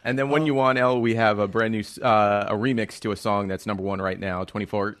 And then when you want, Elle, we have a brand new a remix to a song that's number one right now,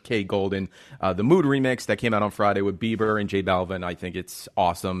 24K Golden. The Mood remix that came out on Friday with Bieber and J Balvin. I think it's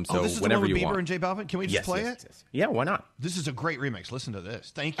awesome. So this is whenever the one with you Bieber want. and J Balvin? Can we just play it? Yes. Yeah, why not? This is a great remix. Listen to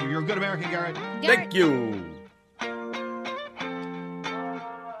this. Thank you. You're a good American, Garrett. Thank you.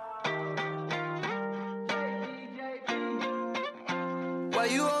 Why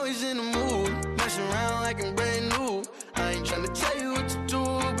you always in the mood? Mess around like I'm brand new. I ain't tryna tell you what to do,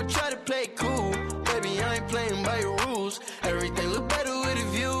 but try to play cool. Baby, I ain't playing by your rules. Everything look better with a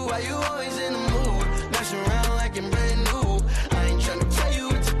view. Why you always in the mood? Mess around like I'm brand new. I ain't tryna tell you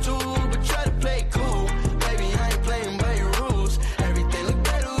what to do, but try to play cool. Baby, I ain't playing by your rules. Everything look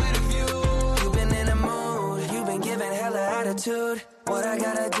better with a view. You been in the mood. You been giving hella attitude. What I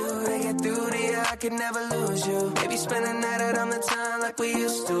gotta do to get through to you, I could never lose you. Maybe spend the night out on the town like we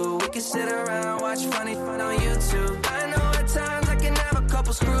used to. We could sit around, watch funny fun on YouTube. I know at times I can have a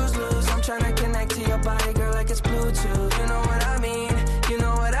couple screws loose. I'm trying to connect to your body, girl, like it's Bluetooth. You know what I mean, you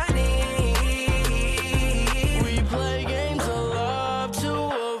know what I need. We play games of love to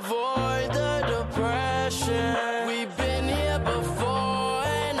avoid the depression. We've been here before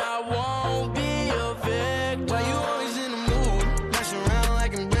and I won't be a victim. Why you always in the mood? Mess around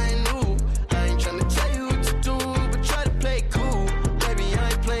like I'm brand new. I ain't tryna tell you what to do, but try to play cool. Baby, I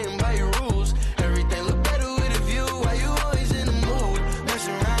ain't playing by your rules. Everything look better with a view. Why you always in the mood? Mess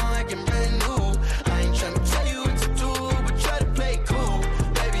around like I'm brand new. I ain't tryna tell you what to do, but try to play cool.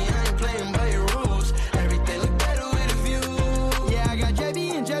 Baby, I ain't playing by your rules. Everything look better with a view. Yeah, I got JB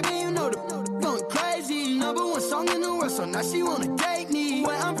and JB, you know the going crazy. Number one song in the world, so now she wanna date me.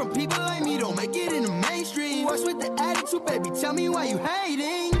 Where I'm from, people like me don't make it in the mainstream. What's with the attitude, baby? Tell me why you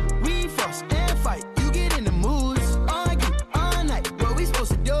hating. We fuss and fight, you get in the moods. Argue all night, what we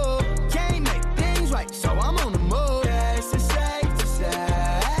supposed to do? Can't make things right, so I'm on the move. Yes, it's safe to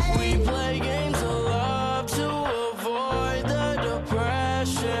say we play games of love to avoid the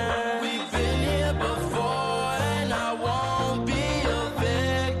depression. We've been here before and I won't be a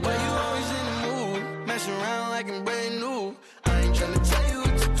victim. Why you always in the mood? Mess around like I'm brand new. I ain't tryna tell you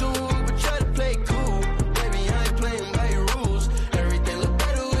what to do, but try to play cool. Baby, I ain't playing by your rules. Everything look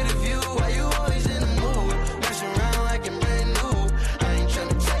better with a view. Why you always in the mood? Mess around like I'm brand new. I ain't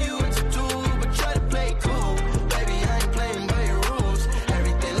tryna tell you what to do, but try to play cool. Baby, I ain't playing by your rules.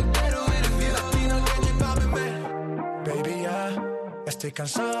 Everything look better with a view. Latino que J Balvin, man. Baby, ya estoy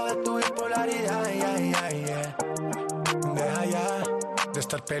cansado de tu bipolaridad. Deja ya de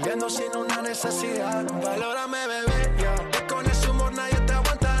estar peleando sin una necesidad. Valórame, bebé, que con ese humor nadie te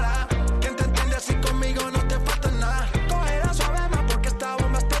aguantará. Quien te entiende así conmigo no te falta nada. Cogerá suave más porque esta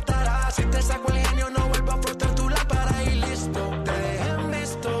bomba explotará. Si te saco el genio no vuelvo a frotar tu lámpara y listo. Te dejé en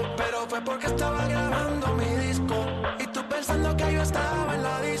visto, pero fue porque estaba grabando mi disco. Y tú pensando que yo estaba en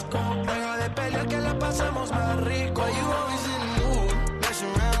la disco. Deja de pelear que la pasamos más rico. Why you always in the mood? Mess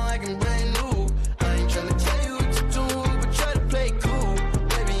around like I'm brand new.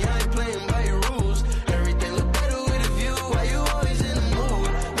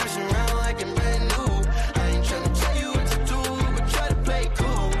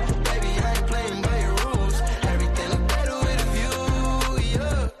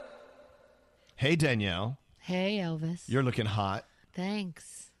 Hey, Danielle. Hey, Elvis. You're looking hot.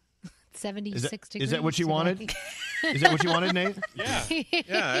 Thanks. 76 degrees. Is that what you today. wanted? Is that what you wanted, Nate?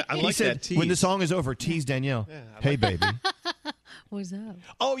 Yeah, I He like said, that tease. when the song is over, tease Danielle. Hey, baby. What's up?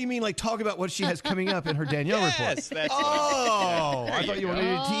 Oh, you mean like talk about what she has coming up in her Danielle report? Yes, that's Oh, it. I thought you wanted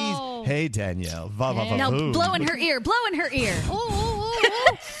to tease. Hey, Danielle. Va, va, va, Now boom. blow in her ear. Blow in her ear.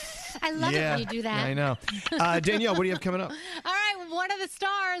 I love it when you do that. I know. Danielle, what do you have coming up? All right, one of the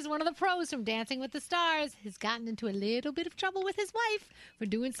stars, one of the pros from Dancing with the Stars, has gotten into a little bit of trouble with his wife for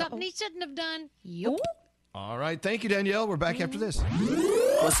doing something he shouldn't have done. Yup. All right. Thank you, Danielle. We're back after this.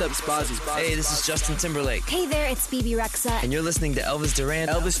 What's up, Spazzy? Hey, this is Justin Timberlake. Hey there, it's BB Rexa. And you're listening to Elvis Duran.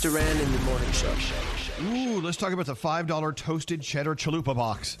 Elvis Duran in the Morning Show. Ooh, let's talk about the $5 toasted cheddar chalupa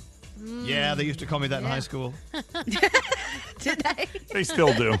box. Yeah, they used to call me that in high school. Did they? They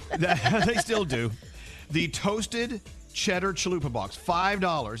still do. They still do. The toasted cheddar chalupa box,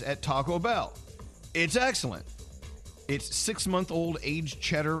 $5 at Taco Bell. It's excellent. It's 6-month-old aged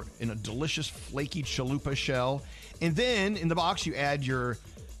cheddar in a delicious flaky chalupa shell. And then in the box, you add your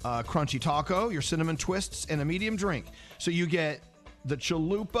crunchy taco, your cinnamon twists, and a medium drink. So you get the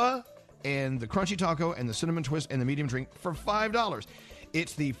chalupa and the crunchy taco and the cinnamon twist and the medium drink for $5.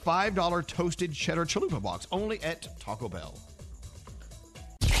 It's the $5 toasted cheddar chalupa box, only at Taco Bell.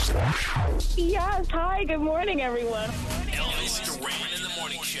 Yes, hi, good morning, everyone. Elvis Duran in the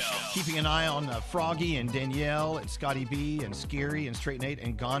Morning Show. Keeping an eye on Froggy and Danielle and Scotty B and Scary and Straight Nate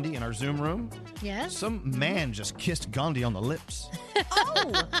and Gandhi in our Zoom room. Yes? Some man just kissed Gandhi on the lips.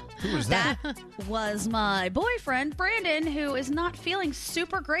 Who was that? That was my boyfriend, Brandon, who is not feeling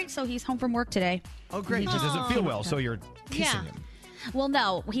super great, so he's home from work today. Oh, great. He doesn't feel well, so you're kissing him. Well,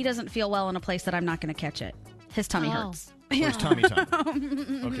 no, he doesn't feel well in a place that I'm not going to catch it. His tummy hurts. Oh, his tummy.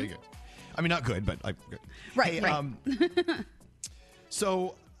 Okay, good. I mean, not good, but good. Right, Hey, right.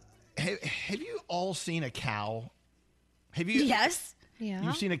 So, have you all seen a cow? Have you? Yes. Yeah.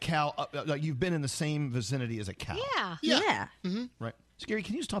 You've seen a cow. You've been in the same vicinity as a cow. Yeah. Right. Scary,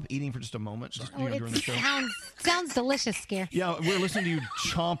 can you stop eating for just a moment during the It show? sounds delicious, Scare. Yeah, we're listening to you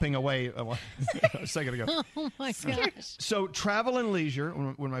chomping away a second ago. Oh, my gosh. So, Travel and Leisure,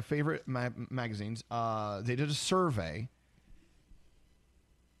 one of my favorite magazines, they did a survey.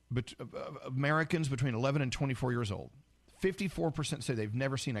 But Americans between 11 and 24 years old, 54% say they've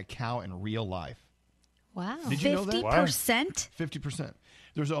never seen a cow in real life. Wow. Did you know that? 50%? 50%.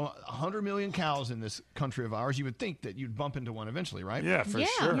 There's 100 million cows in this country of ours. You would think that you'd bump into one eventually, right? Yeah, for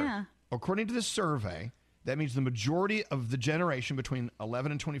sure. Yeah. According to this survey, that means the majority of the generation between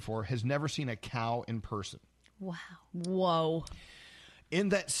 11 and 24 has never seen a cow in person. Wow. Whoa. In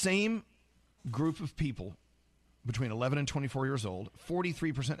that same group of people, between 11 and 24 years old,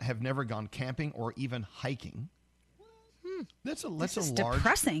 43% have never gone camping or even hiking. That's a large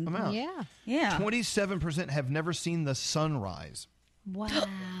depressing. amount. Yeah. 27% have never seen the sunrise.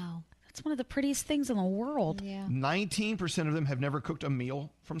 Wow. That's one of the prettiest things in the world. Yeah. 19% of them have never cooked a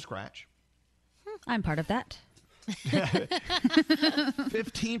meal from scratch. I'm part of that.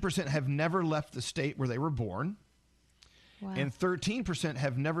 15% have never left the state where they were born. Wow. And 13%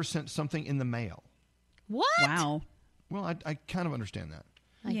 have never sent something in the mail. What? Wow. Well, I kind of understand that.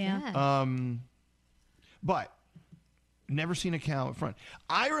 Yeah. But never seen a cow in front.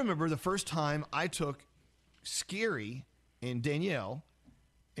 I remember the first time I took Scary and Danielle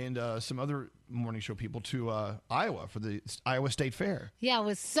and some other morning show people to Iowa for the Iowa State Fair. Yeah, it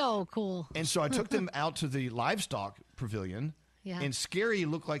was so cool. And so I took them out to the livestock pavilion. Yeah. And Scary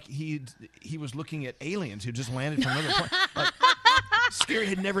looked like he was looking at aliens who just landed from another planet. Like, Scary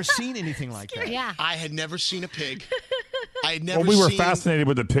had never seen anything like that. Yeah. I had never seen a pig. I had never Well, we were seen... fascinated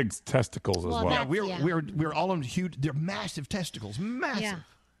with the pig's testicles as well. Yeah, we're all on huge. They're massive testicles, massive. Yeah.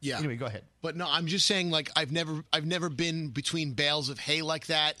 Yeah. Anyway, go ahead. But no, I'm just saying, like, I've never been between bales of hay like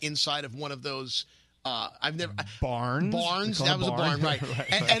that inside of one of those. I've never barns. Barns. They That call was it a barn, right?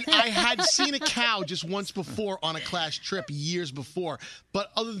 right. And I had seen a cow just once before on a class trip years before.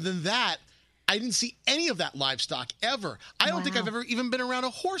 But other than that, I didn't see any of that livestock ever. I don't think I've ever even been around a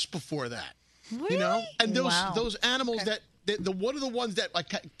horse before that. Really? You know, and those Wow. those animals that. What are the ones that like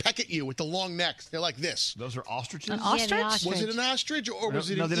peck at you with the long necks? They're like this. Those are ostriches. An ostrich? Yeah, the Was it an ostrich or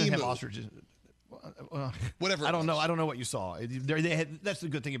was it no, an they didn't emu? have ostriches. Whatever. I don't know. I don't know what you saw. They had. That's the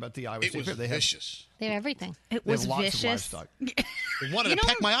good thing about the Iowa It State was Fair. They vicious. They're everything. It They was have lots vicious. of livestock. They wanted to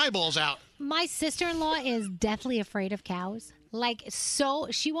peck my eyeballs out. My sister-in-law is deathly afraid of cows. Like, so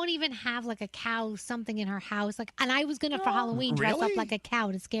she won't even have like a cow something in her house. Like, and I was gonna for Halloween dress up really? like a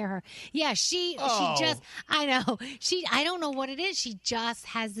cow to scare her. Yeah, she Oh. just, I know, I don't know what it is. She just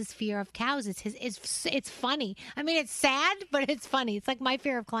has this fear of cows. It's funny. I mean, it's sad, but it's funny. It's like my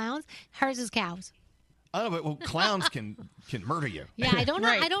fear of clowns. Hers is cows. Oh, but well, clowns can murder you. Yeah, I don't know.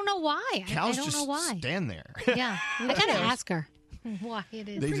 I don't know why. Cows I don't just know why. stand there. Yeah, I gotta ask her why it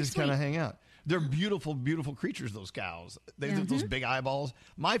is. They Pretty just kind of sweet. hang out. They're beautiful, beautiful creatures. Those cows. They have Mm-hmm. those big eyeballs.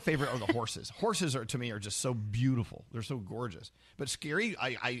 My favorite are the horses. Horses are to me are just so beautiful. They're so gorgeous. But scary.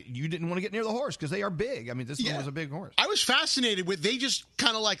 You didn't want to get near the horse because they are big. I mean, this one was a big horse. I was fascinated with they just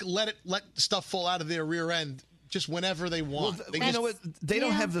kind of like let stuff fall out of their rear end just whenever they want. Well, They you just- know what? They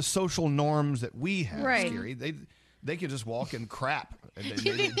don't have the social norms that we have. Right. Scary. They can just walk and crap. And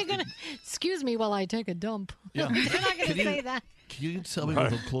You think they're gonna excuse me while I take a dump? Yeah. They're not gonna Can you- say that. Can you tell me where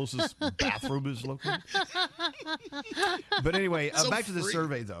the closest bathroom is located? But anyway, So back to the free.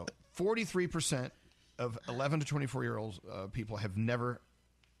 survey, though. 43% of 11 to 24-year-old people have never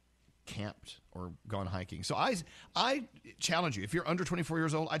camped or gone hiking. So I challenge you. If you're under 24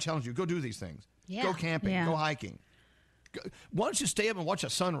 years old, I challenge you. Go do these things. Yeah. Go camping. Yeah. Go hiking. Why don't you stay up and watch a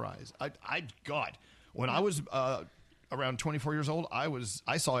sunrise? God, when I was around 24 years old,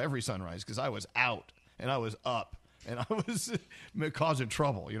 I saw every sunrise because I was out and I was up and I was causing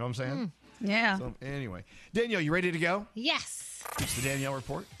trouble. You know what I'm saying? Yeah. So anyway, Danielle, you ready to go? Yes. It's the Danielle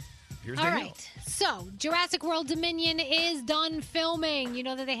Report. Here's All Danielle. right. So, Jurassic World Dominion is done filming. You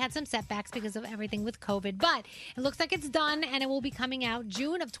know that they had some setbacks because of everything with COVID, but it looks like it's done and it will be coming out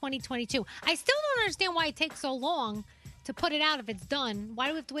June of 2022. I still don't understand why it takes so long to put it out if it's done. Why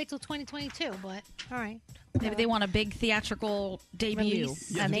do we have to wait till 2022? But all right. Maybe they want a big theatrical debut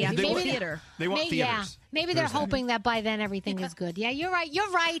Release. at the Maybe theater. They want Maybe, yeah. theaters. Maybe they're There's that. hoping that by then everything is good. Yeah, you're right.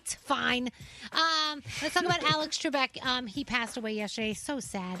 You're right. Fine. Let's talk about Alex Trebek. He passed away yesterday. So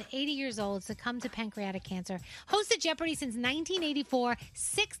sad. 80 years old, succumbed to pancreatic cancer. Hosted Jeopardy since 1984.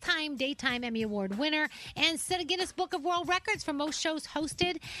 6-time Daytime Emmy Award winner. And set a Guinness Book of World Records for most shows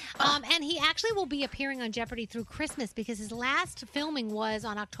hosted. And he actually will be appearing on Jeopardy through Christmas because his last filming was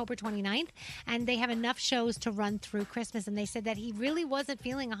on October 29th. And they have enough shows to run through Christmas. And they said that he really wasn't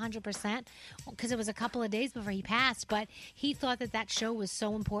feeling 100% because it was a couple of days before he passed. But he thought that show was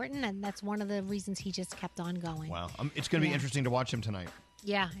so important. And that's one of the reasons he just kept on going. Wow. It's going to be Yeah. interesting to watch him tonight.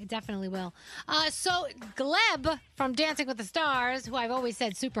 Yeah, it definitely will. So Gleb from Dancing with the Stars, who I've always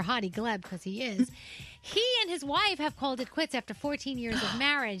said super hottie Gleb because he is, he and his wife have called it quits after 14 years of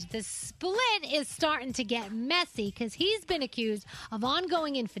marriage. The split is starting to get messy because he's been accused of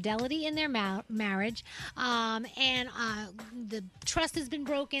ongoing infidelity in their marriage, and the trust has been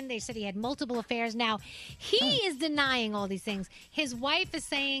broken. They said he had multiple affairs. Now, he is denying all these things. His wife is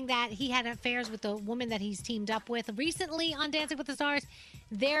saying that he had affairs with the woman that he's teamed up with recently on Dancing with the Stars.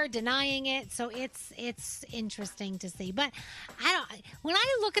 They're denying it, so it's interesting to see. But when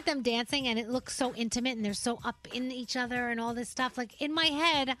I look at them dancing and it looks so intimate and they're so up in each other and all this stuff, like in my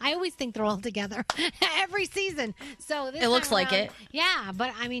head, I always think they're all together every season. So this It looks time like around- it. Yeah,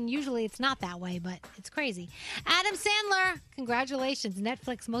 but I mean, usually it's not that way, but it's crazy. Adam Sandler, congratulations,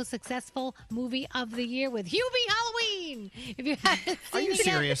 Netflix most successful movie of the year with Hubie Halloween. If you haven't seen Are you it yet-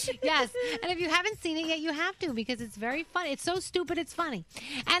 serious? yes, and if you haven't seen it yet, you have to because it's very fun. It's so stupid, it's funny.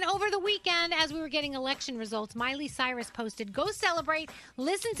 And over the weekend, as we were getting election results, Miley Cyrus posted, "Go celebrate.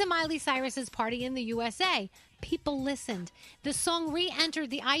 Listen to Miley Cyrus's Party in the USA." People listened. The song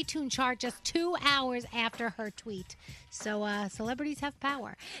re-entered the iTunes chart just 2 hours after her tweet. So celebrities have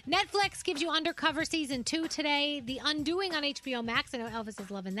power. Netflix gives you Undercover Season 2 today. The Undoing on HBO Max. I know Elvis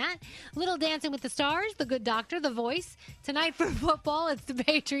is loving that. Little Dancing with the Stars, The Good Doctor, The Voice. Tonight for football, it's the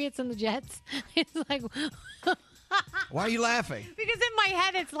Patriots and the Jets. It's like... Why are you laughing? Because in my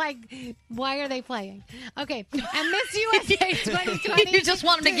head, it's like, why are they playing? Okay. And Miss USA 2020. You just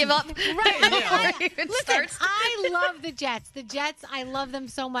want them to give up. Right. It Listen, starts. I love the Jets. The Jets, I love them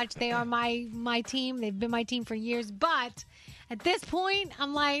so much. They are my team. They've been my team for years. But at this point,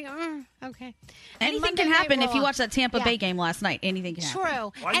 I'm like, okay. And Anything Monday can Night happen if you Raw. watch that Tampa Yeah. Bay game last night. Anything can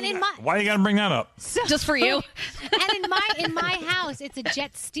happen. True. And in my Why you got to bring that up? Just for you. and in my house, it's a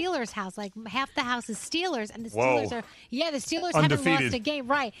Jets Steelers house. Like half the house is Steelers, and the Whoa. Steelers the Steelers haven't Undefeated. lost a game.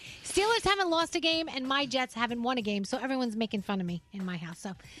 Right, Steelers haven't lost a game, and my Jets haven't won a game. So everyone's making fun of me in my house.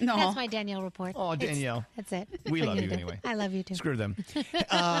 So that's my Danielle report. Oh, Danielle. That's it. We That's love what you do. anyway. I love you too. Screw them.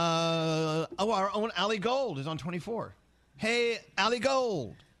 Our own Allie Gold is on 24. Hey, Allie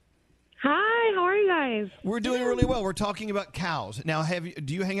Gold. Hi, how are you guys? We're doing really well. We're talking about cows. Now,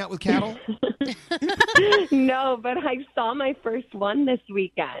 do you hang out with cattle? No, but I saw my first one this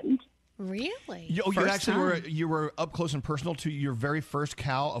weekend. Really? You were up close and personal to your very first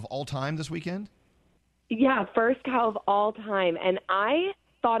cow of all time this weekend? Yeah, first cow of all time. And I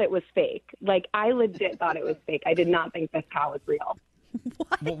thought it was fake. Like, I legit thought it was fake. I did not think this cow was real.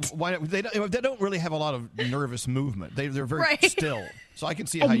 Well, why they don't really have a lot of nervous movement. They're very still. So I can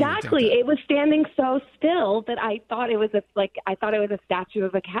see how Exactly. you would think It was standing so still that I thought it was a statue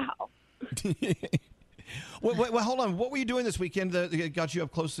of a cow. that. Well, hold on. What were you doing this weekend that got you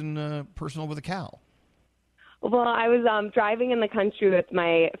up close and personal with a cow? Well, I was driving in the country with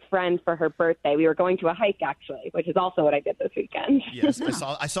my friend for her birthday. We were going to a hike, actually, which is also what I did this weekend. Yes,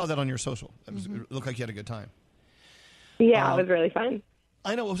 I saw that on your social. It looked like you had a good time. Yeah, it was really fun.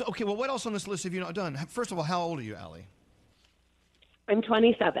 I know. Okay, well, what else on this list have you not done? First of all, how old are you, Allie? I'm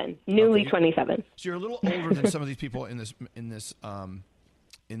 27, newly 27. So you're a little older than some of these people in this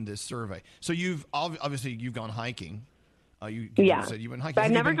survey. So you've obviously gone hiking. You said you went hiking. But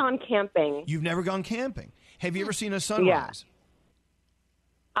I've never gone camping. You've never gone camping. Have you ever seen a sunrise?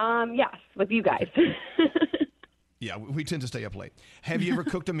 Yes, with you guys. Yeah, we tend to stay up late. Have you ever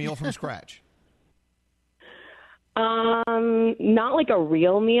cooked a meal from scratch? Not like a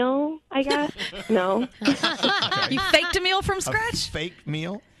real meal, I guess. No. You faked a meal from scratch? A fake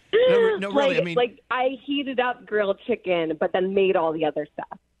meal? No, really. I mean, I heated up grilled chicken, but then made all the other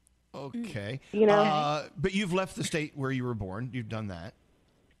stuff. Okay. You know? But you've left the state where you were born. You've done that.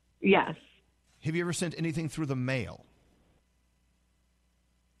 Yes. Have you ever sent anything through the mail?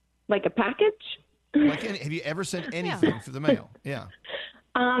 Like a package? Have you ever sent anything through the mail? Yeah.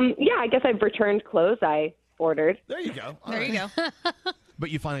 Yeah, I guess I've returned clothes I ordered. There you go. There you go. But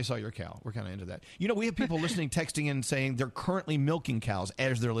you finally saw your cow. We're kind of into that. You know, we have people listening, texting in, saying they're currently milking cows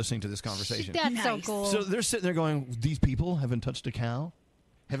as they're listening to this conversation. That's so cool. So they're sitting there going, these people haven't touched a cow?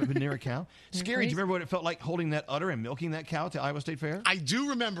 Haven't been near a cow? Scary. Do you remember what it felt like holding that udder and milking that cow at the Iowa State Fair? I do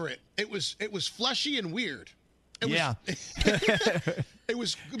remember it. It was fleshy and weird. It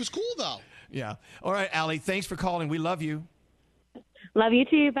was cool, though. Yeah. All right, Allie, thanks for calling. We love you. Love you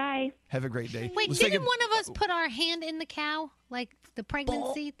too. Bye. Have a great day. Wait, didn't one of us put our hand in the cow? Like the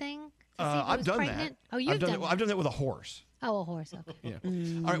pregnancy thing? I've done that. Oh, you've done that. I've done that with a horse. Oh, a horse. Okay. Yeah.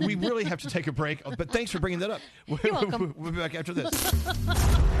 All right, we really have to take a break, but thanks for bringing that up. You're welcome. We'll be back after this.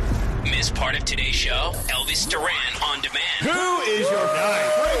 Miss part of today's show? Elvis Duran on demand. Who is your guy?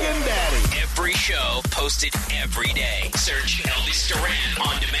 Friggin' daddy. Every show posted every day. Search Elvis Duran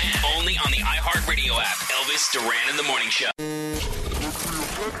on demand. Only on the iHeartRadio app. Elvis Duran in the Morning Show.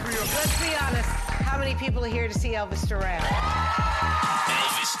 Let's be honest. How many people are here to see Elvis Duran?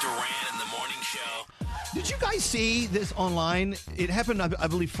 Elvis Duran in the Morning Show. Did you guys see this online? It happened, I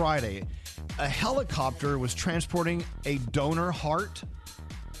believe, Friday. A helicopter was transporting a donor heart,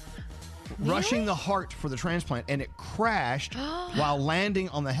 rushing the heart for the transplant, and it crashed while landing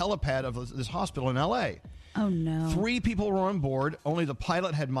on the helipad of this hospital in L.A. Oh, no. 3 people were on board. Only the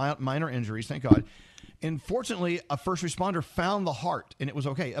pilot had minor injuries, thank God. And fortunately, a first responder found the heart, and it was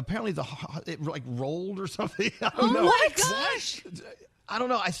okay. Apparently, it like rolled or something. I don't know. My gosh! I don't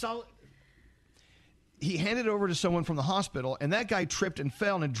know. I saw. He handed it over to someone from the hospital, and that guy tripped and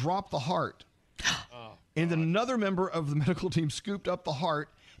fell and dropped the heart. And then another member of the medical team scooped up the heart,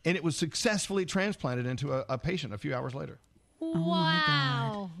 and it was successfully transplanted into a patient a few hours later.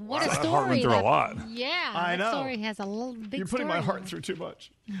 Wow. What a I've story. been through a lot. Yeah. I know. That story has a little big You're putting story. my heart through too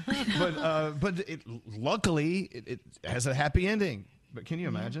much. But luckily, it has a happy ending. But can you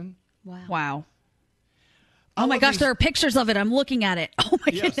imagine? Wow. Oh my gosh, there are pictures of it. I'm looking at it. Oh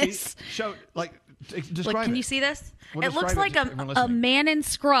my goodness. Show, describe Look, can it. you see this? Well, it looks describe like everyone a listening. man in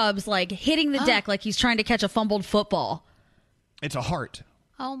scrubs, like hitting the deck like he's trying to catch a fumbled football. It's a heart.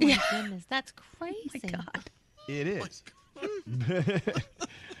 Oh my goodness. That's crazy. Oh my God. It is.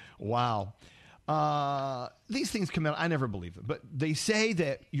 Wow. These things come out. I never believe them. But they say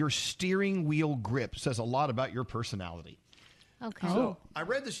that your steering wheel grip says a lot about your personality. Okay. So I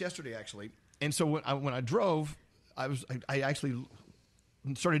read this yesterday, actually. And so when I drove, I actually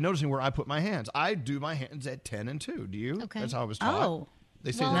started noticing where I put my hands. I do my hands at 10 and 2. Do you? Okay. That's how I was taught. Oh.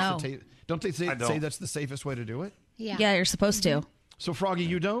 They say don't they say that's the safest way to do it? Yeah, you're supposed to. So Froggy,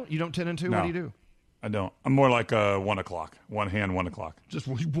 you don't? You don't 10 and 2? No. What do you do? I don't. I'm more like 1 o'clock. One hand, 1 o'clock. Just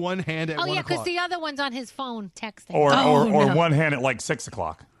one hand at 1 Oh, yeah, o'clock. because the other one's on his phone texting. Or one hand at like 6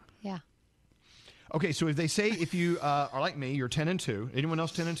 o'clock. Yeah. Okay, so if they say if you are like me, you're 10 and 2. Anyone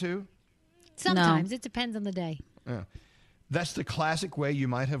else 10 and 2? Sometimes. It depends on the day. Yeah. That's the classic way you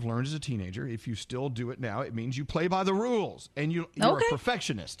might have learned as a teenager. If you still do it now, it means you play by the rules and you're a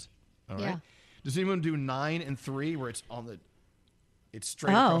perfectionist. All right. Yeah. Does anyone do 9 and 3 where it's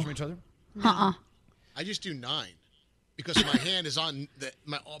straight across from each other? I just do 9. because my hand is on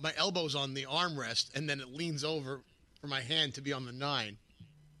my elbow's on the armrest, and then it leans over for my hand to be on the 9.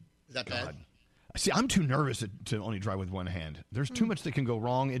 Is that bad? See, I'm too nervous to only drive with one hand. There's too much that can go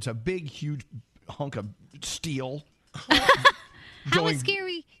wrong. It's a big, huge hunk of steel. How is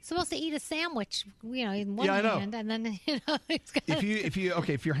Gary supposed to eat a sandwich? In one hand, and then it's got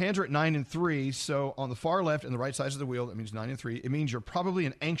if your hands are at 9 and 3, so on the far left and the right sides of the wheel, that means 9 and 3. It means you're probably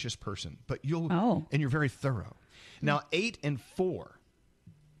an anxious person, but and you're very thorough. Now 8 and 4,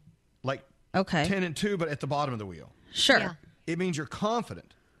 like 10 and 2, but at the bottom of the wheel. Sure, yeah. It means you're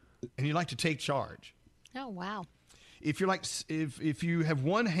confident and you like to take charge. Oh wow! If you're if you have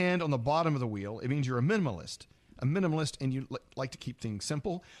one hand on the bottom of the wheel, it means you're a minimalist. And you like to keep things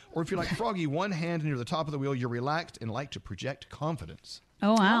simple. Or if you're like Froggy, one hand and you're the top of the wheel, you're relaxed and like to project confidence.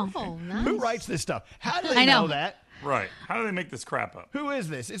 Oh, wow. Oh, nice. Who writes this stuff? How do they know that? Right. How do they make this crap up? Who is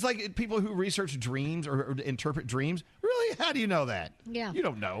this? It's like people who research dreams or interpret dreams. Really? How do you know that? Yeah. You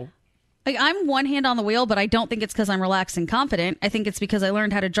don't know. Like, I'm one hand on the wheel, but I don't think it's because I'm relaxed and confident. I think it's because I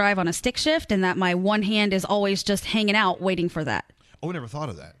learned how to drive on a stick shift and that my one hand is always just hanging out waiting for that. Oh, I never thought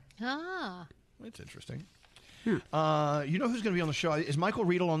of that. Ah. That's interesting. You know who's going to be on the show? Is Michael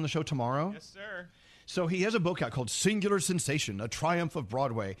Riedel on the show tomorrow? Yes, sir. So he has a book out called Singular Sensation, A Triumph of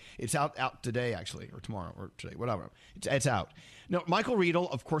Broadway. It's out today, actually, or tomorrow, or today, whatever. It's out. Now, Michael Riedel,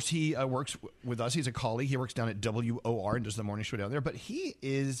 of course, he works with us. He's a colleague. He works down at WOR and does the morning show down there. But he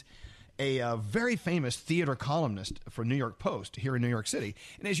is a very famous theater columnist for New York Post here in New York City.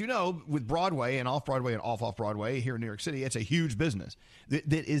 And as you know, with Broadway and off-Broadway and off-Broadway here in New York City, it's a huge business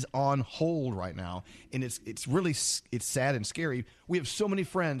that is on hold right now. And it's really sad and scary. We have so many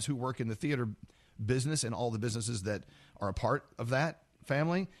friends who work in the theater business and all the businesses that are a part of that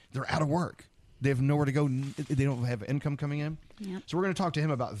family. They're out of work. They have nowhere to go. They don't have income coming in. Yep. So we're going to talk to him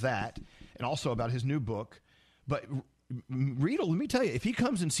about that and also about his new book. But Riedel, let me tell you, if he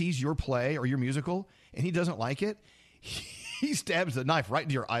comes and sees your play or your musical and he doesn't like it, he stabs the knife right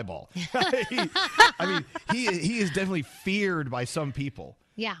into your eyeball. He is definitely feared by some people.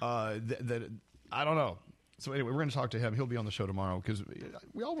 Yeah. That I don't know. So anyway, we're going to talk to him. He'll be on the show tomorrow because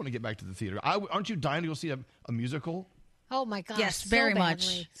we all want to get back to the theater. Aren't you dying to go see a musical? Oh, my gosh. Yes, so very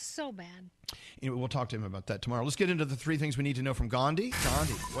badly. much. So bad. Anyway, we'll talk to him about that tomorrow. Let's get into the 3 things we need to know from Gandhi.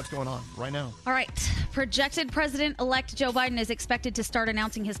 Gandhi, what's going on right now? All right. Projected President-elect Joe Biden is expected to start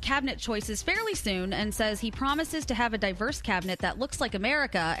announcing his cabinet choices fairly soon and says he promises to have a diverse cabinet that looks like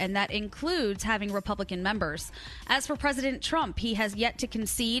America and that includes having Republican members. As for President Trump, he has yet to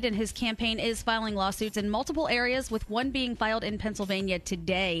concede and his campaign is filing lawsuits in multiple areas, with one being filed in Pennsylvania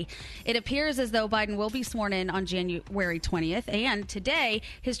today. It appears as though Biden will be sworn in on January 20th, and today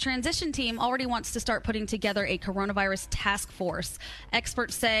his transition team already wants to start putting together a coronavirus task force.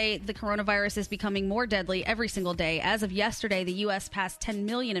 Experts say the coronavirus is becoming more deadly every single day. As of yesterday, the U.S. passed 10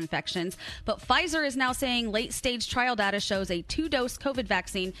 million infections, but Pfizer is now saying late-stage trial data shows a 2-dose COVID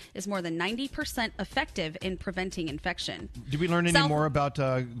vaccine is more than 90% effective in preventing infection. Did we learn any more about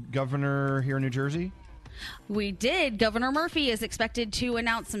Governor here in New Jersey? We did. Governor Murphy is expected to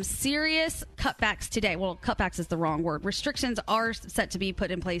announce some serious cutbacks today. Well, cutbacks is the wrong word. Restrictions are set to be put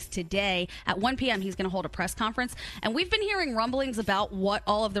in place today. At 1 p.m., he's going to hold a press conference. And we've been hearing rumblings about what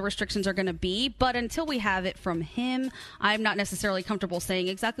all of the restrictions are going to be. But until we have it from him, I'm not necessarily comfortable saying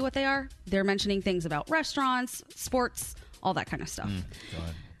exactly what they are. They're mentioning things about restaurants, sports, all that kind of stuff.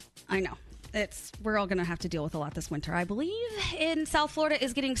 God. I know. We're all going to have to deal with a lot this winter, I believe. In South Florida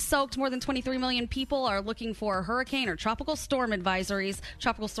is getting soaked. More than 23 million people are looking for hurricane or tropical storm advisories.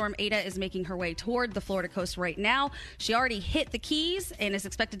 Tropical storm Ada is making her way toward the Florida coast right now. She already hit the Keys and is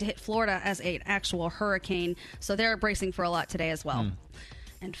expected to hit Florida as an actual hurricane. So they're bracing for a lot today as well.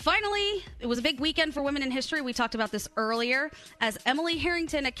 And finally, it was a big weekend for women in history. We talked about this earlier, as Emily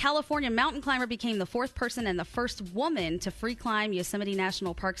Harrington, a California mountain climber, became the 4th person and the first woman to free climb Yosemite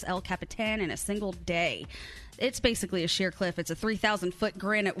National Park's El Capitan in a single day. It's basically a sheer cliff. It's a 3,000-foot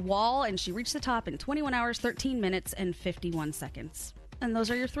granite wall, and she reached the top in 21 hours, 13 minutes, and 51 seconds. And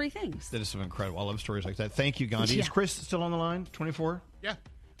those are your 3 things. That is some incredible. I love stories like that. Thank you, Gandhi. Yeah. Is Chris still on the line? 24? Yeah.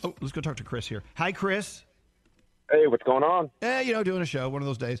 Oh, let's go talk to Chris here. Hi, Chris. Hey, what's going on? Doing a show, one of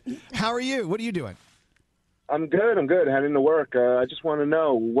those days. How are you? What are you doing? I'm good. Heading to work. I just want to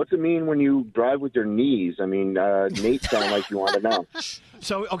know, what's it mean when you drive with your knees? I mean, Nate sounded like you want to know.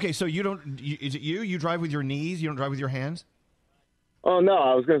 So you don't, is it you? You drive with your knees? You don't drive with your hands? Oh, no.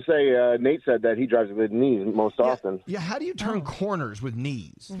 I was going to say, Nate said that he drives with his knees most often. Yeah, how do you turn corners with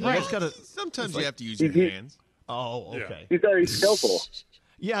knees? Right. Sometimes you have to use your hands. Oh, okay. He's very skillful.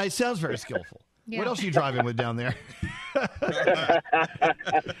 Yeah, it sounds very skillful. Yeah. What else are you driving with down there? I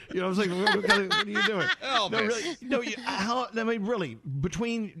was like, what are you doing? Elvis. No, really, I mean, really,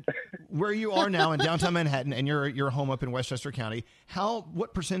 between where you are now in downtown Manhattan and your home up in Westchester County,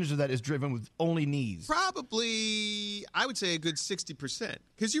 what percentage of that is driven with only knees? Probably, I would say a good 60%,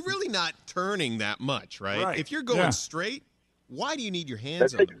 because you're really not turning that much, right? Right. If you're going Yeah. straight, why do you need your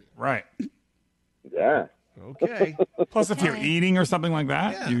hands on the wheel? Right. Yeah. Okay. Plus, if you're eating or something like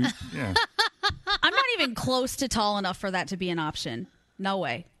that, yeah. I'm not even close to tall enough for that to be an option. No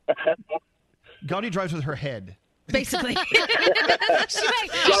way. Gaudi drives with her head. She's Basically. the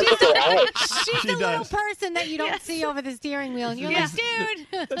little person that you don't see over the steering wheel. And you're like, dude.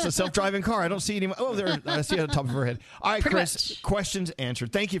 That's a self-driving car. I don't see any. Oh, there. I see it on top of her head. All right, Pretty Chris. Questions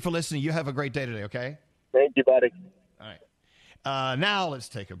answered. Thank you for listening. You have a great day today. Okay. Thank you, buddy. All right. Now let's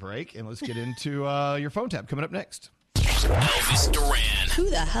take a break and let's get into your phone tap coming up next. Elvis Duran Who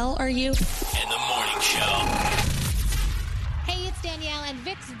the hell are you? and the Morning Show. Hey, it's Danielle, and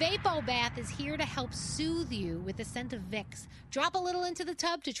Vicks Vapo Bath is here to help soothe you with the scent of Vicks. Drop a little into the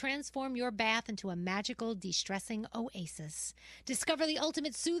tub to transform your bath into a magical, de-stressing oasis. Discover the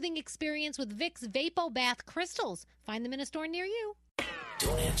ultimate soothing experience with Vicks Vapo Bath crystals. Find them in a store near you.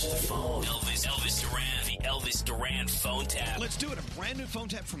 Don't answer the phone. Elvis Duran, the Elvis Duran phone tap. Let's do it. A brand new phone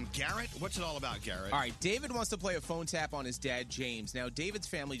tap from Garrett. What's it all about, Garrett? All right, David wants to play a phone tap on his dad, James. Now, David's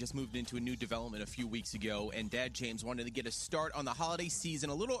family just moved into a new development a few weeks ago, and Dad James wanted to get a start on the holiday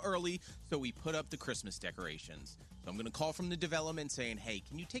season a little early, so we put up the Christmas decorations. So I'm going to call from the development saying, hey,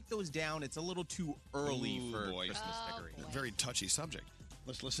 can you take those down? It's a little too early for Christmas decorations. Very touchy subject.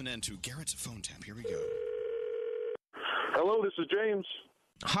 Let's listen in to Garrett's phone tap. Here we go. Hello, this is James.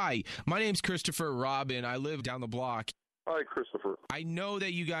 Hi, my name's Christopher Robin. I live down the block. Hi, Christopher. I know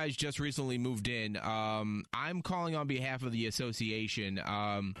that you guys just recently moved in. I'm calling on behalf of the association.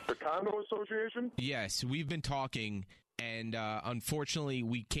 The Condo Association? Yes, we've been talking, and unfortunately,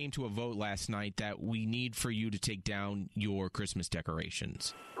 we came to a vote last night that we need for you to take down your Christmas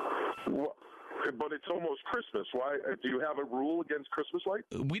decorations. But it's almost Christmas. Why? Do you have a rule against Christmas lights?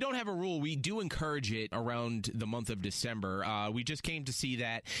 We don't have a rule. We do encourage it around the month of December. We just came to see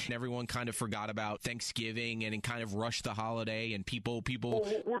that everyone kind of forgot about Thanksgiving and kind of rushed the holiday, and people. Well,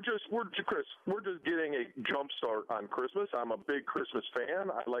 we're just getting a jump start on Christmas. I'm a big Christmas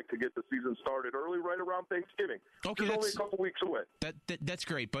fan. I like to get the season started early, right around Thanksgiving. Okay, it's only a couple weeks away. That's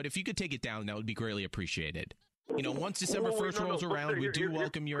great. But if you could take it down, that would be greatly appreciated. You know, once December 1st rolls around, we do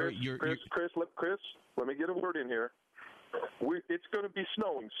welcome your... Chris, let me get a word in here. It's going to be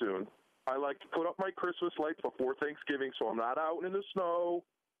snowing soon. I like to put up my Christmas lights before Thanksgiving, so I'm not out in the snow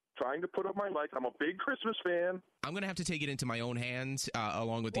trying to put up my lights. I'm a big Christmas fan. I'm going to have to take it into my own hands,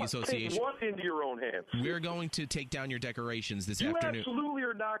 along with the association. Take what into your own hands? We're going to take down your decorations this afternoon. You absolutely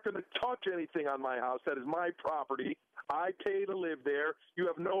are not going to touch anything on my house. That is my property. I pay to live there. You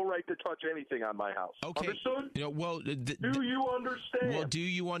have no right to touch anything on my house. Okay. Understood? You know, well, do you understand? Well, do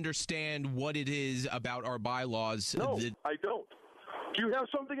you understand what it is about our bylaws? No, I don't. Do you have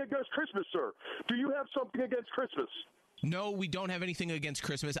something against Christmas, sir? Do you have something against Christmas? No, we don't have anything against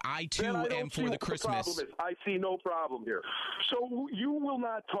Christmas. I, too, am for the Christmas. The problem is. I see no problem here. So you will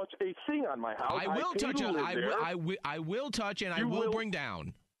not touch a thing on my house. I will touch it. I will touch and I will bring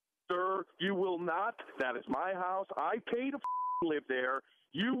down. Sir, you will not. That is my house. I pay to live there.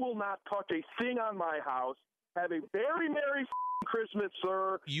 You will not touch a thing on my house. Have a very Merry Christmas,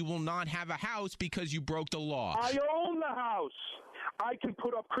 sir. You will not have a house because you broke the law. I own the house. I can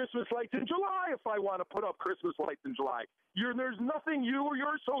put up Christmas lights in July if I want to put up Christmas lights in July. There's nothing you or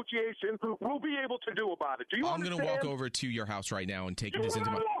your association will be able to do about it. Do you I'm understand? going to walk over to your house right now and take this into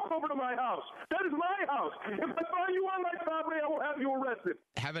my... walk over to my house. That is my house. If I find you on my property, I will have you arrested.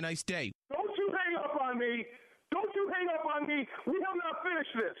 Have a nice day. Don't you hang up on me. Don't you hang up on me. We have not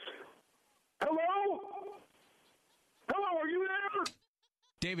finished this. Hello? Hello, are you there?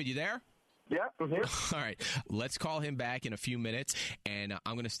 David, you there? Yeah, I'm here. All right, let's call him back in a few minutes, and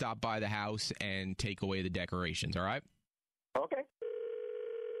I'm going to stop by the house and take away the decorations, all right? Okay.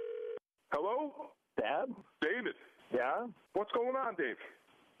 Hello? Dad? David. Yeah? What's going on, Dave?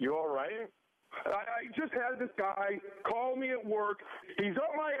 You all right? I just had this guy call me at work. He's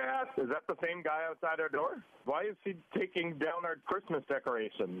up my ass. Is that the same guy outside our door? Why is he taking down our Christmas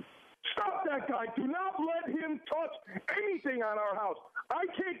decorations? Stop that guy. Do not let him touch anything on our house. I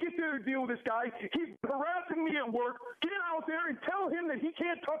can't get there to deal with this guy. He's harassing me at work. Get out there and tell him that he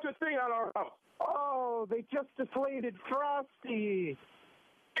can't touch a thing on our house. Oh, they just deflated Frosty.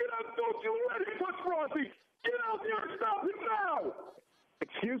 Get out, don't you let him touch Frosty. Get out there and stop him now.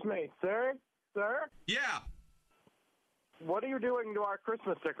 Excuse me, sir? Sir? Yeah. What are you doing to our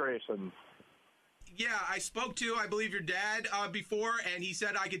Christmas decorations? Yeah, I spoke to, I believe, your dad before, and he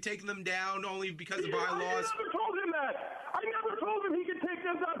said I could take them down only because of bylaws. I never told him that. I never told him he could take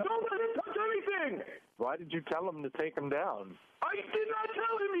them down. Don't let him touch anything. Why did you tell him to take them down? I did not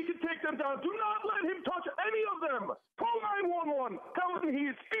tell him he could take them down. Do not let him touch any of them. Call 911. Tell him he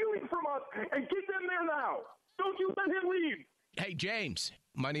is stealing from us and get them there now. Don't you let him leave. Hey, James.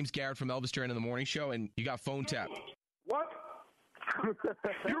 My name's Garrett from Elvis Duran in the Morning Show, and you got phone tapped. What?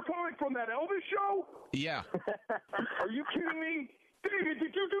 You're calling from that Elvis show? Yeah. Are you kidding me? David,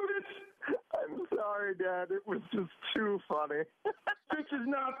 did you do this? I'm sorry, Dad. It was just too funny. This is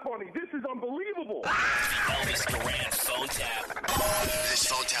not funny. This is unbelievable. Elvis Duran phone tap. This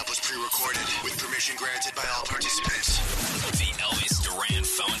phone tap was pre-recorded with permission granted by all participants. The Elvis Duran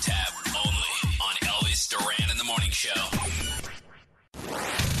phone tap only on Elvis Duran in the Morning Show.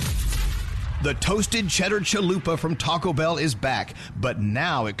 The toasted cheddar chalupa from Taco Bell is back, but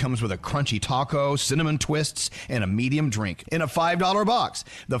now it comes with a crunchy taco, cinnamon twists, and a medium drink in a $5 box.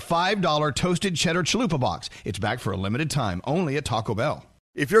 The $5 toasted cheddar chalupa box. It's back for a limited time, only at Taco Bell.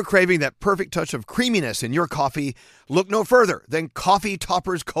 If you're craving that perfect touch of creaminess in your coffee, look no further than Coffee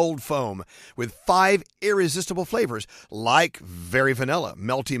Topper's Cold Foam with 5 irresistible flavors like very vanilla,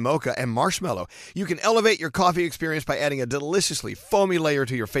 melty mocha, and marshmallow. You can elevate your coffee experience by adding a deliciously foamy layer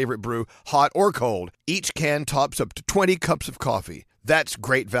to your favorite brew, hot or cold. Each can tops up to 20 cups of coffee. That's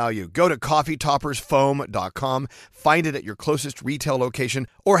great value. Go to coffeetoppersfoam.com, find it at your closest retail location,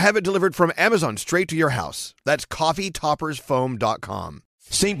 or have it delivered from Amazon straight to your house. That's coffeetoppersfoam.com.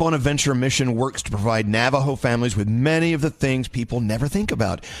 St. Bonaventure Mission works to provide Navajo families with many of the things people never think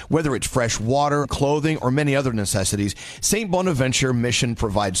about. Whether it's fresh water, clothing, or many other necessities, St. Bonaventure Mission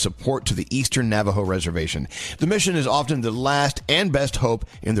provides support to the Eastern Navajo Reservation. The mission is often the last and best hope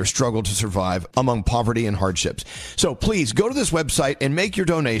in their struggle to survive among poverty and hardships. So please go to this website and make your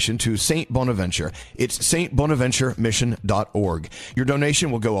donation to St. Bonaventure. It's stbonaventuremission.org. Your donation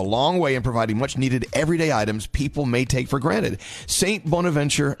will go a long way in providing much needed everyday items people may take for granted. St. Bonaventuremission.org.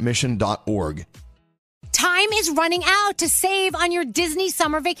 Time is running out to save on your Disney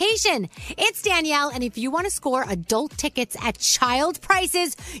summer vacation. It's Danielle, and if you want to score adult tickets at child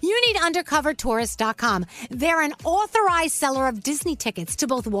prices, you need UndercoverTourist.com. They're an authorized seller of Disney tickets to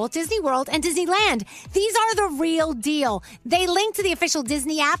both Walt Disney World and Disneyland. These are the real deal. They link to the official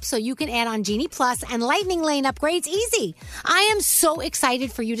Disney app so you can add on Genie Plus and Lightning Lane upgrades easy. I am so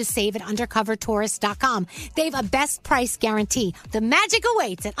excited for you to save at UndercoverTourist.com. They have a best price guarantee. The magic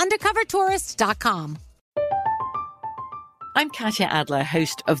awaits at UndercoverTourist.com. I'm Katya Adler,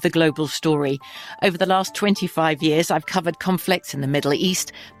 host of The Global Story. Over the last 25 years, I've covered conflicts in the Middle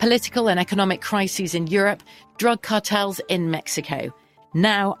East, political and economic crises in Europe, drug cartels in Mexico.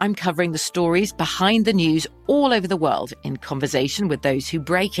 Now I'm covering the stories behind the news all over the world in conversation with those who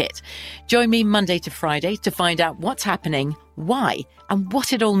break it. Join me Monday to Friday to find out what's happening, why, and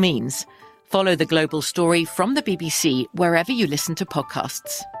what it all means. Follow The Global Story from the BBC wherever you listen to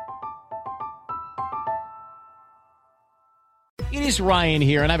podcasts. It is Ryan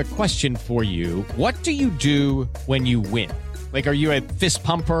here, and I have a question for you. What do you do when you win? Like, are you a fist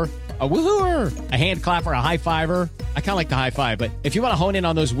pumper, a woo-hooer, a hand clapper, a high-fiver? I kind of like the high-five, but if you want to hone in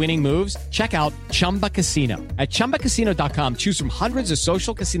on those winning moves, check out Chumba Casino. At ChumbaCasino.com, choose from hundreds of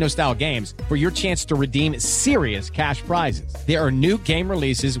social casino-style games for your chance to redeem serious cash prizes. There are new game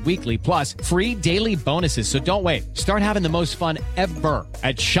releases weekly, plus free daily bonuses, so don't wait. Start having the most fun ever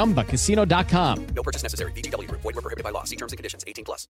at ChumbaCasino.com. No purchase necessary. VGW Group. Void where prohibited by law. See terms and conditions. 18+.